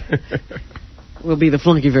event. Will be the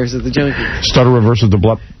Flunky versus the junkie. Stutterer versus the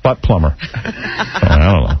butt plumber. I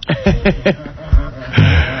don't know.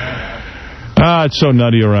 It's so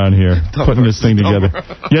nutty around here, putting this thing together.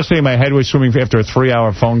 Yesterday, my head was swimming after a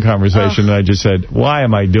 3-hour phone conversation, and I just said, why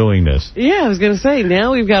am I doing this? Yeah, I was going to say,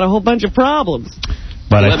 now we've got a whole bunch of problems.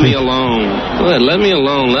 But let me alone. Let me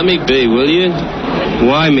alone. Let me be, will you?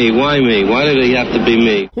 Why me? Why me? Why did it have to be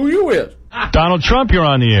me? Who you with? Donald Trump, you're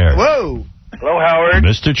on the air. Whoa. Hello, Howard.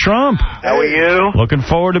 Mr. Trump. How are you? Looking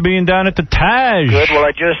forward to being down at the Taj. Good. Well,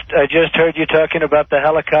 I just heard you talking about the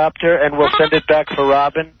helicopter, and we'll send it back for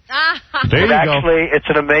Robin. There you Actually,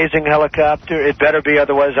 it's an amazing helicopter. It better be,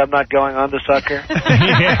 otherwise I'm not going on the sucker.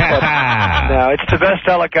 No, it's the best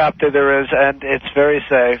helicopter there is, and it's very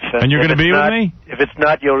safe. And you're going to be with me? If it's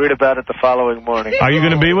not, you'll read about it the following morning. Are you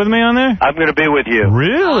going to be with me on there? I'm going to be with you.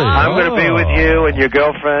 Really? I'm going to be with you and your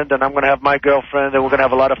girlfriend, and I'm going to have my girlfriend, and we're going to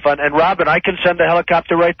have a lot of fun. And Robin, I can send the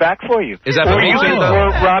helicopter right back for you. Is that for me?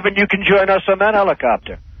 Or Robin, you can join us on that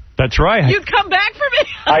helicopter. That's right. You'd come back for me?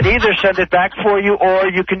 I'd either send it back for you, or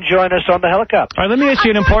you can join us on the helicopter. All right, let me ask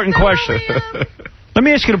you an important question. Let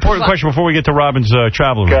me ask you an important question before we get to Robin's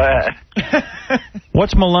travel room. Go ahead.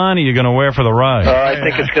 What's Melania going to wear for the ride? I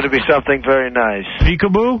think it's going to be something very nice.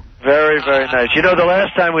 Peekaboo? Very, very nice. You know, the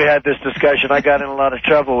last time we had this discussion, I got in a lot of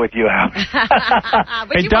trouble with you, Howard.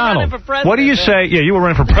 Hey, Donald, what do you say? Yeah, you were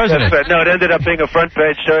running for president. That's right. No, it ended up being a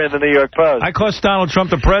front-page story in the New York Post. I cost Donald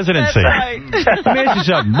Trump the presidency. That's right. Let me ask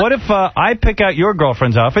you something. What if I pick out your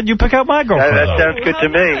girlfriend's outfit, you pick out my girlfriend's That sounds good to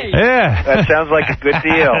me. Yeah. That sounds like a good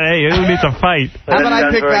deal. Hey, who needs a fight? How about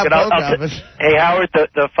I pick out both of us? Hey, Howard,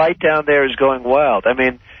 the fight down there is going wild. I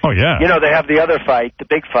mean, oh, yeah. You know, they have the other fight, the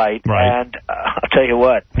big fight, right. And I'll tell you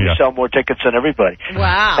what, we sell more tickets than everybody.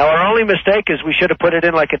 Wow. Now, our only mistake is we should have put it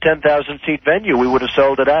in like a 10,000-seat venue. We would have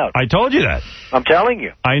sold it out. I told you that. I'm telling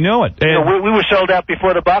you. I know it. You know, we were sold out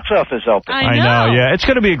before the box office opened. I know, yeah. It's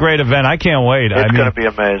going to be a great event. I can't wait. It's going to be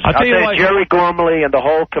amazing. I'll tell you what, Jerry Gormley and the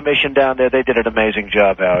whole commission down there, they did an amazing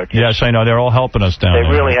job, Howard. Yes, I know. They're all helping us down there.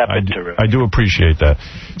 They really have been terrific. I do appreciate that.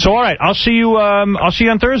 So, all right, I'll see you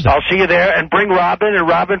on Thursday. I'll see you there, and bring Robin, and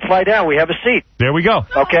Robin fly down. We have a seat. There we go.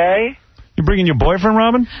 Okay? You bringing your boyfriend,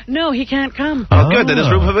 Robin? No, he can't come. Oh, good. Then there's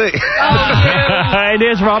room for me. It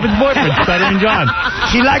is Robin's boyfriend, Stuttering John.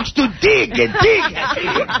 She likes to dig and dig.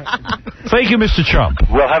 Thank you, Mr. Trump.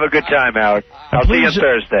 We'll have a good time, Howard. I'll see you on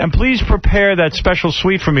Thursday. And please prepare that special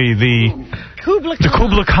suite for me, the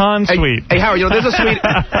Kubla Khan suite. Hey, Howard, you know, there's a suite.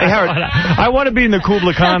 Hey, Howard. I want to be in the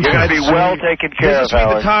Kubla Khan suite. You're going to be well taken care of, There's a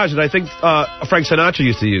suite Howard. the Taj that I think Frank Sinatra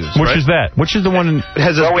used to use. Which is that? Which is the one?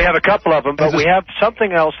 Well, we have a couple of them, but we have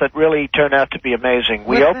something else that really turned out to be amazing.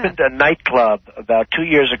 We opened a nightclub about 2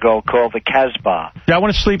 years ago called the Casbah. Yeah, I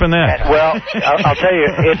want to sleep in that. Well, I'll tell you,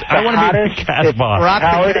 it's the hottest.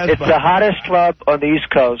 Howard, it's the hottest club on the East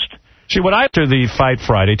Coast. See, what I after the fight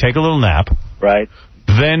Friday, take a little nap. Right.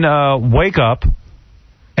 Then wake up.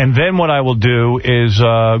 And then what I will do is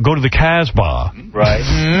go to the Casbah. Right.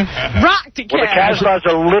 Rock the Casbah. Well, the Casbah's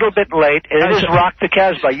a little bit late. It is Rock the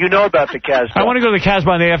Casbah. You know about the Casbah. I want to go to the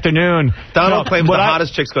Casbah in the afternoon. Donald claims the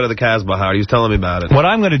hottest chicks go to the Casbah, Howard. He was telling me about it. What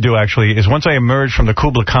I'm going to do, actually, is once I emerge from the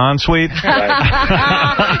Kubla Khan suite... Kubla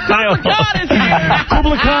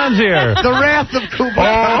Khan's here. The wrath of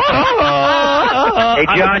Kubla. Hey,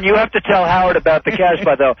 John, you have to tell Howard about the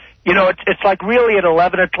Casbah, though. You know, it's like really at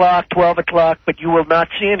 11 o'clock, 12 o'clock, but you will not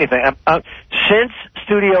see anything. Since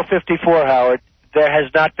Studio 54, Howard, there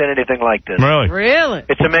has not been anything like this. Really? Really?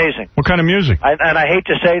 It's amazing. What kind of music? And I hate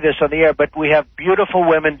to say this on the air, but we have beautiful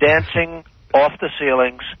women dancing off the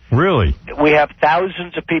ceilings. Really? We have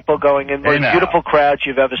thousands of people going in, most beautiful crowds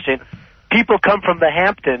you've ever seen. People come from the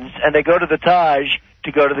Hamptons, and they go to the Taj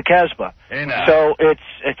to go to the Casbah. So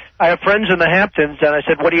I have friends in the Hamptons, and I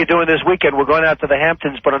said, what are you doing this weekend? We're going out to the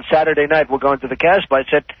Hamptons, but on Saturday night we're going to the Casbah. I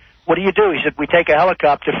said, what do you do? He said, we take a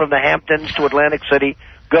helicopter from the Hamptons to Atlantic City,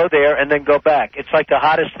 go there, and then go back. It's like the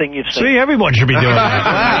hottest thing you've seen. See, everyone should be doing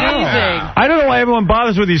that. I don't know why everyone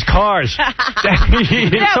bothers with these cars.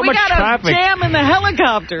 So much traffic. Jam in the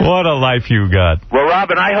helicopter. What a life you got. Well,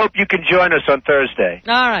 Robin, I hope you can join us on Thursday.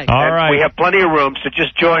 All right. All right. We have plenty of rooms, so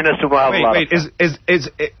just join us and we'll have a lot of fun.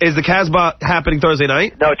 Is the Casbah happening Thursday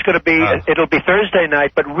night? No, it's going to be, it'll be Thursday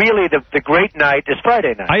night, but really the great night is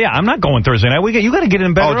Friday night. Yeah, I'm not going Thursday night. You got to get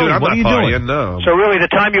in bed early. Dude, I'm what not are you doing? No. So really the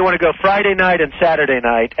time you want to go Friday night and Saturday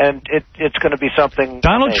night, and it's going to be something.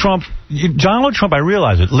 Donald Trump, I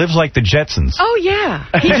realize it, lives like the Jetsons. Oh, yeah.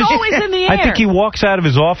 He's always in the air. I think he walks out of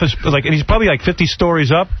his office, and he's probably like 50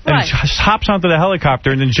 stories up, and he just hops onto the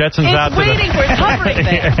helicopter and then Jetsons out to the... He's waiting for it hovering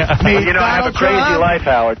there. You know, I have a crazy life,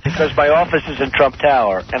 Howard, because my office is in Trump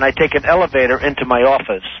Tower, and I take an elevator into my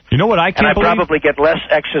office. You know what I can't believe? And I probably get less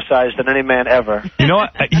exercise than any man ever. You know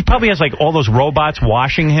what? He probably has, like, all those robots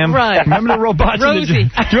washing him. Right. Remember the robots? Rosie.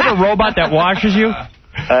 Do you have a robot that washes you?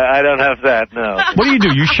 I don't have that, no. What do?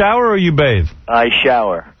 You shower or you bathe? I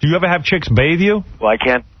shower. Do you ever have chicks bathe you? Well, I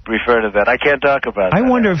can't refer to that. I can't talk about that. I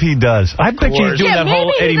wonder if he does. I bet you he's doing that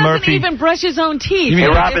whole Eddie Murphy. Maybe he doesn't even brush his own teeth.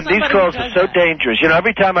 Hey, Robin, these calls are so dangerous. You know,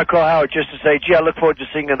 every time I call Howard just to say, gee, I look forward to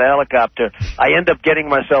seeing you in the helicopter, I end up getting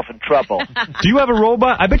myself in trouble. Do you have a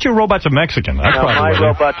robot? I bet your robots are Mexican. That's no, my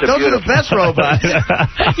robots are Those beautiful. are the best robots.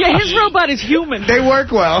 Yeah, his robot is human. They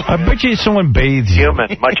work well. I bet you someone bathes you.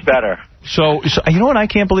 Human, much better. So, you know what I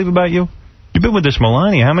can't believe about you? You've been with this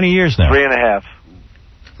Melania how many years now? 3.5.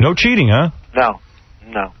 No cheating, huh? No.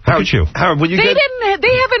 Look at you. Howard, will you they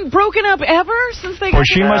haven't broken up ever since they got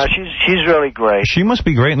together? She's really great. She must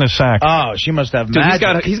be great in the sack. Oh, she must have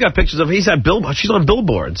magic. He's got pictures of she's on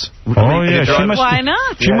billboards. Oh, yeah. Why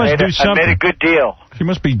not? She must do something. I made a good deal. She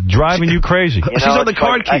must be driving you crazy. She's on the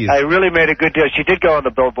card keys. I really made a good deal. She did go on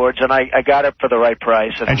the billboards, and I got it for the right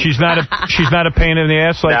price. And she's not a pain in the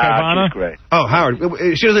ass like Ivana? She's great. Oh, Howard.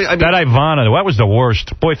 She doesn't, that Ivana, that was the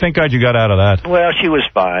worst. Boy, thank God you got out of that. Well, she was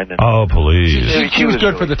fine. Oh, please. She was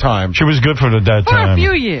good for the time. She was good for that time. For a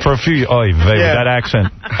few years. For a few years. Oh, that accent.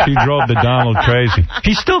 She drove the Donald crazy.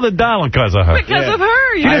 He's still the Donald because of her. Because of her,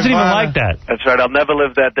 He doesn't even like that. That's right. I'll never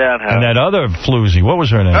live that down, Howard. And that other floozy, what was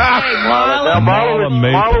her name?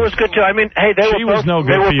 Marla was good, too. I mean, hey, she was no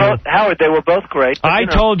good for you. Howard, they were both great. But, I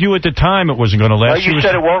told you at the time it wasn't going to last. Well, you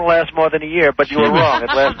said it won't last more than a year, but you were wrong. It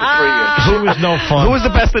lasted 3 years. She was no fun. Who was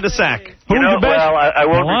the best in the sack? Who's the best? Well, I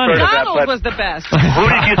won't refer to that, Donald but was the best. who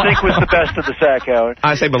did you think was the best of the sack, Howard?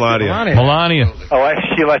 I say Melania. Melania. Oh,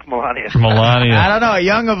 she liked Melania. Melania. I don't know. A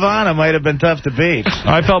young Ivana might have been tough to beat.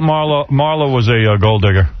 I felt Marla was a gold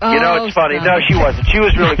digger. You know, it's funny. No, she wasn't. She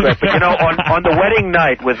was really great. But, you know, on the wedding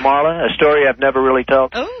night with Marla, a story I've never really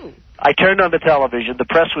told, I turned on the television. The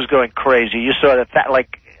press was going crazy. You saw that,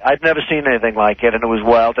 like, I'd never seen anything like it, and it was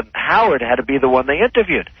wild. And Howard had to be the one they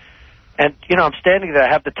interviewed. And, you know, I'm standing there,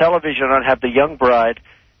 I have the television on, have the young bride,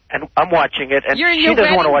 and I'm watching it, and she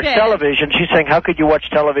doesn't want to watch television. She's saying, how could you watch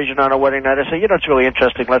television on a wedding night? I said, you know, it's really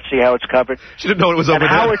interesting. Let's see how it's covered. She didn't know it was over there.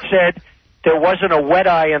 And Howard said, there wasn't a wet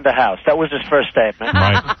eye in the house. That was his first statement.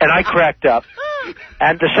 Right. And I cracked up.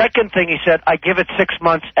 And the second thing he said, I give it 6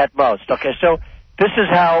 months at most. Okay, so this is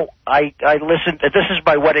how I listened. This is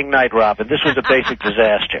my wedding night, Robin. This was a basic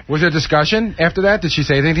disaster. Was there discussion after that? Did she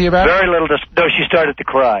say anything to you about it? Very little. No, she started to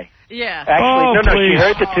cry. Yeah. Actually, no, please. she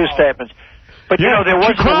heard the two statements. But, you know, there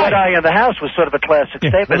wasn't a wet eye in the house was sort of a classic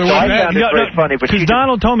statement, so I found it very funny. Because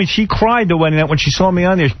Donald told me she cried the wedding night when she saw me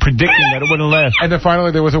on there, predicting that it wouldn't last. And then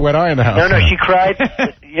finally there was a wet eye in the house. No, she cried.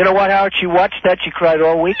 You know what, Howard? She watched that. She cried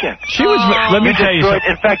all weekend. She was. Let me tell you something.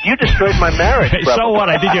 In fact, you destroyed my marriage. So what?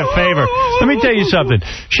 I did you a favor. Let me tell you something.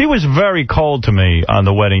 She was very cold to me on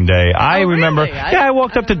the wedding day. I remember. Really? I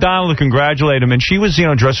walked up to Donald to congratulate him, and she was, you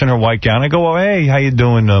know, dressed in her white gown. I go, oh, hey, how you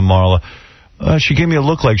doing, Marla? She gave me a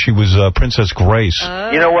look like she was Princess Grace.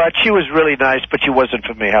 You know what? She was really nice, but she wasn't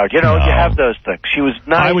for me, Howard. You know, you have those things. She was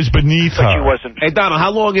nice. I was beneath her. But she wasn't. Hey, Donald,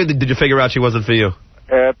 how long did you figure out she wasn't for you?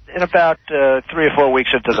 In about 3 or 4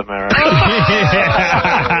 weeks into the marriage.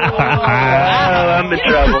 I'm in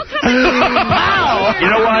trouble. You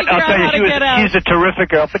know what? I'll tell you, she's a terrific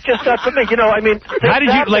girl, but just not for me. You know, I mean, how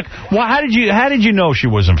did you know she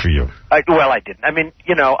wasn't for you? Well, I didn't. I mean,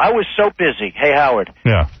 you know, I was so busy. Hey, Howard.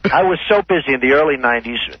 Yeah. I was so busy in the early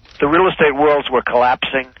 90s. The real estate worlds were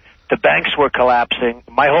collapsing. The banks were collapsing.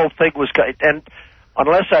 My whole thing was, and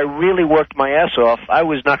unless I really worked my ass off, I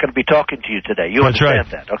was not going to be talking to you today. You understand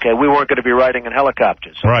that, okay? We weren't going to be riding in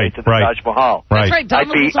helicopters to the Taj Mahal. Right. I'd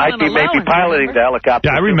be maybe piloting the helicopter.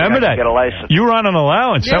 Yeah, I remember that. Get a license. You were on an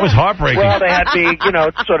allowance. Yeah. That was heartbreaking. Well, they had me, you know,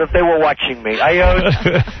 they were watching me. I owed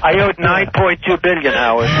 $9.2 billion,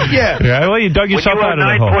 Howard. Yeah. Well, you dug yourself out of the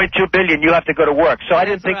hole. When you owe $9.2 billion, you have to go to work. So I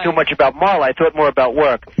didn't think too much about Marla. I thought more about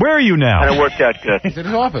work. Where are you now? And it worked out good. He's in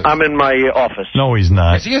his office. I'm in my office. No, he's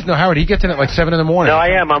not. Yes, he is. No, Howard, he gets in at like 7 in the morning. No,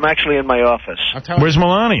 I am. I'm actually in my office. Where's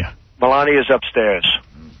Melania? Melania's upstairs.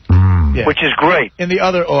 Yeah. Which is great. In the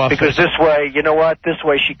other office. Because this way, you know what? This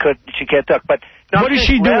way she can't duck. But what does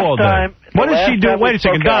she do all day? What does she do? Wait a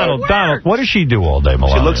second, Donald, what does she do all day,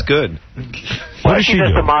 Melania? She looks good. What does she do? She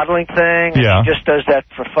does the modeling thing. Yeah. She just does that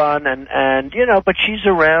for fun, and you know, but she's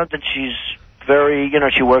around and she's very, you know,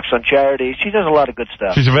 she works on charities. She does a lot of good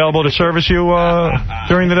stuff. She's available to service you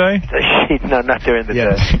during the day? No, not during the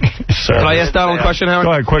day. Can I ask Donald a question, Howard?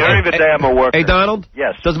 Go ahead, quickly. During the day, I'm a worker. Hey, Donald?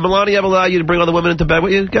 Yes. Does Melania ever allow you to bring other women into bed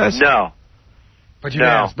with you guys? No. But you've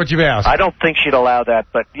asked. I don't think she'd allow that,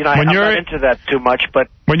 but, you know, I'm not into that too much, but...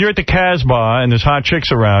 When you're at the Casbah and there's hot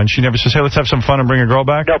chicks around, she never says, hey, let's have some fun and bring a girl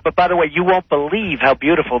back? No, but by the way, you won't believe how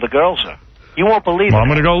beautiful the girls are. You won't believe it. I'm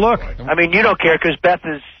going to go look. I mean, you don't care because Beth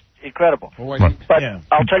is incredible. But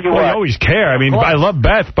I'll tell you what. You always care. I mean, I love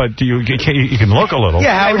Beth, but you can look a little.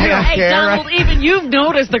 Yeah, Howard, hey, Donald, even you've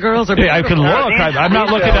noticed the girls are beautiful. I can look. I'm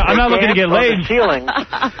not looking to get laid. Ceiling.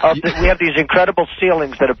 We have these incredible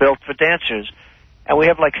ceilings that are built for dancers. And we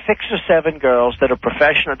have like 6 or 7 girls that are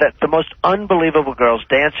professional, the most unbelievable girls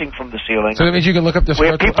dancing from the ceiling. So that means you can look up the We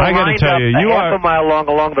have people I gotta lined tell up you, half a mile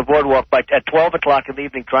along the boardwalk at 12 o'clock in the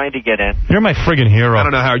evening trying to get in. You're my friggin' hero. I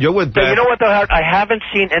don't know, Howard. You're with Beth. You know what, though, Howard? I haven't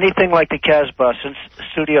seen anything like the Casbah since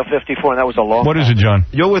Studio 54, and that was a long time. What is it, John?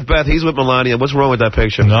 You're with Beth. He's with Melania. What's wrong with that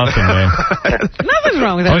picture? Nothing, man. Nothing's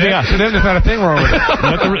wrong with that. To them, there's not a thing wrong with it.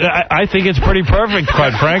 I think it's pretty perfect,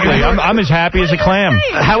 quite frankly. I'm as happy as a clam.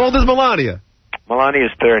 How old is Melania? Melania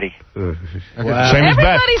is 30. Wow. Same as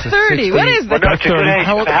Beth. Everybody's 30. What is that? Well, no, it's a good age.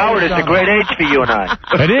 Howard, it's a great age for you and I.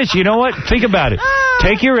 It is. You know what? Think about it.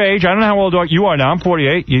 Take your age. I don't know how old you are now. I'm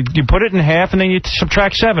 48. You put it in half, and then you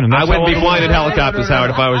subtract 7. And I wouldn't be flying in helicopters,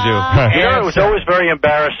 Howard, if I was you. You know, it was always very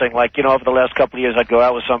embarrassing. Like, you know, over the last couple of years, I'd go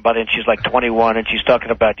out with somebody, and she's like 21, and she's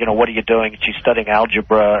talking about, you know, what are you doing? And she's studying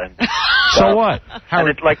algebra, and So what? And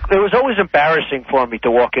it was always embarrassing for me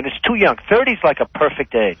to walk in. It's too young. 30's like a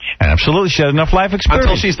perfect age. Absolutely. She had enough life experience.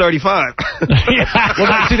 Until she's 35. Well,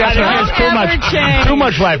 see, that's too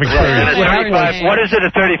much life experience. What is it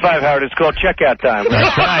at 35, Howard? It's called checkout time.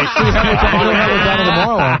 That's right.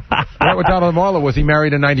 What with Donald Marlowe was he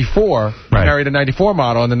married in 94, married a 94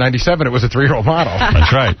 model, and in 97 it was a 3-year-old model.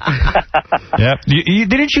 That's right. Yep.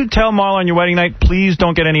 Didn't you tell Marla on your wedding night, please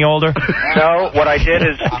don't get any older? No, what I did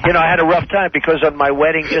is, I had a rough time because on my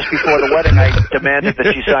wedding, just before the wedding, I demanded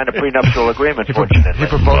that she sign a prenuptial agreement,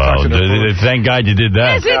 fortunately. Thank God you did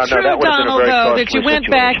that. Is it true, Donald, though, that you went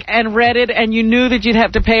back and read it and you knew that you'd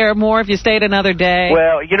have to pay her more if you stayed another day?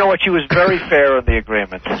 Well, you know what? She was very fair on the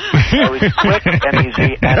agreement. It was quick and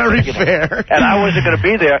easy. And, very fair. And I wasn't going to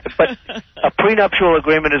be there, but a prenuptial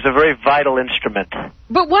agreement is a very vital instrument.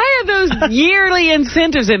 But why are those yearly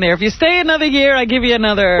incentives in there? If you stay another year, I give you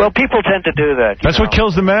another... Well, people tend to do that. That's what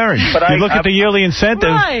kills the marriage. But you look at the yearly incentive.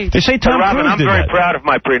 Right. They say Tom Robin, Cruise I'm did very that. proud of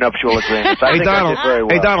my prenuptial agreements. I think Donald. I did very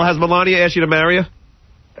well. Hey, Donald, has Melania asked you to marry her?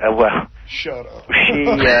 Well... Shut up. She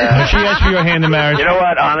asked for your hand in marriage. You know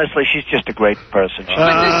what? Honestly, she's just a great person. But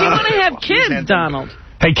does she want to have kids, Donald?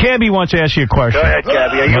 Hey, Cabbie wants to ask you a question. Go ahead,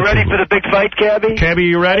 Cabbie. Are you ready for the big fight, Cabbie? Cabbie,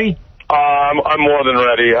 are you ready? I'm more than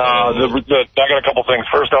ready. I got a couple things.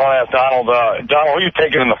 First, I want to ask Donald. Donald, who are you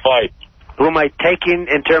taking in the fight? Who am I taking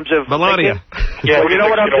in terms of... Melania. Yeah, well, you know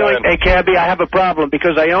what I'm doing? Hey, Cabbie, I have a problem.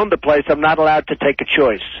 Because I own the place, I'm not allowed to take a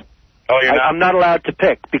choice. Oh, you're not? I'm not allowed to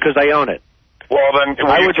pick because I own it. Well, then...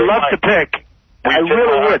 I would love to pick. I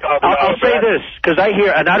really would. I'll say this, because I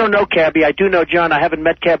hear, and I don't know Cabbie, I do know John, I haven't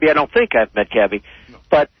met Cabbie, I don't think I've met Cabbie,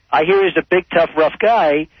 but I hear he's a big, tough, rough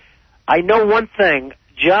guy. I know one thing,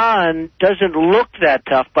 John doesn't look that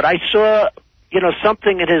tough, but I saw,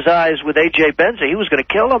 something in his eyes with AJ Benza. He was going to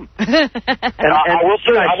kill him. I will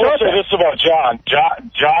say this about John.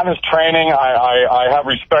 John is training. I have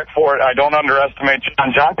respect for it. I don't underestimate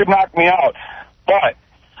John. John could knock me out, but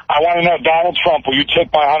I want to know, Donald Trump, will you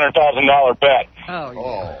take my $100,000 bet?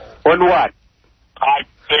 Oh. On what? I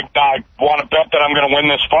want to bet that I'm going to win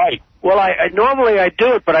this fight. Well, I normally I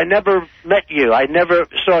do it, but I never met you. I never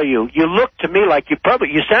saw you. You look to me like you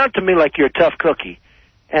sound to me like you're a tough cookie.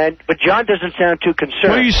 But John doesn't sound too concerned.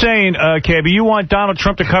 What are you saying, Cabbie? You want Donald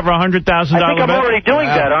Trump to cover $100,000 bet? I think I'm already doing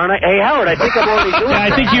that, aren't I? Hey, Howard, I think I'm already doing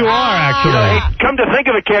that. I think you are, actually. Come to think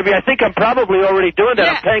of it, Cabbie, I think I'm probably already doing that.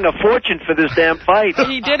 I'm paying a fortune for this damn fight.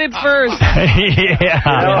 He did it first. Yeah.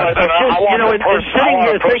 And sitting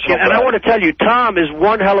here thinking, and I want to tell you, Tom is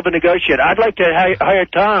one hell of a negotiator. I'd like to hire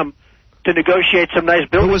Tom to negotiate some nice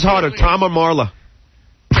buildings. Who was harder, Tom or Marla?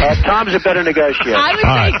 Tom's a better negotiator. I would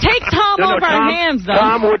say take Tom off our hands, though.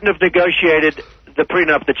 Tom wouldn't have negotiated the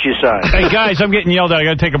prenup that she signed. Hey, guys, I'm getting yelled at. I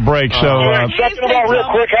got to take a break. Second of all, real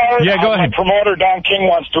quick, Howard. Yeah, go ahead. My promoter, Don King,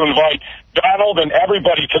 wants to invite Donald and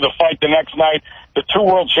everybody to the fight the next night. The 2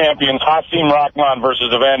 world champions, Hasim Rahman versus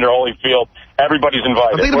Evander Holyfield. Everybody's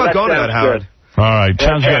invited. I'm thinking about going to that, Howard. All right,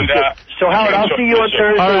 sounds good. So, Howard, I'll see you on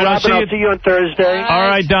Thursday. All right, I'll see you on Thursday. All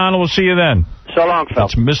right, Donald, we'll see you then. So long,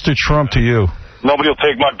 fellas. That's Mr. Trump to you. Nobody will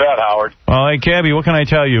take my bet, Howard. Well, hey, Cabbie, what can I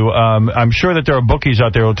tell you? I'm sure that there are bookies out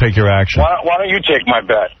there who will take your action. Why don't you take my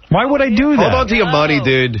bet? Why would I do that? Hold on to your money,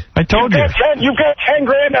 dude. I told you. You've got 10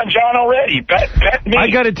 grand on John already. Bet me. I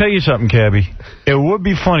got to tell you something, Cabbie. It would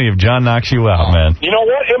be funny if John knocks you out, man. You know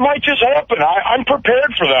what? It might just happen. I'm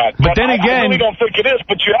prepared for that. But then again, I really don't think it is.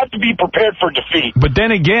 But you have to be prepared for defeat. But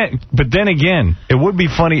then again, it would be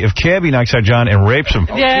funny if Cabbie knocks out John and rapes him.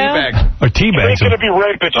 Yeah. Or teabags It ain't going him. to be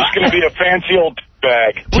rape. It's just going to be a fancy old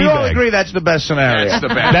bag. We all agree that's the best scenario. That's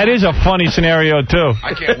the best. That is a funny scenario, too.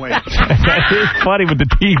 I can't wait. That is funny with the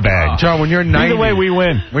teabag. John, when you're 90... Either way, we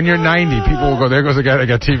win. When you're 90, people will go, there goes a guy that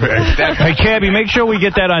got teabagged. Hey, Cabbie, make sure we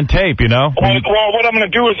get that on tape, you know? Well, what I'm going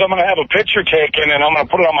to do is I'm going to have a picture taken, and I'm going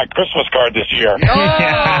to put it on my Christmas card this year.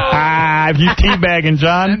 If you teabagging,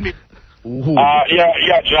 John...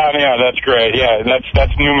 Yeah, John, yeah, that's great. Yeah,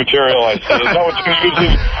 that's new material, I see. Is that what you're going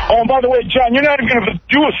to use? Oh, and by the way, John, you're not even going to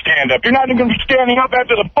do a stand-up. You're not even going to be standing up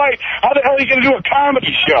after the fight. How the hell are you going to do a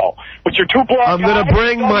comedy show with your 2-block? I'm going to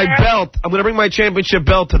bring my belt. I'm going to bring my championship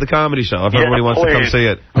belt to the comedy show if everybody wants to come see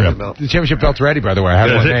it. The championship belt's ready, by the way. I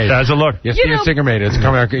have one made. How's it look? Yes, Steven Singer made it. It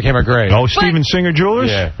came out great. Oh, Steven Singer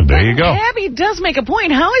Jewelers? Yeah. There you go. Cabbie does make a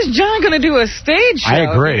point. How is John going to do a stage show? I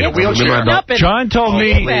agree. John told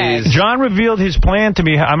me, John revealed his plan to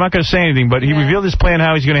me. I'm not going to say anything, but he revealed his plan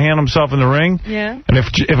how he's going to handle himself in the ring. Yeah. And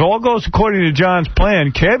if all goes according to John's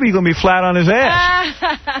plan, Cabbie's going to be flat on his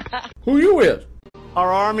ass. Who you with?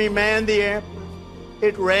 Our army manned the air.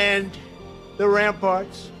 It ran the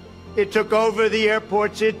ramparts. It took over the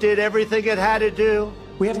airports. It did everything it had to do.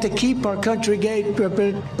 We have to keep our country great,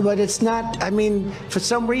 but it's not, I mean, for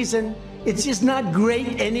some reason, it's just not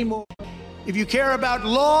great anymore. If you care about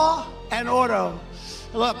law and order,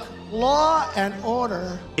 look, law and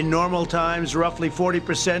order. In normal times, roughly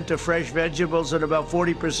 40% of fresh vegetables and about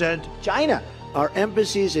 40% China. Our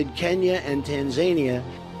embassies in Kenya and Tanzania.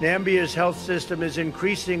 Nambia's health system is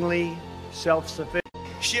increasingly self-sufficient.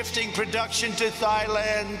 Shifting production to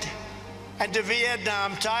Thailand and to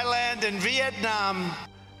Vietnam. Thailand and Vietnam.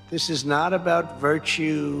 This is not about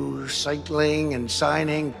virtue, cycling and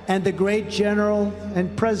signing. And the great General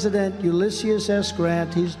and President Ulysses S.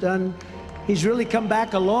 Grant, he's really come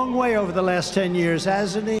back a long way over the last 10 years,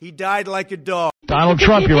 hasn't he? He died like a dog. Donald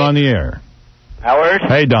Trump, you're on the air. Howard?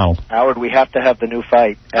 Hey, Donald. Howard, we have to have the new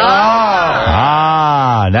fight.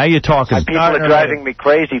 Now you're talking. People are driving me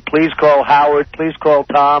crazy. Please call Howard. Please call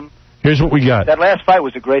Tom. Here's what we got. That last fight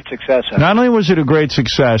was a great success. Not only was it a great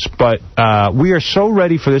success, but we are so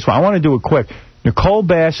ready for this one. I want to do it quick. Nicole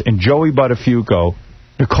Bass and Joey Buttafuoco.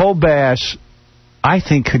 Nicole Bass, I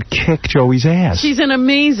think, could kick Joey's ass. She's in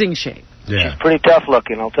amazing shape. Yeah. She's pretty tough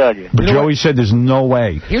looking, I'll tell you. But Joey said there's no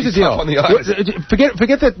way. Here's the deal.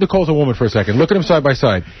 Forget that Nicole's a woman for a second. Look at them side by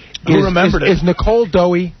side. Who remembered it? Is Nicole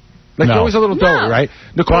doughy? Like, No. Joey's a little doughy, right?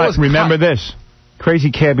 Nicole is remember this.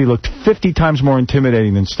 Crazy Cabbie looked 50 times more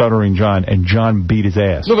intimidating than Stuttering John, and John beat his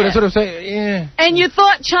ass. No, but that's what I'm saying. Yeah. And you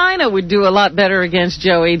thought China would do a lot better against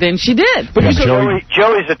Joey than she did. But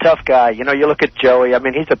Joey's a tough guy. You know, you look at Joey. I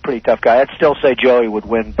mean, he's a pretty tough guy. I'd still say Joey would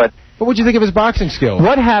win, but... But what'd you think of his boxing skills?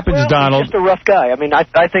 What happens, Donald? He's just a rough guy. I mean, I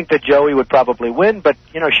think that Joey would probably win, but,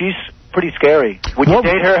 you know, she's pretty scary. Would you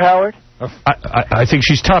date her, Howard? I think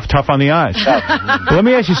she's tough on the eyes. But let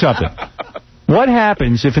me ask you something. What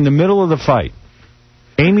happens if in the middle of the fight,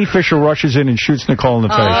 Amy Fisher rushes in and shoots Nicole in the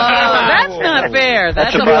face? Oh, that's not fair.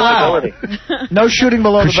 That's a possibility. No shooting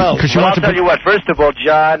below the belt. Well, I'll tell you what. First of all,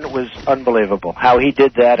 John was unbelievable. How he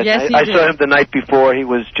did that. And Yes, he I did. saw him the night before. He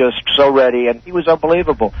was just so ready, and he was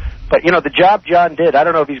unbelievable. But, you know, the job John did, I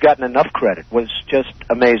don't know if he's gotten enough credit, was just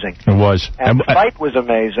amazing. It was. And the fight was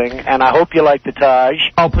amazing, and I hope you like the Taj.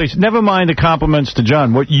 Oh, please, never mind the compliments to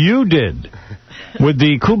John. What you did with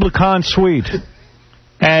the Kubla Khan suite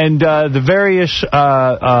and the various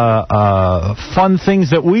fun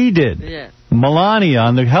things that we did. Yes. Melania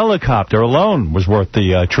on the helicopter alone was worth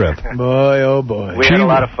the trip. Boy, oh boy. We had a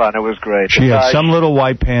lot of fun. It was great. She had some little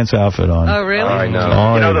white pants outfit on. Oh, really? I know.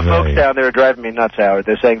 Oh, You know, the folks yeah. down there are driving me nuts, Howard.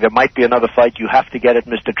 They're saying there might be another fight. You have to get it,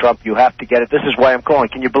 Mr. Trump. You have to get it. This is why I'm calling.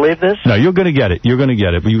 Can you believe this? No, you're going to get it. You're going to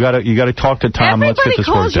get it. But you got to talk to Tom. Let's get Everybody this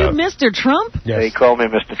calls worked you out. Mr. Trump? They call me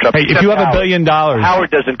Mr. Trump. Hey, if Except you have $1 Howard. billion,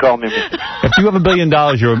 Howard doesn't call me Mr. Trump. if you have $1 billion,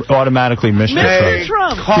 you're automatically Mr. Mr.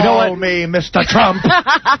 Trump. Trump. You know what? me Mr. Trump.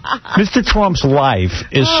 Mr. Trump's life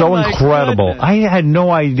is so my incredible. goodness. I had no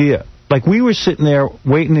idea. Like, we were sitting there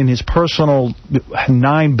waiting in his personal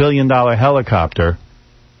 $9 billion helicopter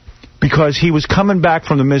because he was coming back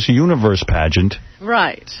from the Miss Universe pageant,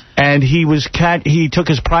 Right. and he took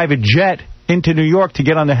his private jet into New York to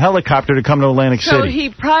get on the helicopter to come to Atlantic So City. he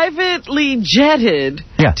privately jetted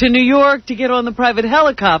to New York to get on the private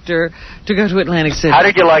helicopter to go to Atlantic City. How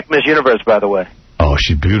did you like Miss Universe, by the way? Oh,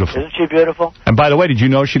 she's beautiful. Isn't she beautiful? And by the way, did you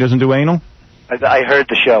know she doesn't do anal? I heard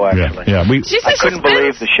the show, actually. Yeah. She says I couldn't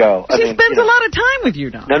believe the show. She spends a lot of time with you,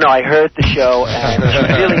 Don. No, I heard the show, and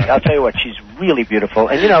I'll tell you what, she's really beautiful.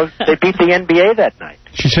 And, you know, they beat the NBA that night.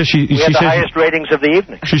 She says We had the highest ratings of the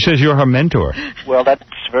evening. She says you're her mentor. Well, that's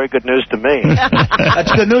very good news to me.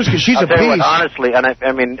 That's good news because she's I'll a tell you what, piece. honestly, and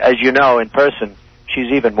I mean, as you know, in person,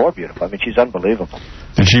 she's even more beautiful. I mean, she's unbelievable.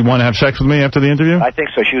 Did she want to have sex with me after the interview? I think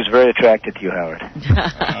so. She was very attracted to you, Howard.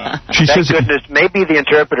 She Thank says goodness. Maybe the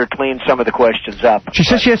interpreter cleaned some of the questions up. she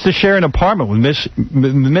says she has to share an apartment with Miss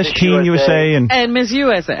Teen USA and Miss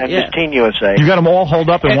USA. And Miss Teen USA. you got them all holed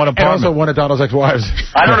up in one apartment. And also one of Donald's ex-wives.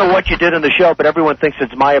 I don't know what you did in the show, but everyone thinks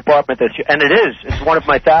it's my apartment. And it is. It's one of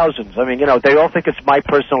my thousands. I mean, you know, they all think it's my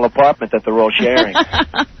personal apartment that they're all sharing.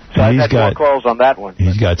 So I've had more calls on that one.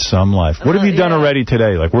 He's got some life. What have you done already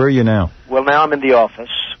today? Like, where are you now? Well, now I'm in the office.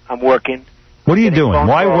 I'm working. What are you doing? phone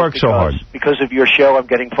Why calls work so hard? Because of your show, I'm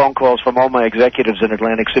getting phone calls from all my executives in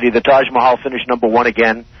Atlantic City. The Taj Mahal finished #1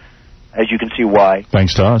 again, as you can see why.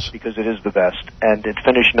 Thanks to us. Because it is the best. And it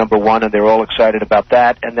finished #1, and they're all excited about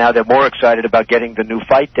that. And now they're more excited about getting the new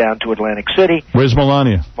fight down to Atlantic City. Where's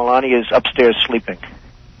Melania? Melania is upstairs sleeping.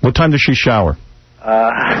 What time does she shower?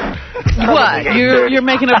 What? You're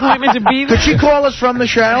making an appointment to be there? Did she call us from the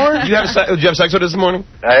shower? Did you have sex with us this morning?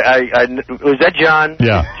 Was that John?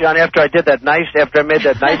 Yeah. John, after I made that nice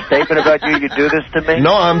statement about you, you do this to me?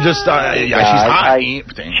 No, I'm just, she's hot.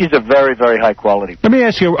 She's a very, very high quality. Let me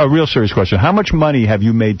ask you a real serious question. How much money have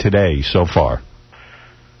you made today so far?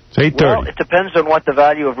 It's 8:30. Well, it depends on what the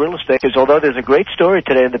value of real estate is, although there's a great story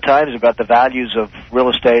today in the Times about the values of real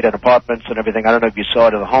estate and apartments and everything. I don't know if you saw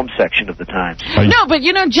it in the home section of the Times. No, but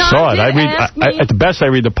you know, John saw it. did ask me... At the best, I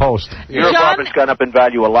read the Post. Your apartment's gone up in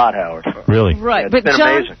value a lot, Howard. Really? Right, It's but been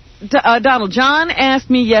John, amazing. Donald, John asked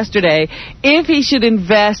me yesterday if he should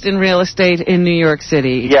invest in real estate in New York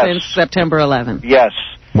City since September 11th. Yes.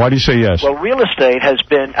 Why do you say yes? Well, real estate has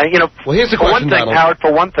been, well, here's the for question, one thing, Donald. Howard,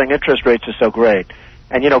 for one thing, interest rates are so great.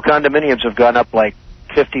 And, condominiums have gone up like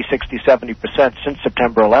 50, 60, 70% since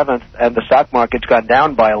September 11th, and the stock market's gone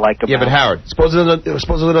down by a like amount. Yeah, but Howard, suppose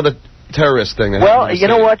there's another terrorist thing. Well, you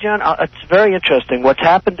know what, John? It's very interesting. What's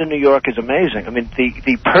happened in New York is amazing. I mean,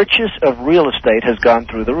 the purchase of real estate has gone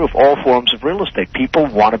through the roof. All forms of real estate. People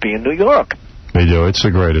want to be in New York. They do. It's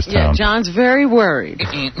the greatest town. Yeah, John's very worried.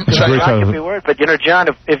 It's a great John town. can be worried, but John,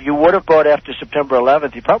 if you would have bought after September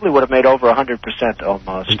 11th, you probably would have made over 100%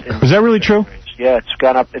 almost. Is that really true? Yeah, it's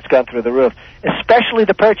gone up. It's gone through the roof, especially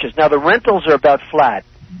the purchase. Now the rentals are about flat.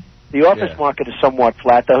 The office market is somewhat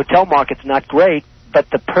flat. The hotel market's not great, but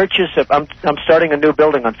the purchase of I'm starting a new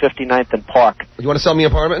building on 59th and Park. You want to sell me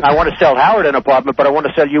an apartment? I want to sell Howard an apartment, but I want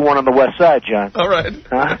to sell you one on the west side, John. All right.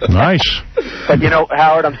 Nice. But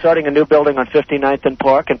Howard, I'm starting a new building on 59th and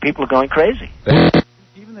Park, and people are going crazy.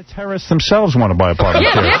 Even the terrorists themselves want to buy apartments.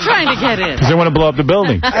 Yeah, they're trying to get in. Because they want to blow up the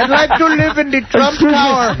building. I'd like to live in the Trump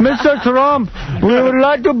Tower. Mr. Trump, we would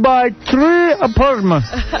like to buy 3 apartments.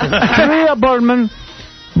 3 apartments.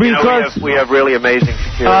 Because we have really amazing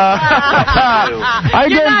security. I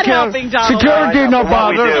You're don't not care. helping, Donald. Security, no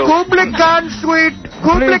bother. Kublai Khan suite.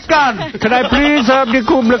 Kublai Khan. Can I please have the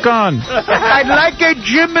Kublai Khan? I'd like a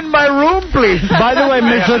gym in my room, please. By the way,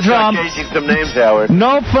 Mr. Trump, Changing some names, Howard.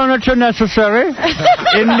 no furniture necessary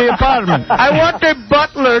in the apartment. I want a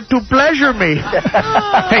butler to pleasure me.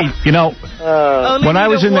 Hey, when I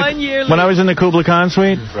was in the Kublai Khan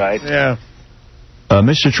suite, right? Yeah.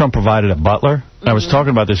 Mr. Trump provided a butler. I was talking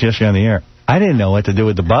about this yesterday on the air. I didn't know what to do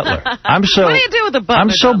with the butler. What do you do with the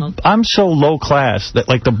butler, I'm so low class that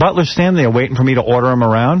the butler's standing there waiting for me to order him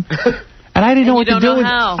around. And I didn't know what to do.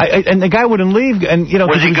 And the guy wouldn't leave. And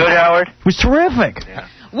was he good, Howard? It was terrific. Yeah.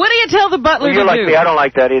 What do you tell the butler you're to like do? me. I don't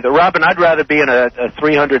like that either. Robin, I'd rather be in a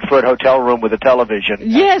 300-foot hotel room with a television.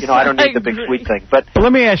 Yes, I don't need the big suite thing. But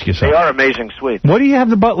let me ask you something. They are amazing suites. What do you have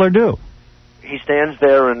the butler do? He stands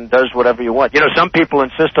there and does whatever you want. Some people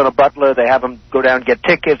insist on a butler. They have him go down, get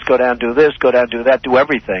tickets, go down, do this, go down, do that, do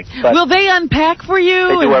everything. But will they unpack for you?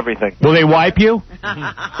 They do everything. Will they wipe you?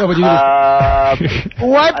 Wipe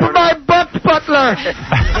my butt, butler.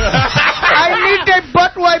 I need a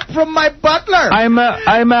butt wipe from my butler. I'm a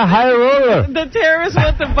high roller. The terrorists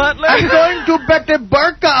want the butler. I'm going to bet a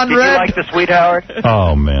burqa on Did red. you like the suite, Howard?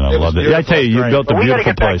 Oh, man, I love it. I tell you, you built a we got to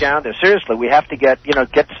beautiful get back place. down there. Seriously, we have to get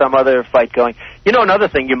some other fight going. Another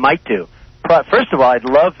thing you might do. First of all, I'd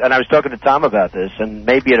love, and I was talking to Tom about this, and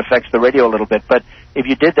maybe it affects the radio a little bit, but if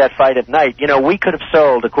you did that fight at night, we could have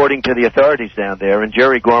sold, according to the authorities down there, and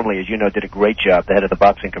Jerry Gormley, as you know, did a great job, the head of the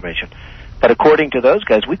boxing commission. But according to those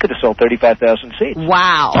guys, we could have sold 35,000 seats.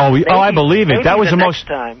 Wow. I believe it. That was the most...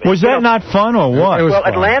 Was that not fun or what? Well,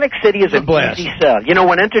 Atlantic City is an easy sell.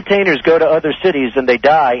 When entertainers go to other cities and they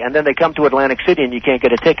die, and then they come to Atlantic City and you can't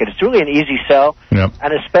get a ticket, it's really an easy sell,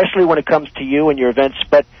 and especially when it comes to you and your events.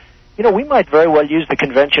 But, we might very well use the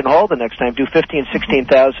convention hall the next time, do 15,000,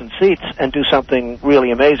 16,000 seats, and do something really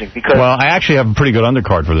amazing. Because well, I actually have a pretty good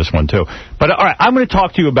undercard for this one, too. But, all right, I'm going to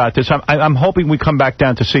talk to you about this. I'm hoping we come back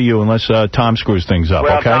down to see you unless Tom screws things up,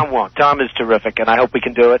 okay? Tom won't. Tom is terrific, and I hope we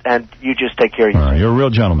can do it, and you just take care of yourself. All right, you're a real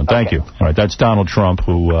gentleman. Thank you. All right, that's Donald Trump,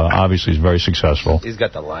 who obviously is very successful. He's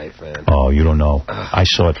got the life, man. Oh, you don't know. I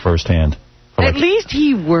saw it firsthand. At least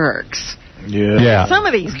he works. Yeah. Some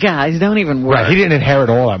of these guys don't even work. Right, he didn't inherit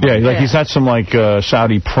all that money. Yeah, he's not some,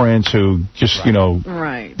 Saudi prince who just,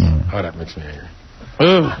 Right. Oh, that makes me angry.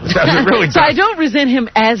 That really does. So I don't resent him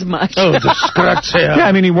as much. Oh, disgrace. Yeah,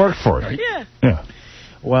 I mean, he worked for it. Yeah.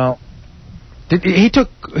 Well,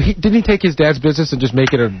 didn't he take his dad's business and just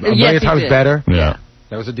make it a million times better? Yeah.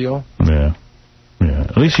 That was the deal? Yeah.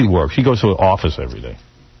 At least he works. He goes to the office every day.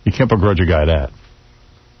 You can't begrudge a guy that.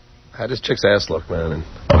 How does chick's ass look, man?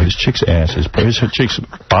 Oh, his chick's ass is... His chick's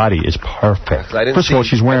body is perfect. First of all,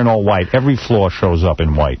 she's wearing all white. Every floor shows up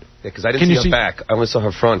in white. Yeah, because I didn't see her back. I only saw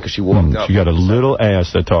her front because she walked up. She got a little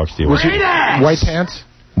ass that talks to you. White pants?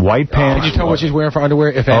 White pants. Can you tell what she's wearing for underwear,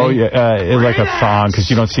 if any? Oh, yeah. It's like a thong because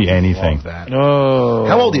you don't see anything. Oh.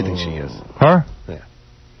 How old do you think she is? Her? Yeah.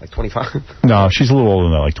 Like 25? No, she's a little older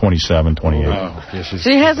than that, like 27, 28. Yeah,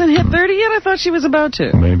 she hasn't hit 30 yet? I thought she was about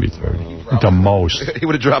to. Maybe 30. The most. He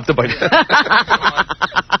would have dropped it by now.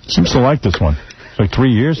 Seems to like this one. like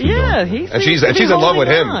 3 years ago. Yeah, he's and she's in love with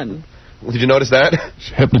him. Did you notice that?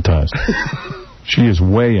 She's hypnotized. She is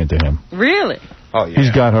way into him. Really? Oh yeah.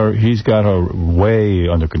 He's got her way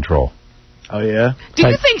under control. Oh yeah. Do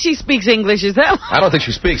you think she speaks English? Is that? I don't think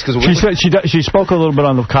she speaks because she said she spoke a little bit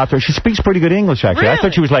on the copter. She speaks pretty good English actually. Really? I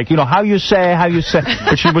thought she was like, how you say,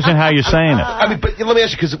 but she wasn't how you saying it. I mean, but let me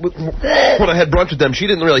ask you, because when I had brunch with them,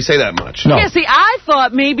 she didn't really say that much. No. Yeah, see, I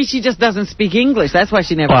thought maybe she just doesn't speak English. That's why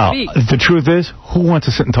she never speaks. The truth is, who wants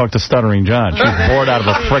to sit and talk to Stuttering John? She's bored out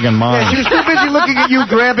of her friggin' mind. Yeah, she was too busy looking at you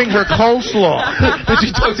grabbing her coleslaw. Did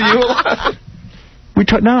she talk to you a lot?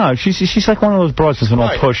 No, she's like one of those broads that's an all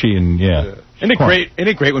pushy and yeah. Isn't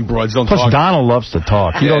it great when broads don't talk? Plus, Donald loves to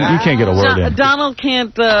talk. You can't get a word in. Donald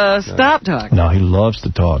can't stop talking. No, he loves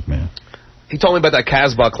to talk, man. He told me about that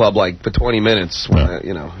Casbah club like for 20 minutes. When, he's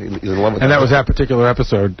in love with and that was that particular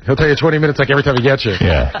episode. He'll tell you 20 minutes like every time he gets you.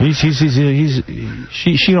 Yeah,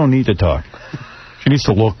 she don't need to talk. She needs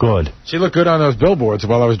to look good. She looked good on those billboards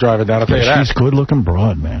while I was driving down. I'll tell you that. She's good looking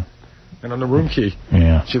broad, man. And on the room key.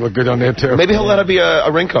 Yeah. She looked good on there, too. Maybe he'll let her be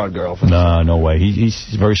a ring card girl. No way.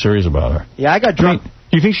 He's very serious about her. Yeah, I got drunk. Do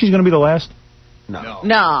you think she's going to be the last? No.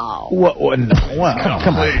 No. What? No. Well,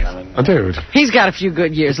 come on. Dude. He's got a few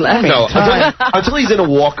good years left. No, until he's in a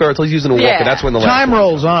walker, until he's using a walker, that's when the time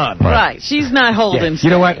rolls on. Right. She's not holding.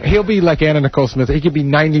 You know what? He'll be like Anna Nicole Smith. He could be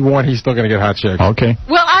 91. He's still going to get hot chicks. Okay.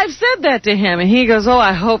 Well, I've said that to him, and he goes,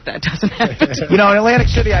 I hope that doesn't happen to me. You know, in Atlantic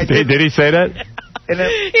City, I did. Did he say that?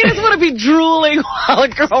 He doesn't want to be drooling while a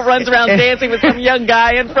girl runs around dancing with some young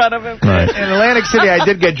guy in front of him. Right. In Atlantic City, I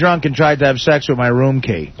did get drunk and tried to have sex with my room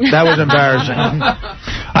key. That was embarrassing.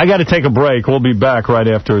 I got to take a break. We'll be back right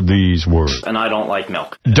after these words. And I don't like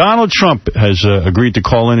milk. Donald Trump has agreed to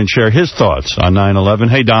call in and share his thoughts on 9/11.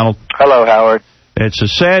 Hey, Donald. Hello, Howard. It's a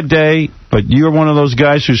sad day, but you're one of those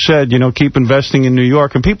guys who said, keep investing in New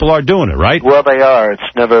York, and people are doing it, right? Well, they are. It's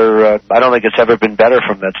never, I don't think it's ever been better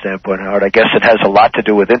from that standpoint, Howard. I guess it has a lot to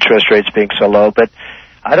do with interest rates being so low, but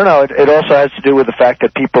I don't know. It also has to do with the fact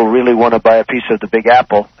that people really want to buy a piece of the Big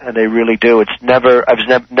Apple, and they really do. I've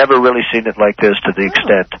never really seen it like this to the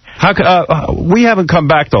extent. We haven't come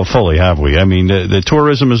back, though, fully, have we? I mean, the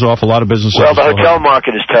tourism is off. A lot of businesses. Well, the hotel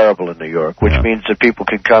market is terrible in New York, which means that people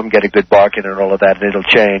can come, get a good bargain and all of that, and it'll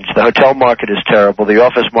change. The hotel market is terrible. The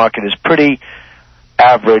office market is pretty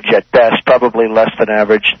average at best, probably less than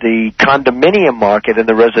average. The condominium market and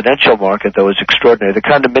the residential market, though, is extraordinary. The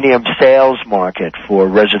condominium sales market for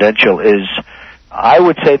residential is, I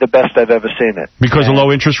would say, the best I've ever seen it. Because of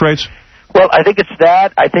low interest rates? Well, I think it's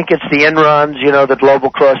that. I think it's the Enrons, the global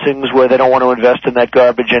crossings where they don't want to invest in that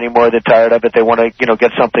garbage anymore. They're tired of it. They want to,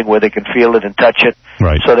 get something where they can feel it and touch it.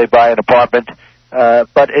 Right. So they buy an apartment.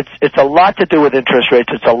 But it's a lot to do with interest rates.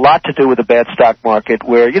 It's a lot to do with the bad stock market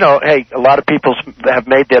where, hey, a lot of people have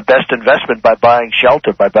made their best investment by buying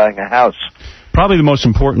shelter, by buying a house. Probably the most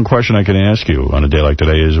important question I can ask you on a day like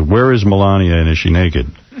today is, where is Melania and is she naked?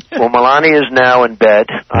 Well, Melania is now in bed.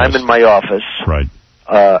 Yes. I'm in my office. Right.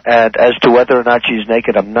 And as to whether or not she's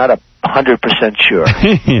naked, I'm not 100% sure.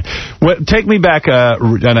 Well, take me back,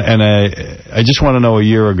 and I just want to know a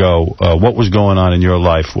year ago, what was going on in your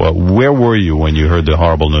life? Where were you when you heard the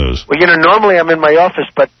horrible news? Well, normally I'm in my office,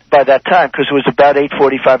 but by that time, because it was about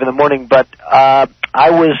 8:45 in the morning, but I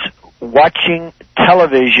was watching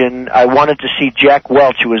television. I wanted to see Jack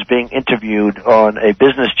Welch, who was being interviewed on a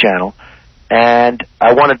business channel. And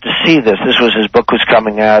I wanted to see this. This was his book was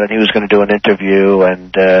coming out, and he was going to do an interview,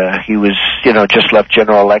 and he was, just left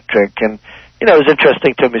General Electric, and, it was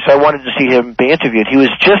interesting to me. So I wanted to see him be interviewed. He was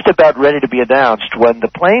just about ready to be announced when the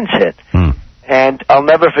planes hit. And I'll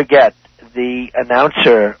never forget, the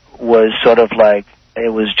announcer was sort of like,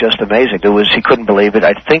 it was just amazing. He couldn't believe it.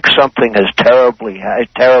 I think something has terribly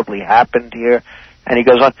happened here. And he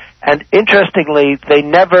goes on. And interestingly, they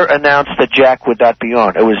never announced that Jack would not be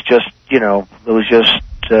on. It was just,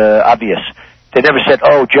 obvious. They never said,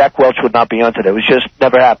 Jack Welch would not be on today. It was just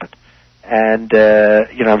never happened. And,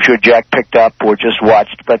 I'm sure Jack picked up or just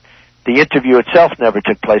watched, but the interview itself never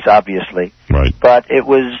took place, obviously. Right. But it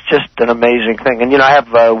was just an amazing thing. And, I have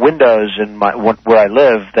windows in where I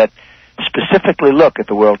live that specifically look at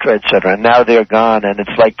the World Trade Center, and now they're gone. And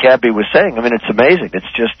it's like Cabbie was saying. I mean, it's amazing.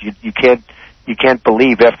 It's just, you can't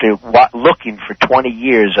believe after looking for 20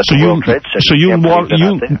 years at the World Trade Center. So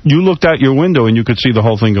you looked out your window and you could see the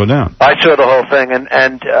whole thing go down. I saw the whole thing,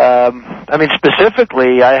 and I mean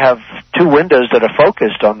specifically, I have two windows that are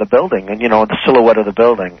focused on the building, and on the silhouette of the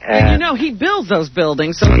building. And he builds those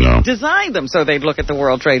buildings, so he designed them so they'd look at the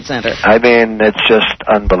World Trade Center. I mean, it's just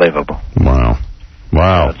unbelievable. Wow.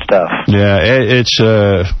 Good stuff. Yeah, it's.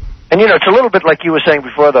 And, you know, it's a little bit like you were saying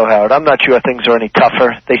before, though, Howard. I'm not sure things are any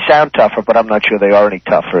tougher. They sound tougher, but I'm not sure they are any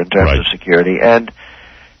tougher in terms of security. And,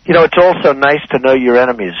 you know, it's also nice to know your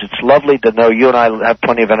enemies. It's lovely to know you and I have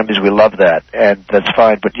plenty of enemies. We love that, and that's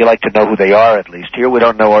fine. But you like to know who they are, at least. Here, we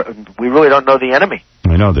don't know. We really don't know the enemy.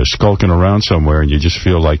 I know. They're skulking around somewhere, and you just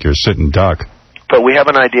feel like you're a sitting duck. But we have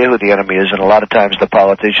an idea who the enemy is, and a lot of times the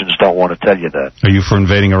politicians don't want to tell you that. Are you for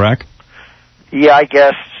invading Iraq? Yeah, I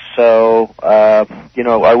guess so. You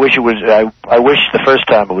know, I wish it was. I wish the first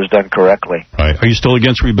time it was done correctly. Right. Are you still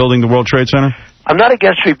against rebuilding the World Trade Center? I'm not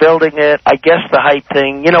against rebuilding it. I guess the height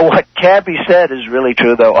thing. You know what Cabbie said is really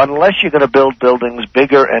true, though. Unless you're going to build buildings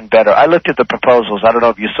bigger and better. I looked at the proposals. I don't know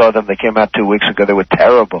if you saw them. They came out 2 weeks ago. They were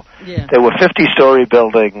terrible. Yeah. They were 50-story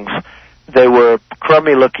buildings. They were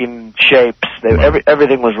crummy-looking shapes.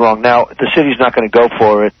 Everything was wrong. Now, the city's not going to go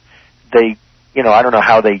for it. They, you know, I don't know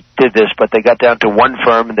how they did this, but they got down to one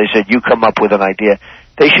firm, and they said, you come up with an idea.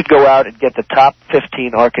 They should go out and get the top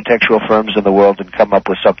 15 architectural firms in the world and come up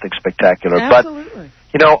with something spectacular. Absolutely. But,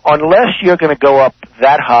 you know, unless you're going to go up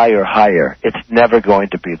that high or higher, it's never going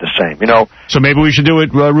to be the same, you know. So maybe we should do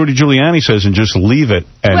what Rudy Giuliani says and just leave it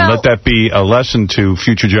and let that be a lesson to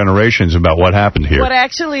future generations about what happened here. What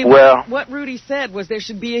actually, what Rudy said was there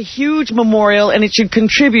should be a huge memorial, and it should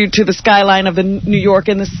contribute to the skyline of New York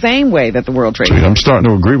in the same way that the World Trade Center. I'm starting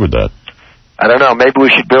to agree with that. I don't know. Maybe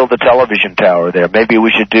we should build a television tower there. Maybe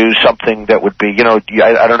we should do something that would be, you know,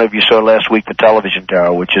 I don't know if you saw last week the television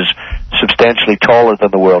tower, which is substantially taller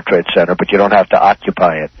than the World Trade Center, but you don't have to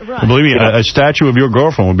occupy it. Right. Believe me, a statue of your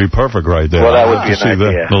girlfriend would be perfect right there. Well, that would be an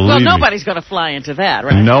idea. Well, nobody's going to fly into that,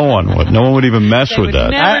 right? No one would. No one would even mess with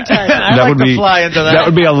that. That would be fly into that. That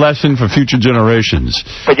would be a lesson for future generations.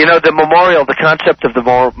 But, you know, the memorial, the concept of the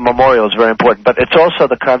memorial is very important, but it's also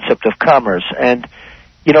the concept of commerce. And,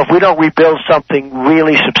 you know, if we don't rebuild something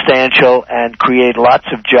really substantial and create lots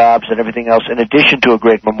of jobs and everything else in addition to a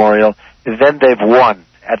great memorial, then they've won.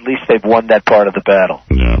 At least they've won that part of the battle.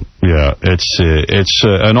 Yeah. It's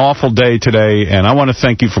an awful day today, and I want to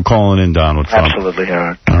thank you for calling in, Donald Trump. Absolutely,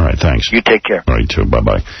 Howard. All right, thanks. You take care. All right, you too.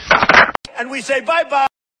 Bye-bye. And we say bye-bye.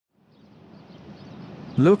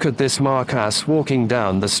 Look at this mark-ass walking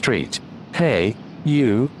down the street. Hey,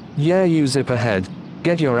 you, yeah, you zip ahead.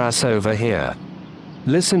 Get your ass over here.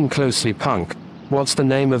 Listen closely, punk. What's the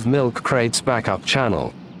name of Milk Crate's backup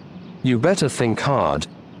channel? You better think hard,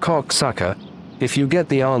 cocksucker. If you get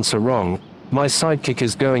the answer wrong, my sidekick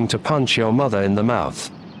is going to punch your mother in the mouth.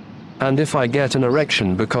 And if I get an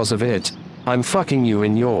erection because of it, I'm fucking you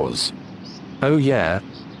in yours. Oh yeah.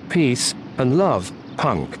 Peace and love,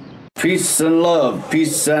 punk. Peace and love,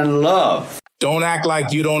 peace and love. Don't act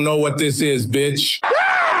like you don't know what this is, bitch.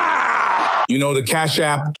 You know the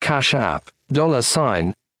Cash.App? Cash.App.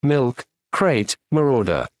 $, milk, crate,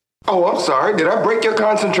 marauder. Oh, I'm sorry. Did I break your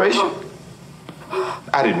concentration?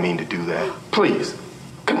 I didn't mean to do that. Please,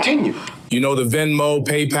 continue. You know the Venmo,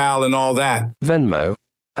 PayPal, and all that. Venmo,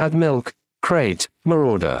 at milk, crate,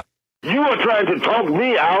 marauder. You are trying to talk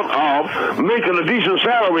me out of making a decent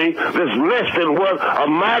salary that's less than what a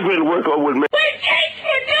migrant worker would make.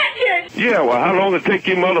 Yeah, well, how long it take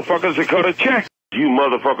you motherfuckers to cut a check? You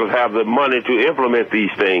motherfuckers have the money to implement these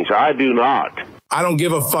things. I do not. I don't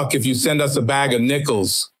give a fuck if you send us a bag of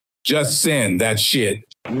nickels. Just send that shit.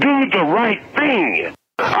 Do the right thing.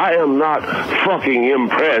 I am not fucking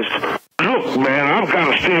impressed. Look, man, I've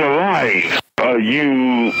got to stay alive.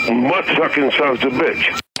 You mutt-sucking sons of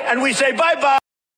bitch. And we say bye-bye.